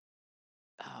say,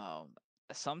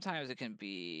 sometimes it can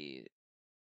be.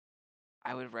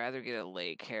 I would rather get a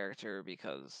late character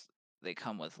because they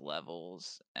come with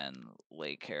levels, and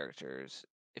late characters,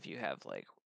 if you have like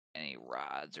any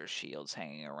rods or shields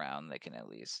hanging around, they can at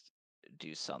least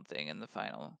do something in the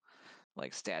final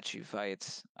like statue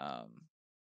fights.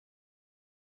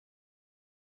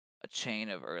 A chain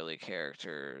of early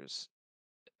characters,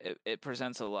 it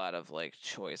presents a lot of like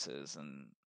choices, and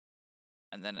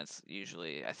then it's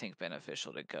usually, I think,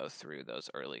 beneficial to go through those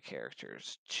early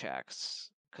characters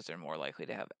checks because they're more likely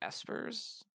to have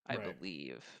espers, I Right.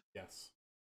 believe. Yes.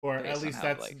 Or at Based on least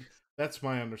how, like, that's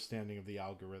my understanding of the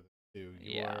algorithm too.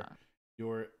 yeah,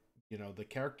 Your the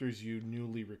characters you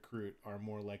newly recruit are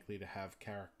more likely to have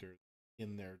characters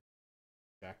in their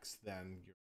checks than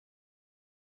your.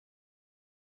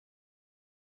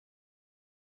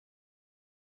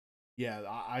 Yeah,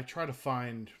 I try to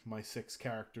find my 6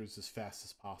 characters as fast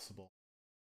as possible.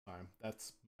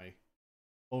 That's my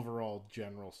overall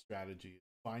general strategy.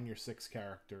 Find your 6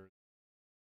 characters,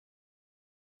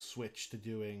 switch to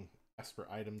doing Esper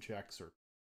item checks or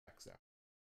checks after.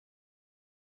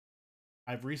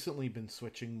 I've recently been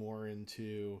switching more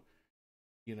into,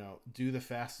 do the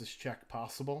fastest check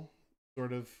possible,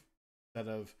 sort of,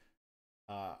 instead of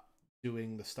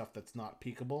doing the stuff that's not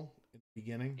peakable in the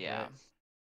beginning, yeah, right?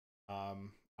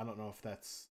 I don't know if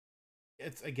it's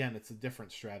a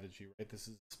different strategy, right? This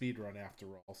is a speed run after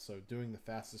all, so doing the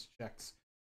fastest checks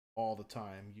all the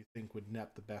time you think would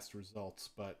net the best results,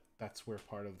 but that's where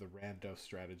part of the rando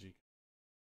strategy.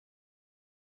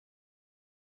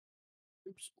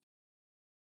 Oops.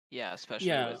 yeah. Especially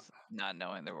Yeah, with not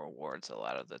knowing the rewards, a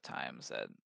lot of the times that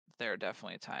there are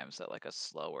definitely times that like a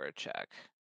slower check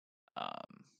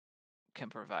um, can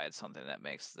provide something that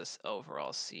makes this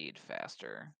overall seed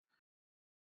faster,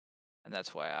 and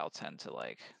that's why I'll tend to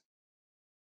like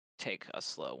take a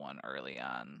slow one early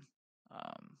on,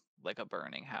 like a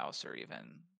burning house or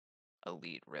even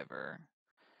elite river,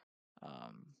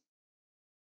 um,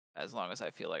 as long as I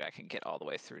feel like I can get all the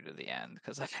way through to the end,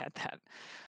 because I've had that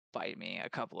bite me a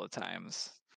couple of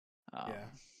times. Yeah,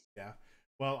 yeah.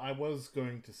 Well, I was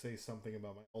going to say something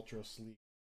about my ultra sleep,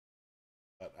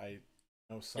 but I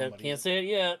know somebody. can't say it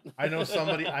yet. I know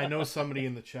somebody. I know somebody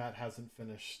in the chat hasn't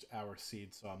finished our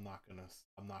seed, so I'm not gonna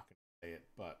say it.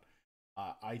 But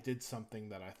I did something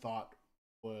that I thought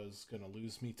was gonna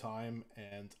lose me time,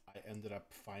 and I ended up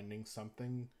finding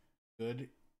something good.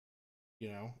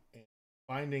 And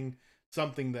finding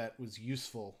something that was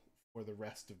useful for the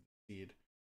rest of the seed.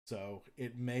 So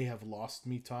it may have lost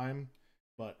me time,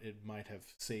 but it might have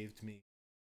saved me.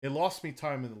 It lost me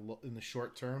time in the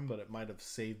short term, but it might have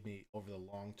saved me over the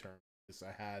long term because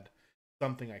I had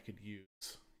something I could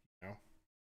use. You know,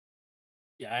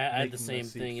 Yeah, I had the making my same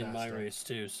seed thing in my faster. race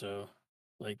too. So,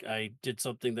 like, I did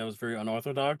something that was very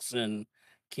unorthodox and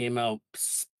came out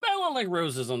smelling like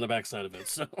roses on the backside of it.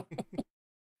 So,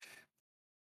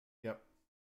 Yep.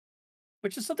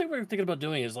 which is something we're thinking about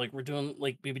doing. Is like we're doing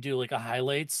like maybe do like a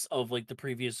highlights of like the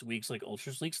previous week's like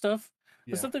Ultra League stuff.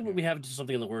 It's Yeah. something Yeah. we have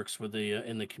something in the works with the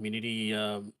in the community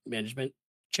management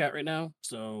chat right now.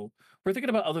 So we're thinking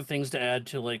about other things to add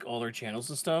to like all our channels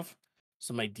and stuff.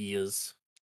 Some ideas.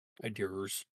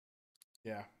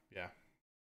 Yeah. Yeah.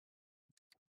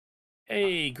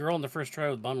 Hey, girl in the first try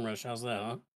with Bum Rush. How's that,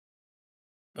 huh?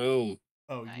 Boom.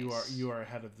 Oh, Nice. you are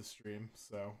ahead of the stream,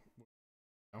 so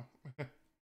no.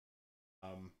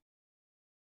 um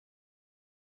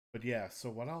but yeah, so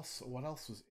what else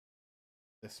was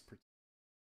this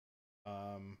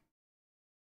I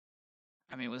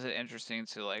mean, was it interesting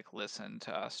to like listen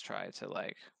to us try to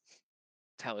like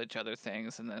tell each other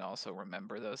things and then also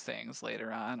remember those things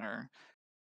later on, or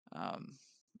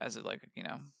as it like,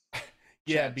 yeah,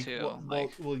 chat too,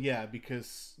 like yeah,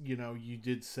 because you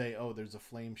did say, oh, there's a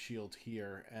flame shield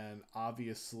here, and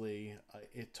obviously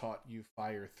it taught you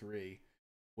fire 3,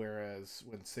 whereas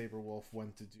when Sabre Wolf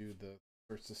went to do the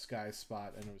versus Sky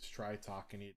spot and it was try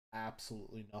talk and he had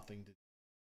absolutely nothing to do,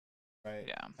 right?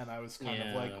 yeah. And I was kind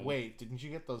of like, wait, didn't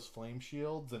you get those flame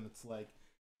shields? And it's like,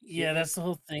 Yeah, that's the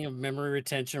whole thing of memory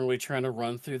retention. We're trying to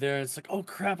run through there. It's like, oh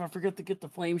crap, I forgot to get the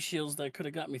flame shields that could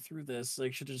have got me through this.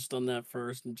 Like, should have just done that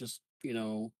first and just,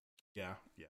 yeah.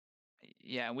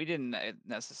 Yeah, we didn't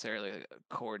necessarily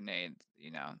coordinate,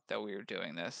 that we were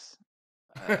doing this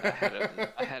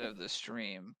ahead of the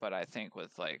stream, but I think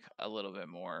with like a little bit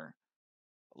more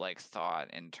like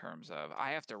thought in terms of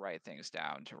I have to write things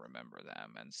down to remember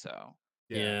them, and so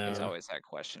it's Yeah. always that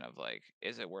question of like,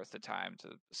 is it worth the time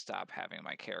to stop having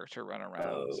my character run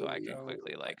around so Oh I can no,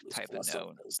 quickly I like type a misclassed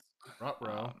note? this.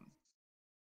 Ruh-roh.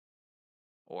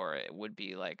 Or it would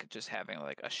be like just having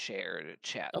like a shared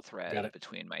chat Oh, got thread it.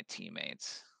 between my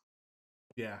teammates.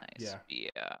 Yeah, Nice. yeah. Be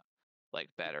like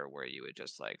better where you would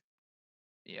just like,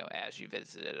 as you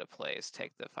visited a place,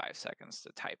 take the 5 seconds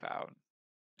to type out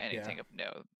Yeah. anything of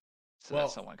note so that Well,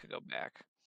 someone could go back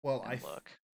well, and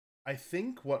look. I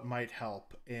think what might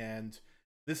help, and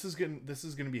this is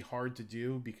gonna be hard to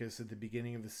do because at the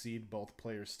beginning of the seed, both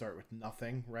players start with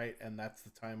nothing, right? And that's the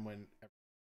time when everyone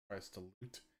tries to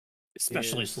loot.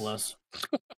 Especially Is Celeste.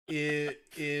 it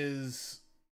is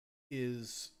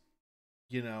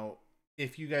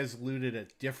if you guys looted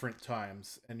at different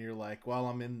times and you're like, well,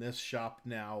 I'm in this shop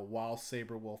now while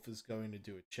Sabre Wolf is going to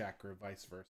do a check or vice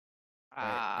versa.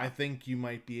 Right. I think you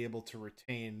might be able to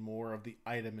retain more of the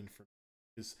item information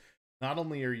because not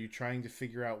only are you trying to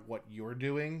figure out what you're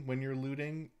doing when you're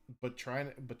looting, but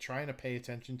trying to pay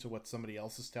attention to what somebody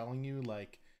else is telling you.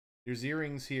 Like, there's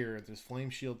earrings here, there's flame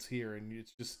shields here, and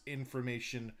it's just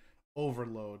information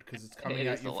overload because it's coming it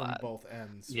at is a you from lot. both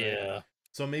ends. Right? Yeah.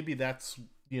 So maybe that's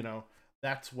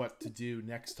what to do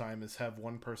next time is have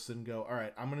one person go, all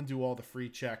right, I'm gonna do all the free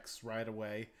checks right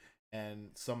away, and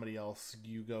somebody else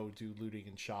you go do looting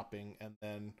and shopping, and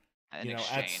then And at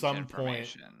exchange some point,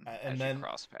 information and as you then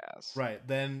cross paths. right,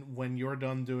 then when you're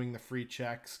done doing the free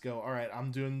checks, go, all right,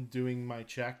 I'm doing my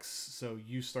checks, so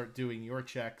you start doing your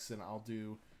checks and I'll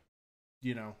do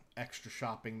extra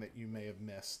shopping that you may have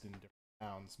missed in different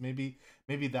towns. Maybe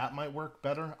that might work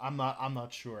better. I'm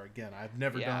not sure. Again, I've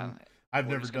never done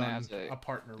a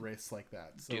partner race like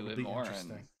that, so do it'll it be more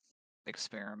interesting. and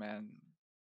experiment.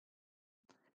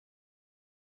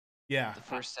 Yeah. The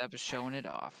first step is showing it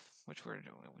off, which we're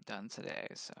done today.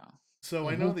 So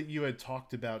I know that you had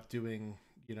talked about doing,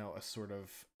 a sort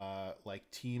of like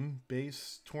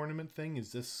team-based tournament thing.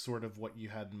 Is this sort of what you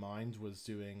had in mind? Was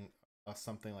doing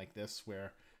something like this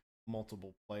where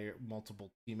multiple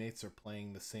teammates are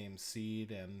playing the same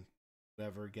seed, and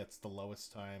whoever gets the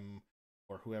lowest time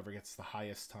or whoever gets the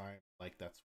highest time, like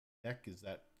that's deck. Is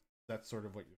that sort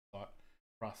of what your thought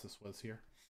process was here?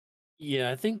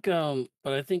 Yeah, I think but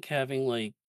I think having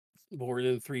like more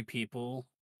than 3 people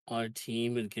on a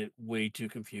team would get way too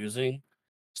confusing.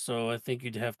 So I think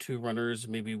you'd have 2 runners,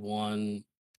 maybe one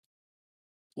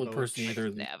person Coach, either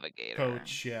navigator.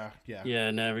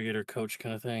 yeah, navigator coach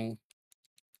kind of thing.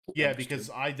 Yeah, Understood. because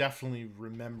I definitely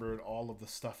remembered all of the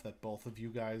stuff that both of you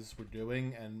guys were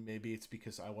doing, and maybe it's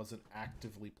because I wasn't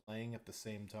actively playing at the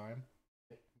same time.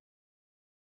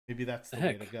 Maybe that's the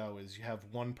way to go, is you have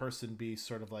one person be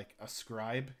sort of like a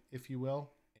scribe, if you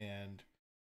will, and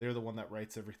they're the one that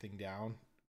writes everything down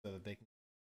so that they can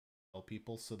tell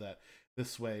people, so that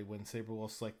this way when Sabre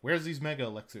Wolf's like, where's these mega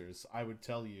elixirs? I would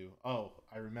tell you, oh,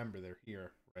 I remember they're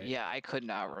here, right? Yeah, I could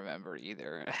not remember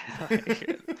either.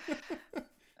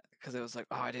 Because it was like,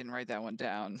 oh, I didn't write that one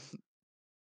down.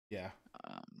 Yeah.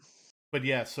 But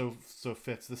yeah, so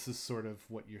Fitz, this is sort of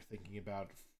what you're thinking about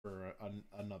for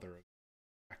another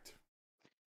act.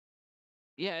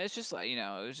 Yeah, it's just like, it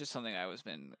was just something I was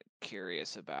been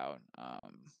curious about,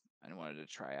 and wanted to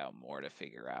try out more to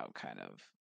figure out kind of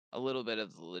a little bit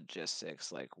of the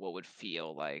logistics, like what would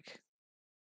feel like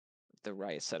the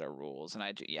right set of rules. And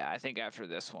I think after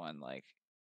this one, like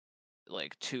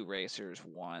 2 racers,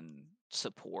 1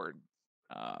 support,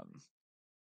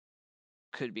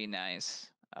 could be nice.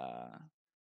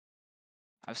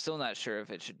 I'm still not sure if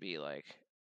it should be like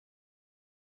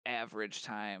average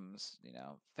times,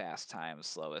 fast times,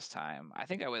 slowest time. I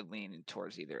think I would lean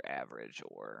towards either average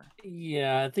or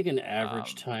Yeah, I think an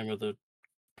average time of the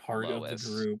part of the lowest.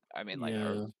 group. I mean,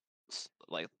 Yeah.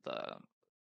 like the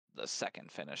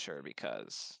second finisher,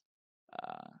 because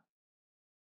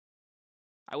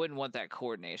I wouldn't want that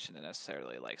coordination to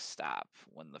necessarily like stop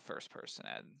when the first person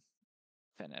had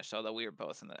finished. Although we were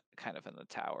both in the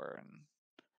tower, and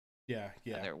yeah.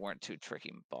 there weren't two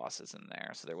tricky bosses in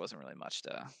there, so there wasn't really much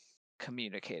to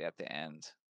communicate at the end.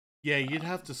 Yeah, you'd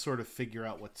have to sort of figure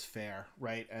out what's fair,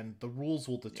 right? And the rules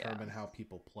will determine how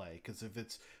people play. Because if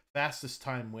it's fastest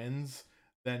time wins,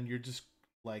 then you're just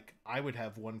like, I would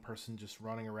have one person just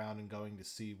running around and going to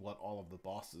see what all of the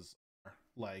bosses are,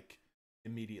 like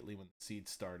immediately when the seed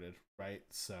started, right?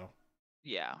 So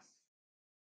yeah,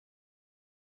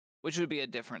 which would be a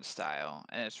different style,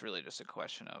 and it's really just a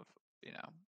question of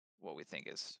what we think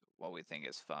is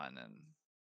fun, and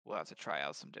we'll have to try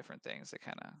out some different things to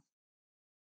kind of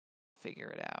figure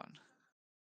it out.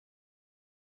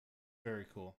 very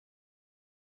cool.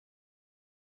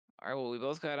 All right, well, we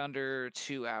both got under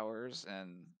 2 hours,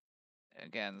 and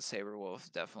again, Sabre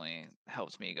Wolf definitely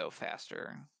helped me go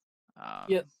faster.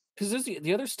 Yeah, because there's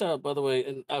the other style, by the way,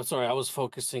 and I'm sorry, I was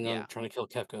focusing on Yeah. trying to kill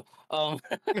Kefka.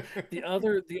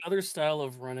 The other style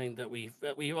of running that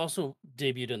we also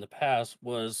debuted in the past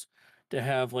was to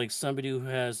have like somebody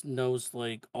who knows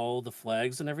like all the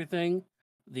flags and everything.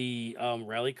 The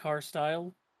rally car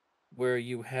style, where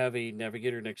you have a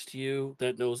navigator next to you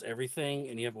that knows everything,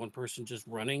 and you have one person just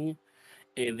running,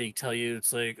 and they tell you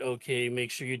it's like, okay,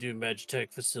 make sure you do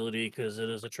Magitech facility because it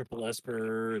is a triple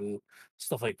Esper and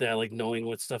stuff like that, like knowing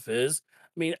what stuff is.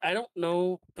 I mean, I don't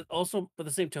know, but also, by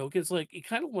the same token, it's like you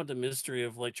kind of want the mystery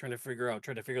of like trying to figure out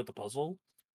the puzzle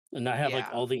and not have like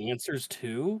Yeah. all the answers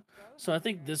too. So I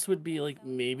think this would be like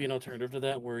maybe an alternative to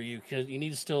that, where you need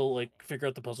to still like figure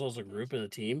out the puzzle as a group and a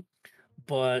team,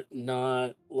 but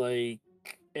not like,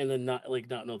 and then not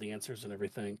know the answers and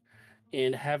everything,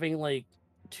 and having like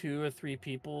 2 or 3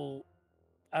 people.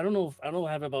 I don't know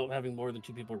about having more than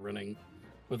 2 people running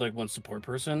with like one support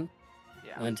person,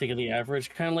 Yeah. and then taking the average,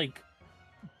 kind of like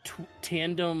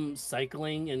tandem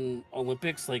cycling in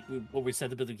Olympics, like what we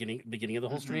said at the beginning of the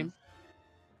whole stream,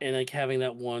 and like having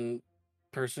that one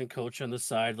person coach on the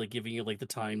side, like giving you like the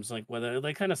times, like whether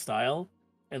like kind of style,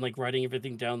 and like writing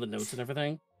everything down, the notes and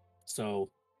everything. So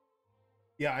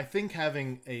Yeah, I think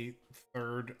having a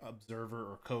third observer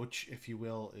or coach, if you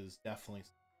will, is definitely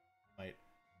might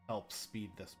help speed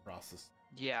this process.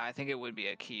 Yeah, I think it would be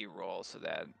a key role, so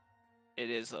that it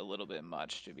is a little bit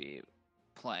much to be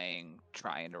playing,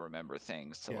 trying to remember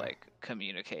things to like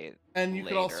communicate. And you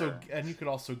later. could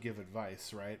also give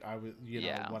advice, right? I was,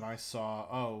 when I saw,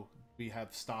 oh, we have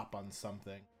stop on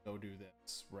something, go do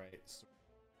this, right? So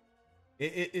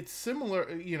it's similar,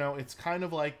 it's kind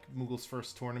of like Moogle's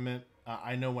first tournament.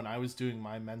 I know when I was doing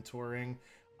my mentoring,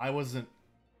 I wasn't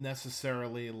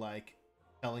necessarily like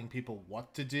telling people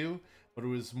what to do, but it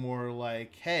was more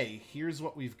like, hey, here's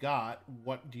what we've got,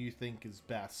 what do you think is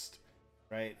best,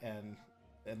 right? And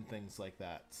things like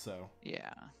that. So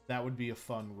yeah, that would be a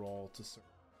fun role to sort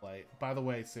of play. By the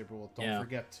way, Saberwolf, don't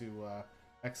forget to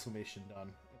exclamation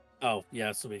done. Oh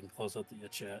yeah, so we can close out the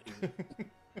chat.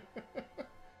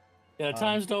 Yeah,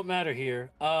 times don't matter here.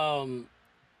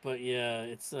 But yeah,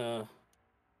 it's But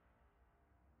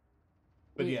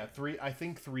yeah, I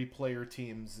think 3-player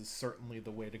teams is certainly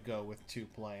the way to go with 2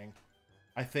 playing.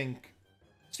 I think.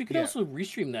 So you could also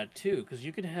restream that too, because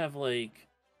you could have like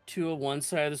 2 on one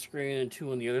side of the screen and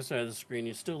 2 on the other side of the screen.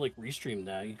 You still like restream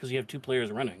that because you have 2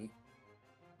 players running.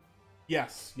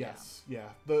 Yes, yeah.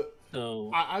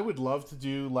 So I would love to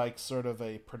do like sort of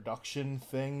a production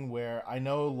thing where I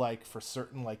know like for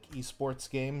certain like esports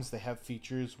games they have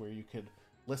features where you could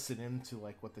listen into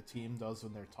like what the team does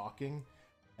when they're talking,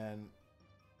 and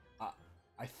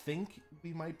I think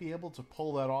we might be able to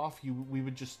pull that off. We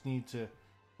would just need to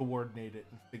coordinate it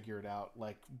and figure it out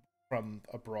like from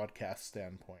a broadcast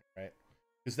standpoint, right?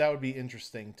 Because that would be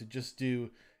interesting to just do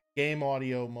game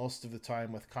audio most of the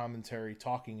time with commentary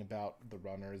talking about the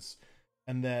runners,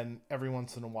 and then every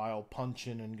once in a while punch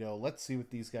in and go, let's see what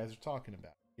these guys are talking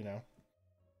about,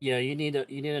 yeah, you need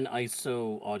an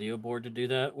ISO audio board to do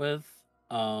that with,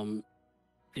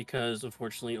 because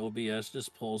unfortunately OBS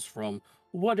just pulls from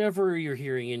whatever you're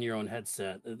hearing in your own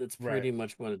headset. That's pretty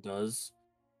much what it does.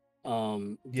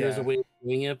 There's a way of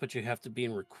doing it, but you have to be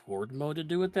in record mode to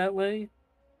do it that way.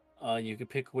 You can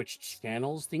pick which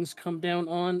channels things come down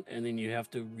on, and then you have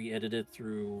to re-edit it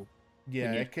through.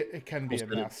 Yeah, it can be a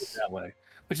mess that way,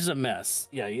 which is a mess.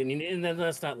 Yeah, and then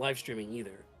that's not live streaming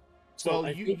either. So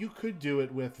Well, you could do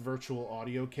it with virtual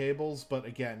audio cables, but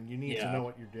again, you need to know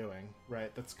what you're doing,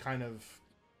 right? That's kind of...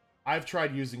 I've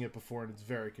tried using it before, and it's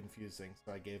very confusing,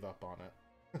 so I gave up on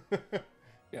it.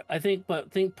 Yeah, I think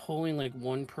pulling like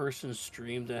one person's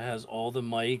stream that has all the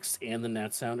mics and the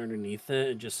net sound underneath it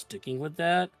and just sticking with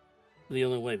that, the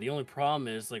only way. The only problem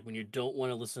is like when you don't want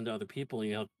to listen to other people and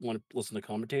you want to listen to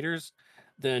commentators,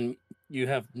 then you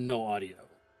have no audio.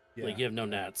 Yeah, like you have no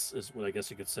nats, is what I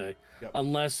guess you could say. Yep.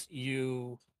 Unless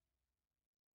you...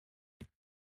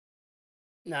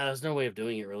 Nah, there's no way of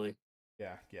doing it really.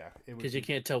 Yeah. Because you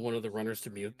can't tell one of the runners to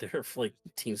mute their like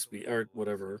TeamSpeak or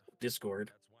whatever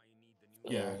Discord.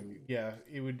 Yeah,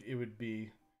 it would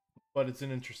be, but it's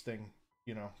an interesting,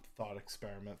 thought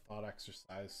experiment, thought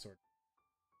exercise sort of.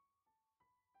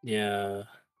 Yeah.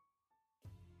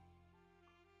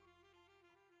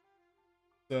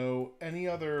 So, any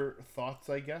other thoughts,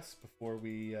 I guess, before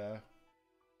we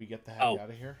get the heck out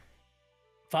of here?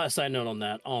 Side note on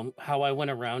that, how I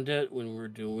went around it when we were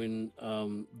doing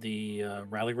the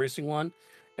rally racing one,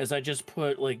 is I just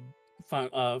put like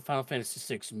Final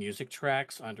Fantasy VI music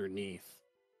tracks underneath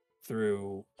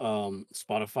through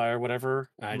Spotify or whatever.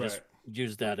 I just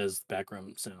used that as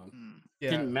background sound. Yeah.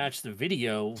 Didn't match the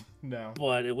video, no,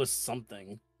 but it was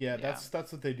something. Yeah, that's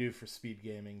what they do for speed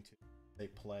gaming too. They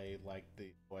play like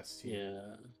the OST.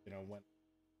 Yeah. When.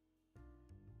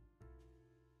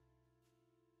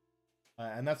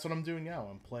 And that's what I'm doing now.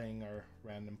 I'm playing our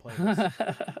random playlist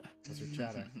as we're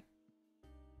chatting.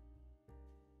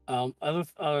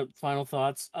 Other final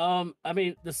thoughts. I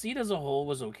mean, the seed as a whole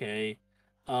was okay.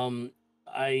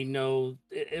 I know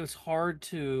it was hard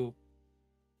to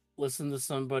listen to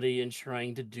somebody and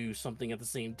trying to do something at the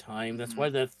same time. That's why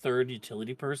that third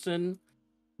utility person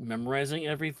memorizing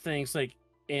everything. It's like,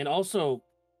 and also,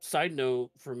 side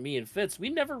note for me and Fitz, we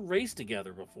never raced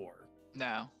together before.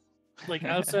 No. Like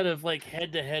outside of like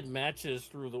head-to-head matches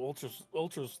through the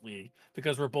Ultras League,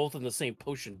 because we're both in the same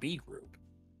Potion B group.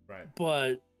 Right.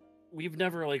 But we've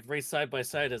never like raced side by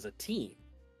side as a team.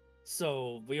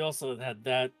 So we also had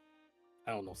that.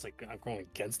 I don't know. It's like I'm going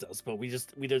against us, but we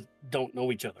just don't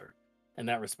know each other in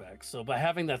that respect. So by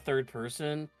having that third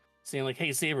person saying like,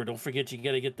 "Hey Sabre, don't forget you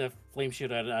got to get that flame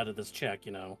shoot out of this check,"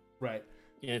 Right.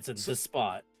 Yeah, it's this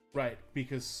spot. Right,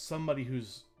 because somebody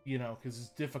who's because it's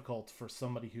difficult for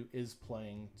somebody who is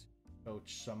playing to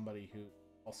coach somebody who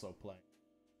also playing,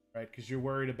 right? Because you're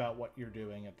worried about what you're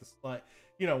doing at this, like,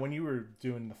 when you were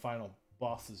doing the final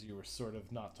bosses, you were sort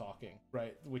of not talking,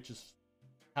 right? Which is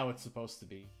how it's supposed to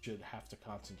be. You should have to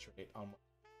concentrate on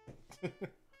what...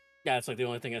 Yeah, it's like the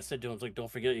only thing I said to him is like,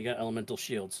 don't forget you got elemental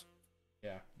shields.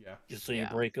 Yeah. Just so you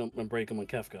break them on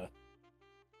Kefka.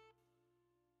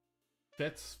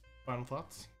 Fitz, final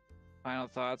thoughts? Final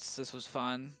thoughts. This was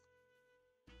fun.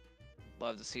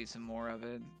 Love to see some more of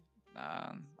it.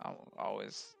 I'm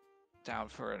always down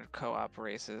for co-op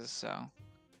races, so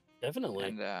definitely.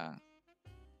 And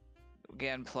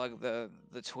again, plug the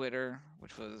Twitter,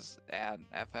 which was at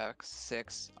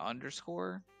FX6_.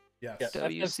 Yes.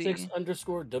 WC.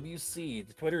 FF6_WC.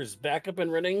 The Twitter is back up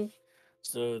and running,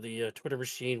 so the Twitter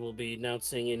machine will be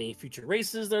announcing any future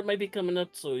races that might be coming up.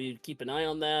 So you keep an eye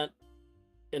on that,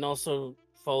 and also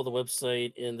follow the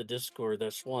website and the Discord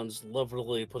that TheSwantz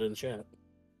lovely put in the chat.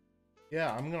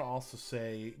 Yeah, I'm gonna also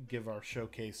say give our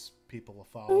showcase people a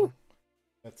follow. Ooh.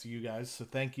 That's you guys. So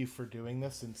thank you for doing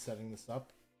this and setting this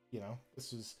up.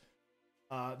 This is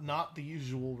not the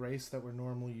usual race that we're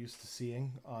normally used to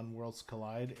seeing on Worlds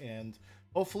Collide, and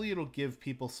hopefully it'll give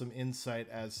people some insight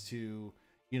as to,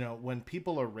 when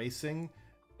people are racing,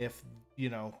 if,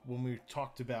 when we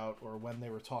talked about, or when they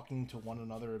were talking to one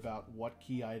another about what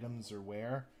key items are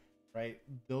where, right?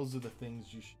 Those are the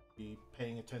things you should be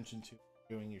paying attention to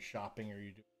doing your shopping or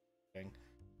you doing.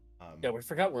 Yeah, we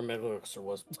forgot where Mega Elixir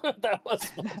was. That was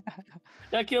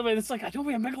that killed me. It's like I know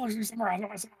we have Mega Elixir somewhere.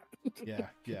 Yeah.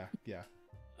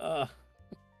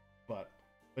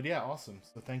 But yeah, awesome.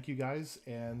 So thank you guys,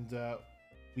 and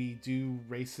we do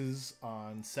races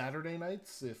on Saturday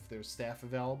nights if there's staff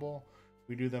available.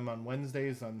 We do them on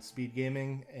Wednesdays on Speed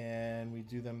Gaming, and we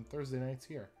do them Thursday nights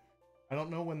here. I don't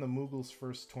know when the Moogle's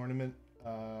first tournament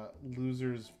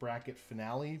losers bracket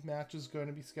finale match is going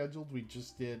to be scheduled. We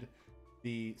just did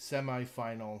the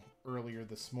semi-final earlier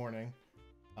this morning,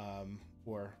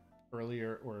 or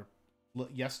earlier, or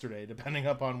yesterday, depending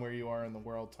upon where you are in the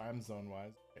world time zone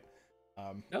wise.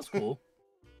 That's cool.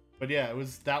 But yeah,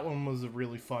 that one was a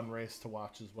really fun race to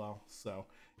watch as well. So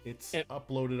it's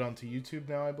uploaded onto YouTube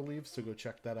now, I believe. So go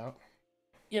check that out.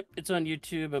 Yep, it's on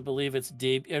YouTube. I believe it's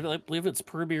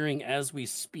premiering as we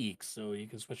speak, so you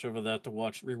can switch over that to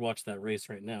rewatch that race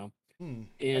right now. And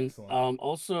excellent.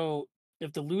 Also,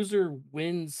 if the loser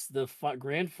wins the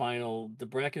grand final, the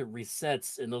bracket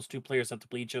resets, and those two players have to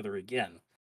play each other again.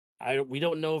 We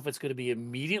don't know if it's going to be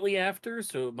immediately after,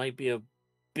 so it might be a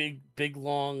big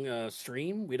long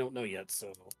stream. We don't know yet,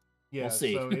 so yeah. we'll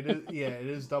see. So it is. Yeah, it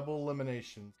is double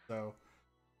elimination. So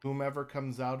whomever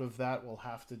comes out of that will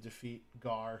have to defeat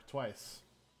Gar twice.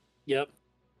 Yep.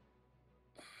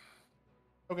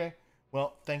 Okay.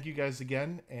 Well, thank you guys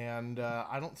again, and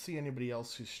I don't see anybody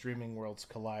else who's streaming Worlds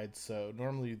Collide. So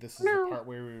normally this is the part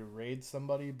where we raid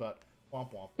somebody, but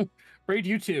womp womp. Raid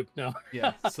YouTube. No.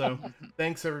 Yeah. So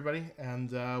thanks everybody,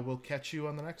 and we'll catch you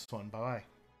on the next one. Bye bye.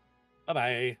 Bye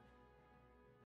bye.